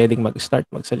ka pwedeng mag-start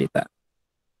magsalita.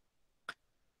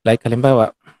 Like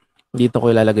halimbawa, dito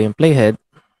ko ilalagay yung playhead.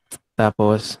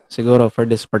 Tapos, siguro for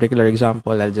this particular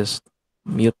example, I'll just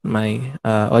mute my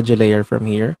audio layer from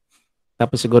here.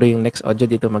 Tapos siguro yung next audio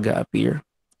dito mag-a-appear.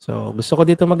 So, gusto ko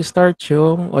dito mag-start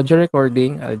yung audio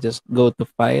recording. I'll just go to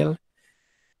File.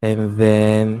 And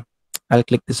then, I'll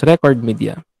click this Record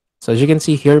Media. So, as you can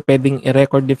see here, pwedeng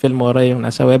i-record ni Filmora yung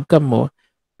nasa webcam mo.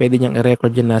 Pwede niyang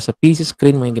i-record yung nasa PC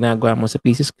screen mo, yung ginagawa mo sa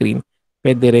PC screen.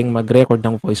 Pwede ring mag-record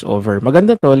ng voiceover.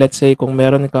 Maganda to, let's say kung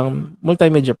meron kang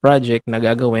multimedia project na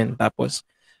gagawin, tapos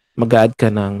mag-add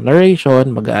ka ng narration,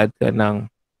 mag-add ka ng,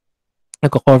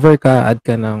 nagko-cover ka, add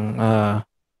ka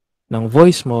ng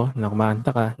voice mo, na kumanta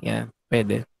ka, yan,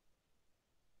 pwede.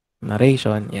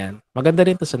 Narration, yan. Maganda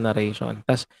rin to sa narration.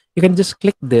 Tapos, you can just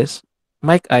click this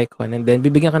mic icon and then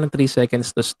bibigyan ka ng 3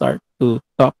 seconds to start to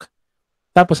talk.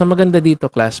 Tapos, ang maganda dito,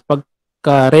 class,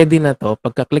 pagka-ready na to,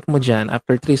 pagka-click mo dyan,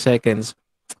 after 3 seconds,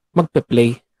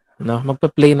 magpe-play. No?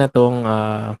 Magpe-play na tong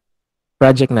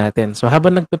project natin. So,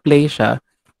 habang nagpe-play siya,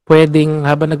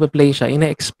 habang nagpe-play siya,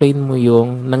 ina-explain mo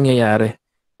yung nangyayari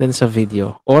dun sa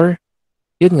video. Or,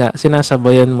 yun nga,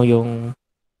 sinasabayan mo yung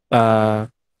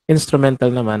instrumental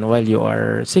naman while you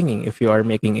are singing if you are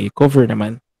making a cover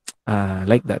naman.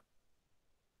 Like that.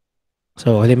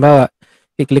 So, halimbawa,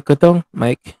 i-click ko tong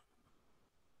mic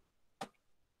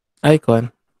icon.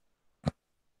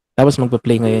 Tapos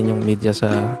magpa-play ngayon yung media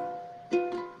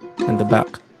on the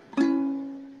back.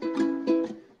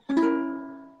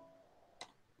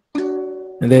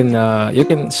 And then you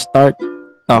can start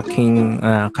talking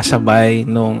kasabay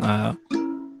nung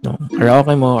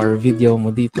karaoke mo or video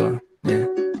mo dito. Yeah.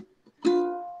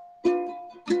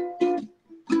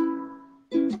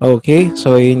 Okay,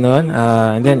 so yun nun.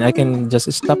 And then I can just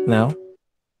stop now.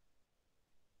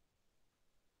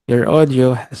 Your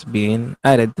audio has been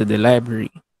added to the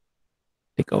library.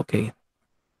 Click OK.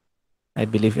 I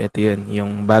believe ito yun,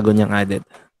 yung bago niyang added.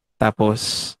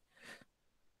 Tapos,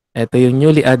 ito yung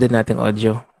newly added nating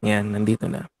audio. Yan,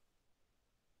 nandito na.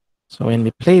 So, when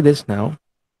we play this now,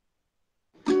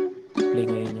 play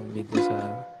ngayon yung video sa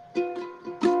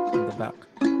in the back.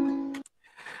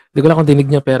 Hindi ko lang kung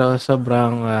dinig nyo, pero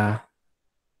sobrang,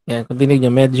 yan, kung dinig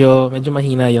nyo, medyo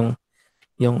mahina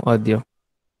yung audio.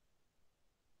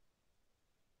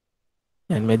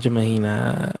 Yan, medyo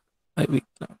mahina. Ay, wait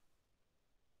lang.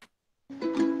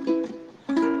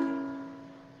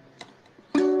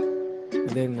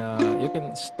 And then, you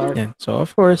can start. Yan. So,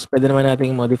 of course, pwede naman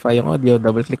nating modify yung audio.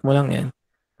 Double-click mo lang yan.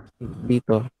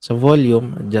 Dito, sa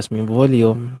volume, adjust mo yung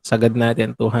volume. Sagad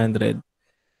natin, 200.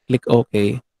 Click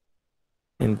OK.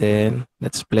 And then,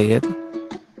 let's play it.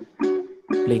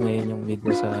 Play ngayon yung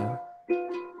video sa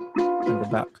on the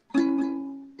back.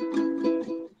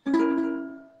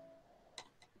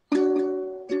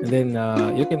 And then,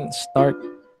 you can start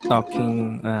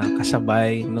talking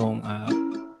kasabay nung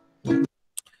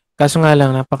kaso nga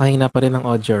lang, napakahina pa rin ng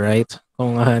audio, right?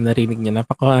 Kung narinig niyo,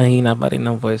 napakahina pa rin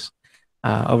ng voice.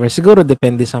 Over siguro,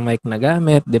 depende sa mic na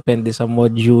gamit, depende sa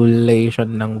modulation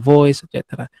ng voice,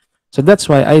 etc. So that's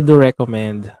why I do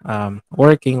recommend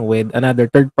working with another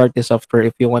third-party software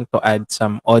if you want to add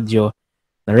some audio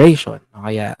narration o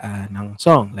kaya ng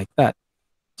song like that.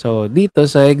 So dito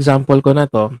sa example ko na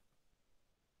to,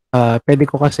 pwede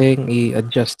ko kasing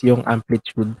i-adjust yung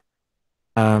amplitude.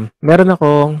 Meron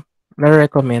akong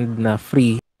na-recommend na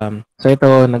free. So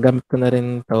ito, nagamit ko na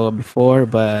rin to before,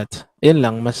 but yun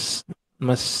lang, mas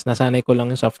nasanay ko lang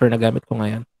yung software na gamit ko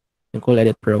ngayon, yung Cool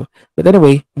Edit Pro. But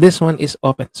anyway, this one is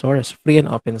open source, free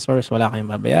and open source. Wala kayong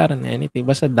babayaran, anything.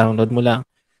 Basta download mo lang.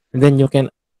 And then you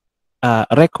can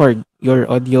record your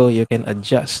audio, you can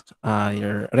adjust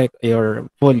your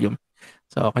volume.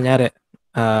 So, kunyari,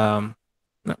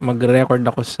 mag-record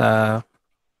ako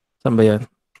saan ba yun?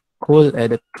 Cool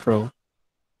Edit Pro.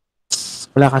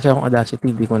 Wala kasi akong Audacity,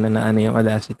 hindi ko na naano yung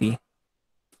Audacity.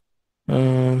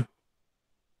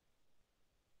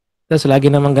 Tapos lagi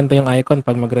naman ganito yung icon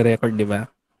pag magre-record, di ba?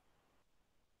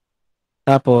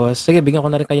 Tapos, sige, bigyan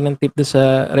ko na rin kayo ng tip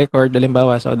sa record,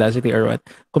 halimbawa sa Audacity or what.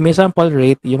 Kung may sample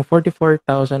rate, yung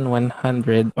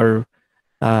 44,100 or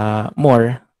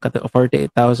more,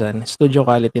 48,000, studio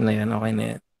quality na yan, okay na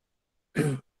yan.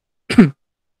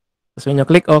 So, when you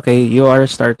click OK, you are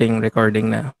starting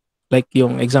recording na. Like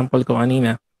yung example ko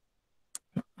kanina.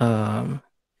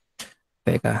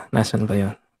 Teka, nasan ba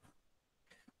yun?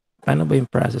 Paano ba yung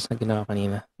process na ginawa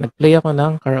kanina? Nag-play ako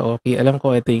ng karaoke. Alam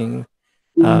ko ito yung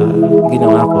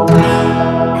ginawa ko.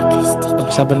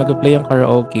 Tapos habang nag-play yung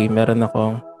karaoke, meron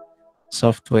akong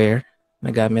software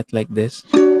na gamit like this.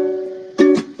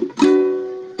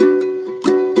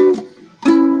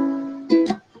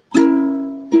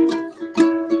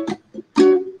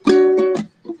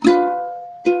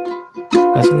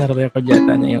 Kasi nare-record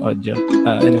yata niya yung audio.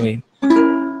 Anyway.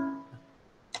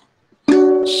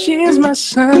 She's my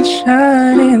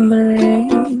sunshine in the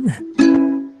rain.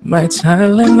 My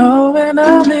Tylenol when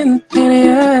I'm in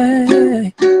pain.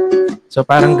 So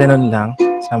parang ganun lang.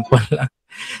 Sample lang.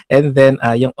 And then,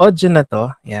 yung audio na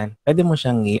to, yan, pwede mo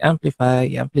siyang i-amplify,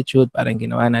 i-amplitude, parang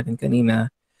ginawa natin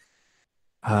kanina.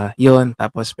 Yun,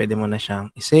 tapos pwede mo na siyang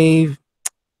i-save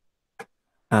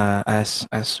as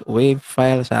wave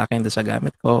file sa akin sa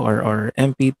gamit ko or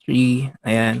MP3,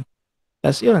 ayan.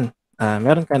 Tapos yun,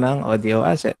 meron ka ng audio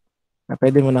asset na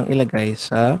pwede mo nang ilagay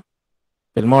sa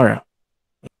Filmora.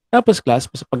 Tapos class,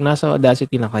 pag nasa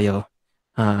Audacity na kayo,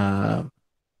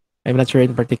 I'm not sure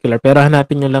in particular, pero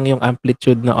hanapin nyo lang yung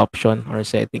amplitude na option or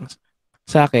settings.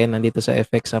 Sa akin, nandito sa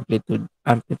effects amplitude,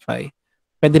 amplify.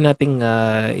 Pwede nating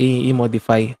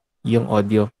i-modify yung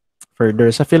audio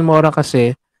further. Sa Filmora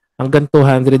kasi, hanggang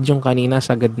 200 yung kanina,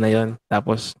 sagad na yon.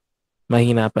 Tapos,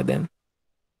 mahina pa din.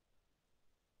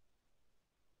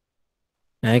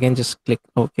 I can just click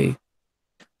OK.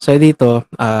 So, dito,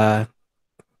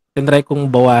 tinry kong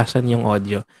bawasan yung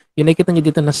audio. Yung nakikita nyo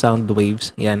dito na sound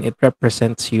waves, yan, it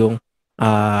represents yung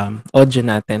audio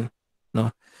natin,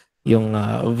 no? Yung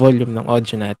volume ng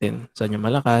audio natin. Saan yung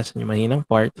malakas, saan yung mahinang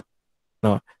part,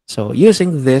 no? So,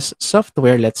 using this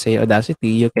software, let's say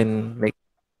Audacity, you can like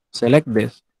select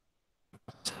this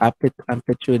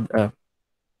amplitude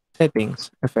settings,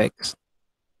 effects.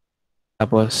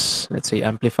 Tapos, let's say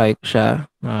amplify ko siya.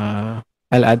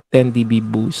 I'll add 10 dB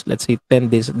boost. Let's say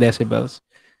 10 decibels.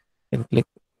 And click.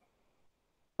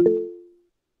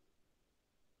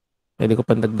 Pwede ko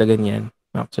pandagdagan yan,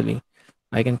 actually.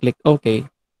 I can click OK.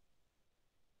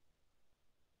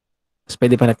 Tapos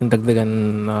pwede pa natin dagdagan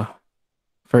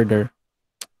further.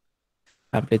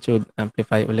 Amplitude,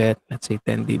 amplify ulit. Let's say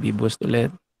 10 dB boost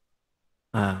ulit.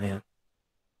 Ayan.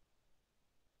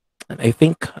 And I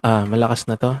think malakas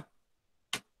na to.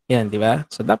 Yan, di ba?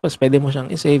 So, tapos pwede mo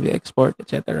siyang i-save, export,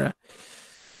 etc.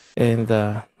 And,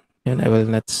 yun, I will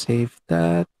not save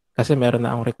that. Kasi meron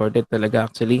na akong recorded talaga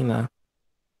actually na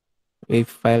wave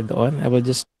file doon. I will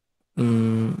just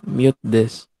mute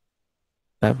this.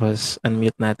 Tapos,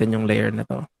 unmute natin yung layer na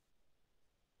to.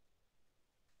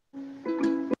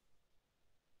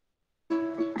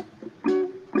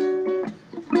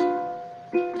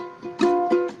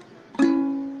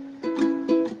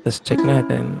 Tapos, check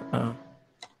natin.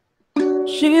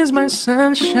 She is my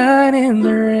sunshine in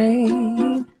the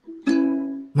rain.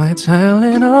 My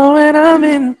Tylenol when I'm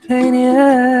in pain,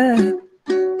 yeah.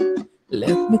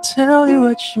 Let me tell you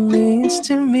what she means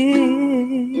to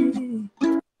me.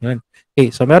 Yun.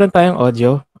 Okay, so meron tayong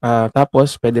audio.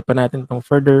 Tapos, pwede pa natin itong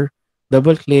further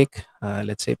double-click.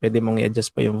 Let's say, pwede mong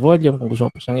i-adjust pa yung volume kung gusto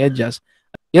mo pa siyang i-adjust.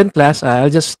 Yun, class. I'll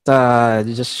just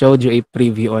showed you a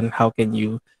preview on how can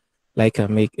you like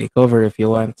make a cover if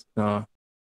you want. No.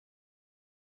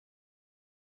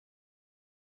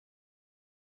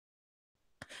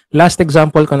 Last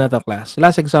example ko na to, class.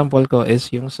 Last example ko is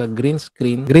yung sa green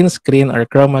screen or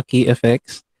chroma key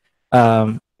effects.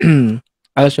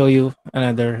 I'll show you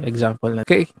another example.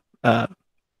 Okay.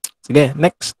 Sige,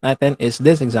 next natin is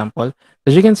this example.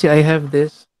 As you can see, I have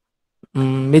this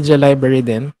media library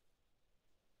din.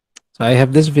 So I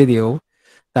have this video.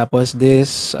 Tapos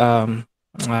this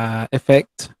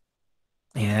effect.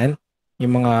 Ayan.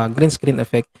 Yung mga green screen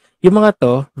effect. Yung mga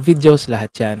to, videos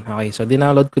lahat yan. Okay, so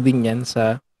dinownload ko din yan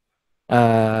sa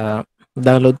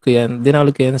dinaload ko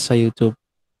yan sa YouTube.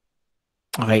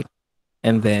 Okay.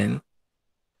 And then,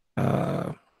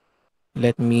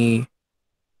 let me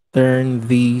turn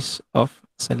these off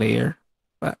sa layer.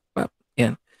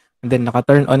 Yan. And then,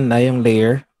 naka-turn on na yung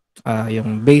layer,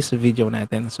 yung base video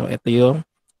natin. So, ito yung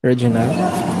original.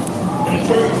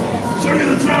 Show you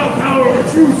the trial power of a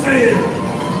true fan.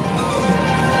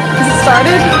 Is it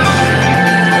started?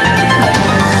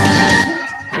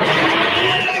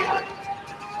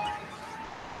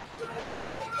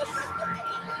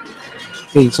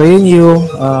 Okay, so yun yung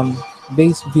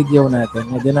base video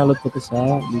natin. Dinaload ko to sa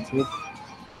YouTube.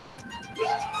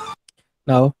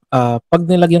 Now, pag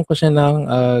nilagyan ko siya ng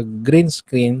green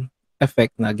screen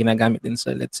effect na ginagamit din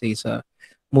sa, let's say, sa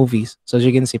movies. So, as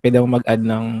you can see, pwede mo mag-add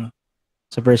ng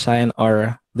Super Saiyan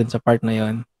or dun sa part na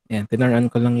yon. Yan, tinaraan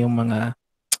ko lang yung mga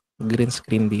green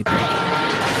screen dito.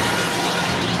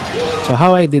 So,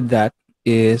 how I did that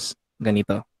is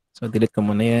ganito. So, delete ko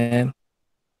muna yan.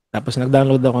 Tapos,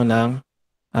 nag-download ako ng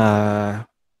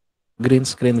green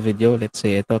screen video. Let's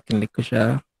say, ito, kinlik ko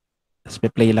siya. Tapos,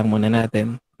 play lang muna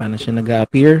natin. Paano siya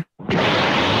nag-appear.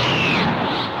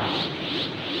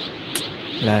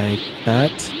 Like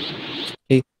that.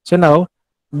 Okay. So, now,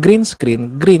 green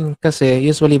screen. Green kasi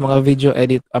usually mga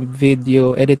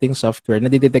video editing software,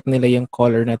 nadidetect nila yung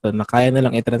color na to na kaya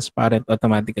nilang i-transparent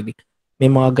automatically.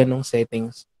 May mga ganong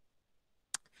settings.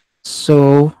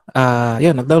 So,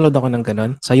 yun, nag-download ako ng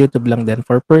ganon. Sa YouTube lang din,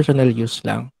 for personal use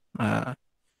lang.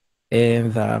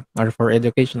 Or for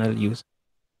educational use.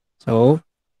 So,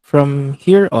 from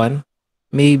here on,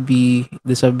 maybe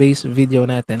sa base video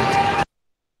natin,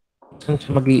 since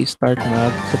mag-i-start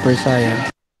mag-Super Saiyan,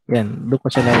 yan, doon ko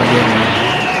siya lalagyan ng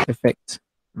effect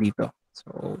dito.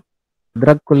 So,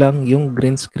 drag ko lang yung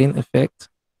green screen effect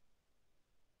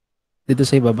dito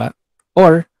sa ibaba.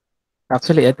 Or,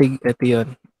 actually, ito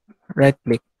yun.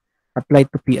 Right-click, apply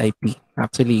to PIP.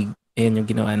 Actually, ayan yung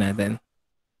ginawa natin.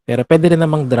 Pero pwede rin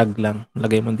namang drag lang.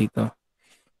 Lagay mo dito.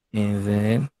 And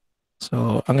then,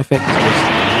 so, ang effect is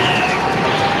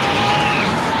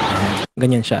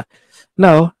ganyan siya.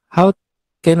 Now, how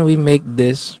can we make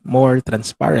this more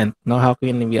transparent? No, how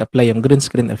can we apply yung green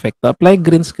screen effect? To apply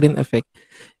green screen effect,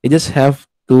 you just have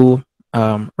to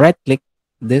right-click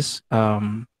this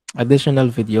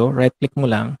additional video. Right-click mo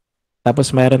lang.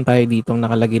 Tapos mayroon tayo ditong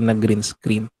nakalagay na green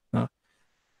screen. No?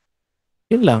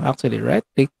 Yun lang, actually.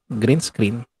 Right-click, green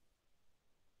screen.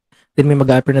 Then may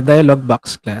mag-appear na dialog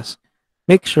box class.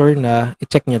 Make sure na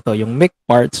i-check nyo to, yung make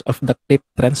parts of the clip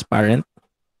transparent.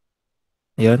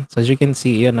 Ayun. So as you can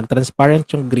see, yun, nag-transparent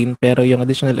yung green pero yung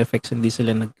additional effects hindi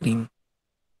sila nag-green.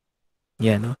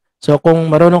 Yan, no? So kung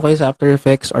marunong kayo sa After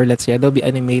Effects or let's say Adobe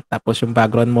Animate tapos yung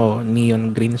background mo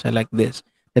neon green siya like this,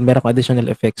 then meron ko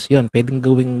additional effects yun. Pwedeng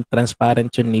gawing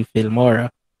transparent yun ni Filmora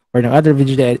or ng other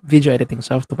video editing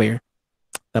software.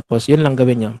 Tapos yun lang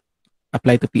gawin nyo.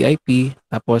 Apply to PIP,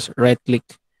 tapos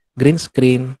right-click, green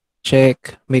screen,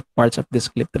 check, make parts of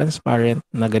this clip transparent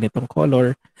na ganitong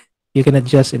color. You can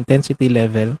adjust intensity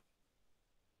level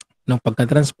ng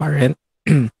pagka-transparent.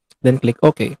 Then click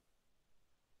OK.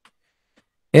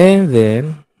 And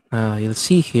then, you'll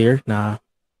see here na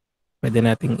pwede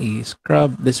nating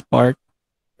i-scrub this part.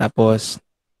 Tapos,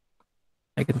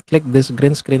 I can click this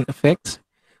green screen effects.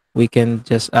 We can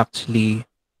just actually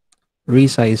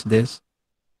resize this.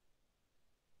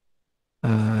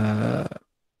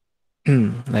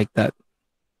 Like that.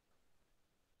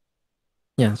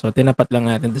 Yan. So, tinapat lang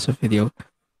natin this sa video.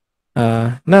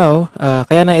 Now,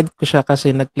 kaya na-edit ko siya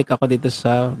kasi nag-click ako dito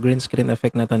sa green screen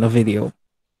effect na to na video.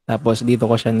 Tapos, dito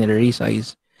ko siya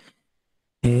nire-resize.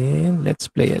 And let's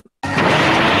play it.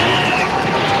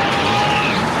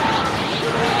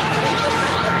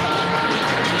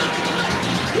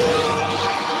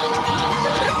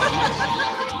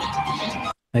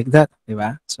 Like that, di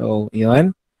ba? So,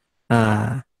 yun.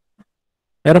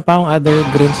 Meron pa akong other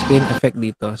green screen effect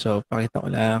dito. So, pakita ko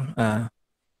lang.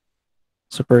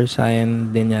 Super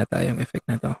Saiyan din yata yung effect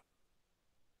na to.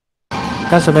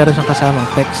 Kaso meron siyang kasamang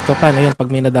text. So, paano yun?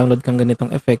 Pag may na-download kang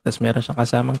ganitong effect, tapos meron siyang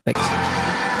kasamang text.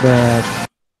 But,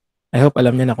 I hope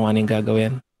alam niyo na kung ano yung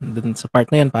gagawin. Dun sa part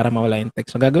na yan para mawala yung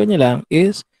text. So, gagawin niyo lang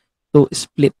is to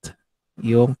split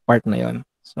yung part na yon.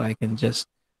 So, I can just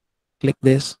click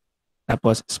this,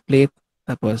 tapos split,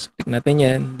 tapos click natin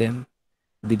yan, then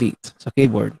delete sa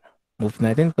keyboard. Move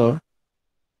natin to.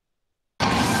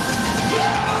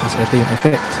 Tapos ito yung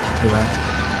effect. Diba?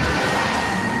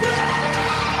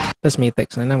 Tapos may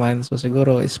text na naman. So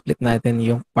siguro split natin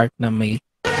yung part na may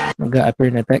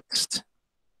mag-a-appear na text.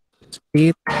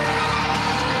 Split.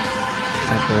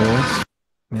 Tapos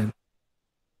yan.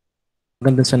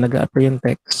 Ganda sa nag-a-appear yung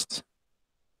text.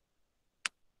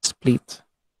 Split.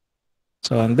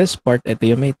 So on this part, ito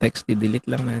yung may text. I-delete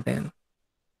lang natin.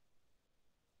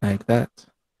 Like that.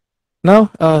 Now,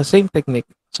 same technique.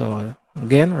 So,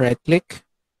 again, right-click,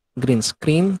 green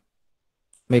screen,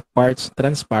 make parts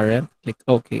transparent, click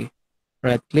OK.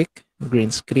 Right-click,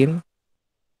 green screen,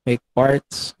 make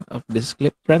parts of this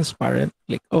clip transparent,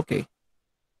 click OK.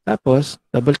 Tapos,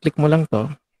 double-click mo lang to,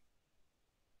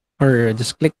 or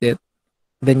just click it,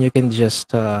 then you can just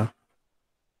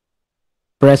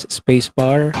press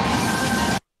spacebar.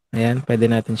 Ayan, pwede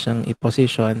natin siyang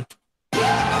i-position.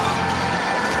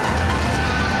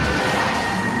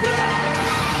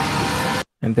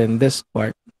 And then this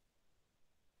part.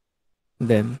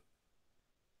 Then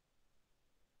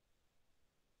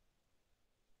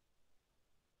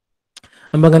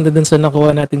ang maganda dun sa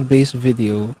nakuha nating base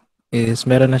video is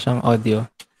meron na siyang audio.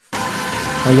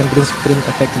 Yung green screen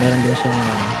effect, meron din siyang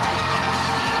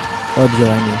audio.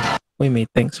 Uy, may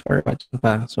thanks for watching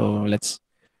pa. So let's,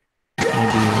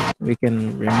 maybe we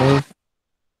can remove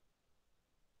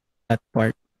that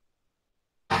part.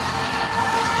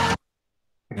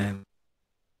 And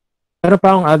meron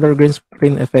pa akong other green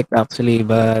screen effect actually,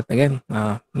 but again,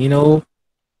 you know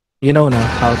na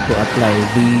how to apply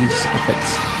these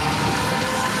effects.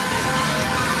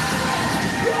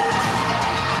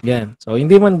 Yan. So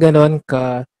hindi man ganoon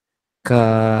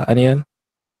ano yun,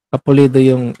 kapulido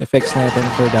yung effects natin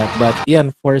for that, but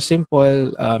yan, for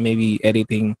simple maybe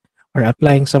editing or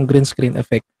applying some green screen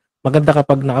effect, maganda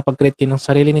kapag nakapag-create kayo ng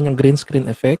sarili ninyong green screen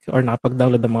effect or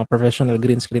nakapag-download ng mga professional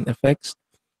green screen effects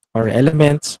or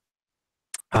elements.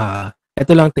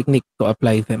 Ito lang technique to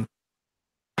apply them.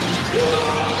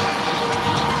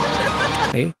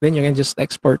 Okay, then you can just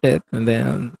export it and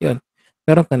then yun,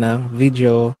 meron ka na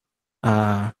video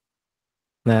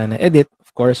na-edit,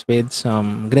 of course, with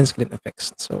some green screen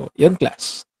effects. So yun,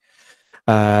 class.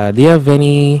 Do you have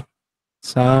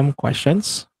some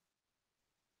questions?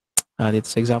 Dito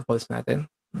sa examples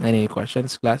natin. Any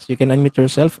questions, class? You can unmute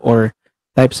yourself or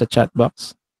type sa chat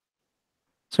box.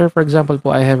 Sir, for example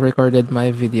po, I have recorded my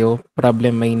video,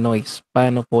 problem may noise.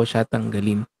 Paano po siya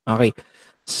tanggalin? Okay.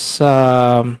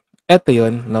 Eto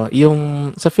yun, no?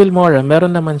 Yung sa Filmora,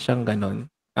 meron naman siyang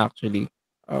ganun, actually.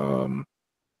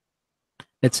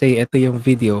 Let's say, ito yung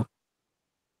video.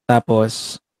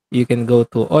 Tapos, you can go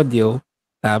to audio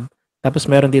tab. Tapos,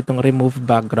 meron ditong remove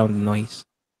background noise.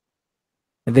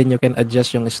 And then, you can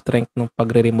adjust yung strength ng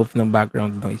pagre-remove ng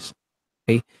background noise.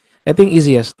 Okay? Ito yung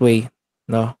easiest way.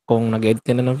 No? Kung nag-edit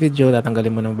ka na ng video,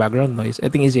 tatanggalin mo ng background noise,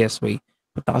 ito yung easiest way.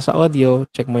 Punta ka sa audio,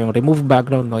 check mo yung remove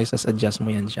background noise, as adjust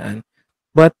mo yan dyan.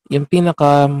 But yung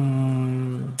pinaka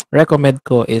recommend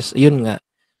ko is, yun nga,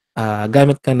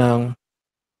 gamit ka ng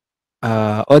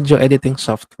audio editing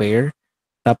software,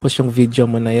 tapos yung video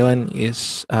mo na yun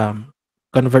is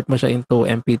convert mo siya into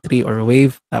MP3 or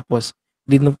WAV, tapos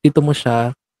dito mo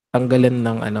siya tanggalin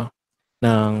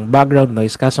ng background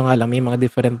noise. Kaso nga lang, may mga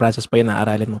different process pa yun na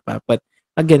aralin mo pa. But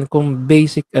again, kung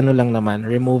basic lang naman,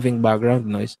 removing background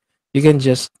noise, you can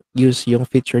just use yung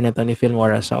feature na 'to ni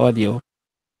Filmora sa audio,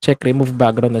 check remove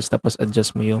background noise tapos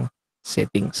adjust mo yung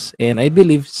settings. And I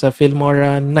believe sa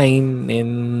Filmora 9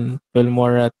 and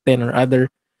Filmora 10 or other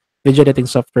video editing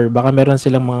software, baka meron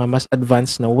silang mga mas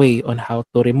advanced na way on how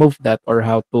to remove that or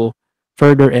how to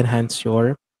further enhance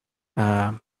your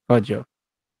audio.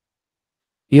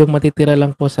 Yung matitira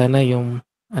lang po sana yung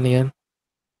ano yun,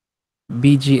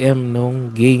 BGM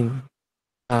nung game.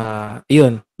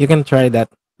 Yun, you can try that.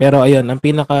 Pero ayun, ang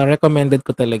pinaka-recommended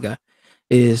ko talaga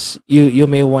is you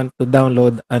may want to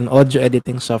download an audio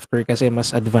editing software kasi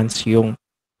mas advanced yung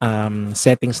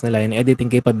settings nila and editing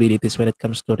capabilities when it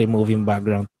comes to removing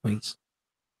background noise.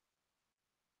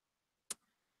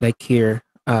 Like here,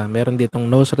 meron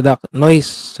ditong noise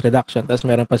reduction tapos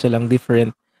meron pa silang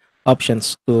different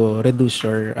options to reduce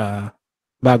your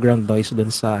background noise dun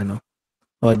sa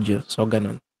audio. So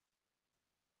ganun.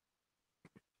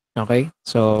 Okay?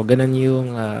 So ganun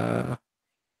yung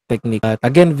technique. At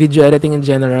again, video editing in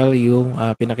general, yung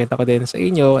pinakita ko din sa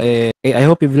inyo. I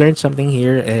hope you've learned something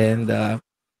here and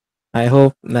I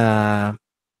hope na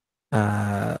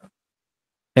uh,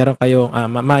 meron kayong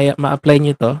ma-apply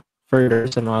nyo to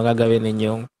further sa mga gagawin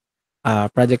ninyong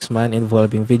projects man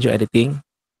involving video editing.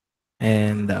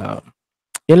 And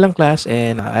yun lang class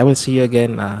and I will see you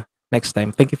again next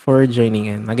time. Thank you for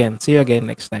joining and again, see you again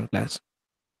next time class.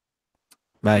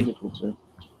 Bye. Wonderful, sir.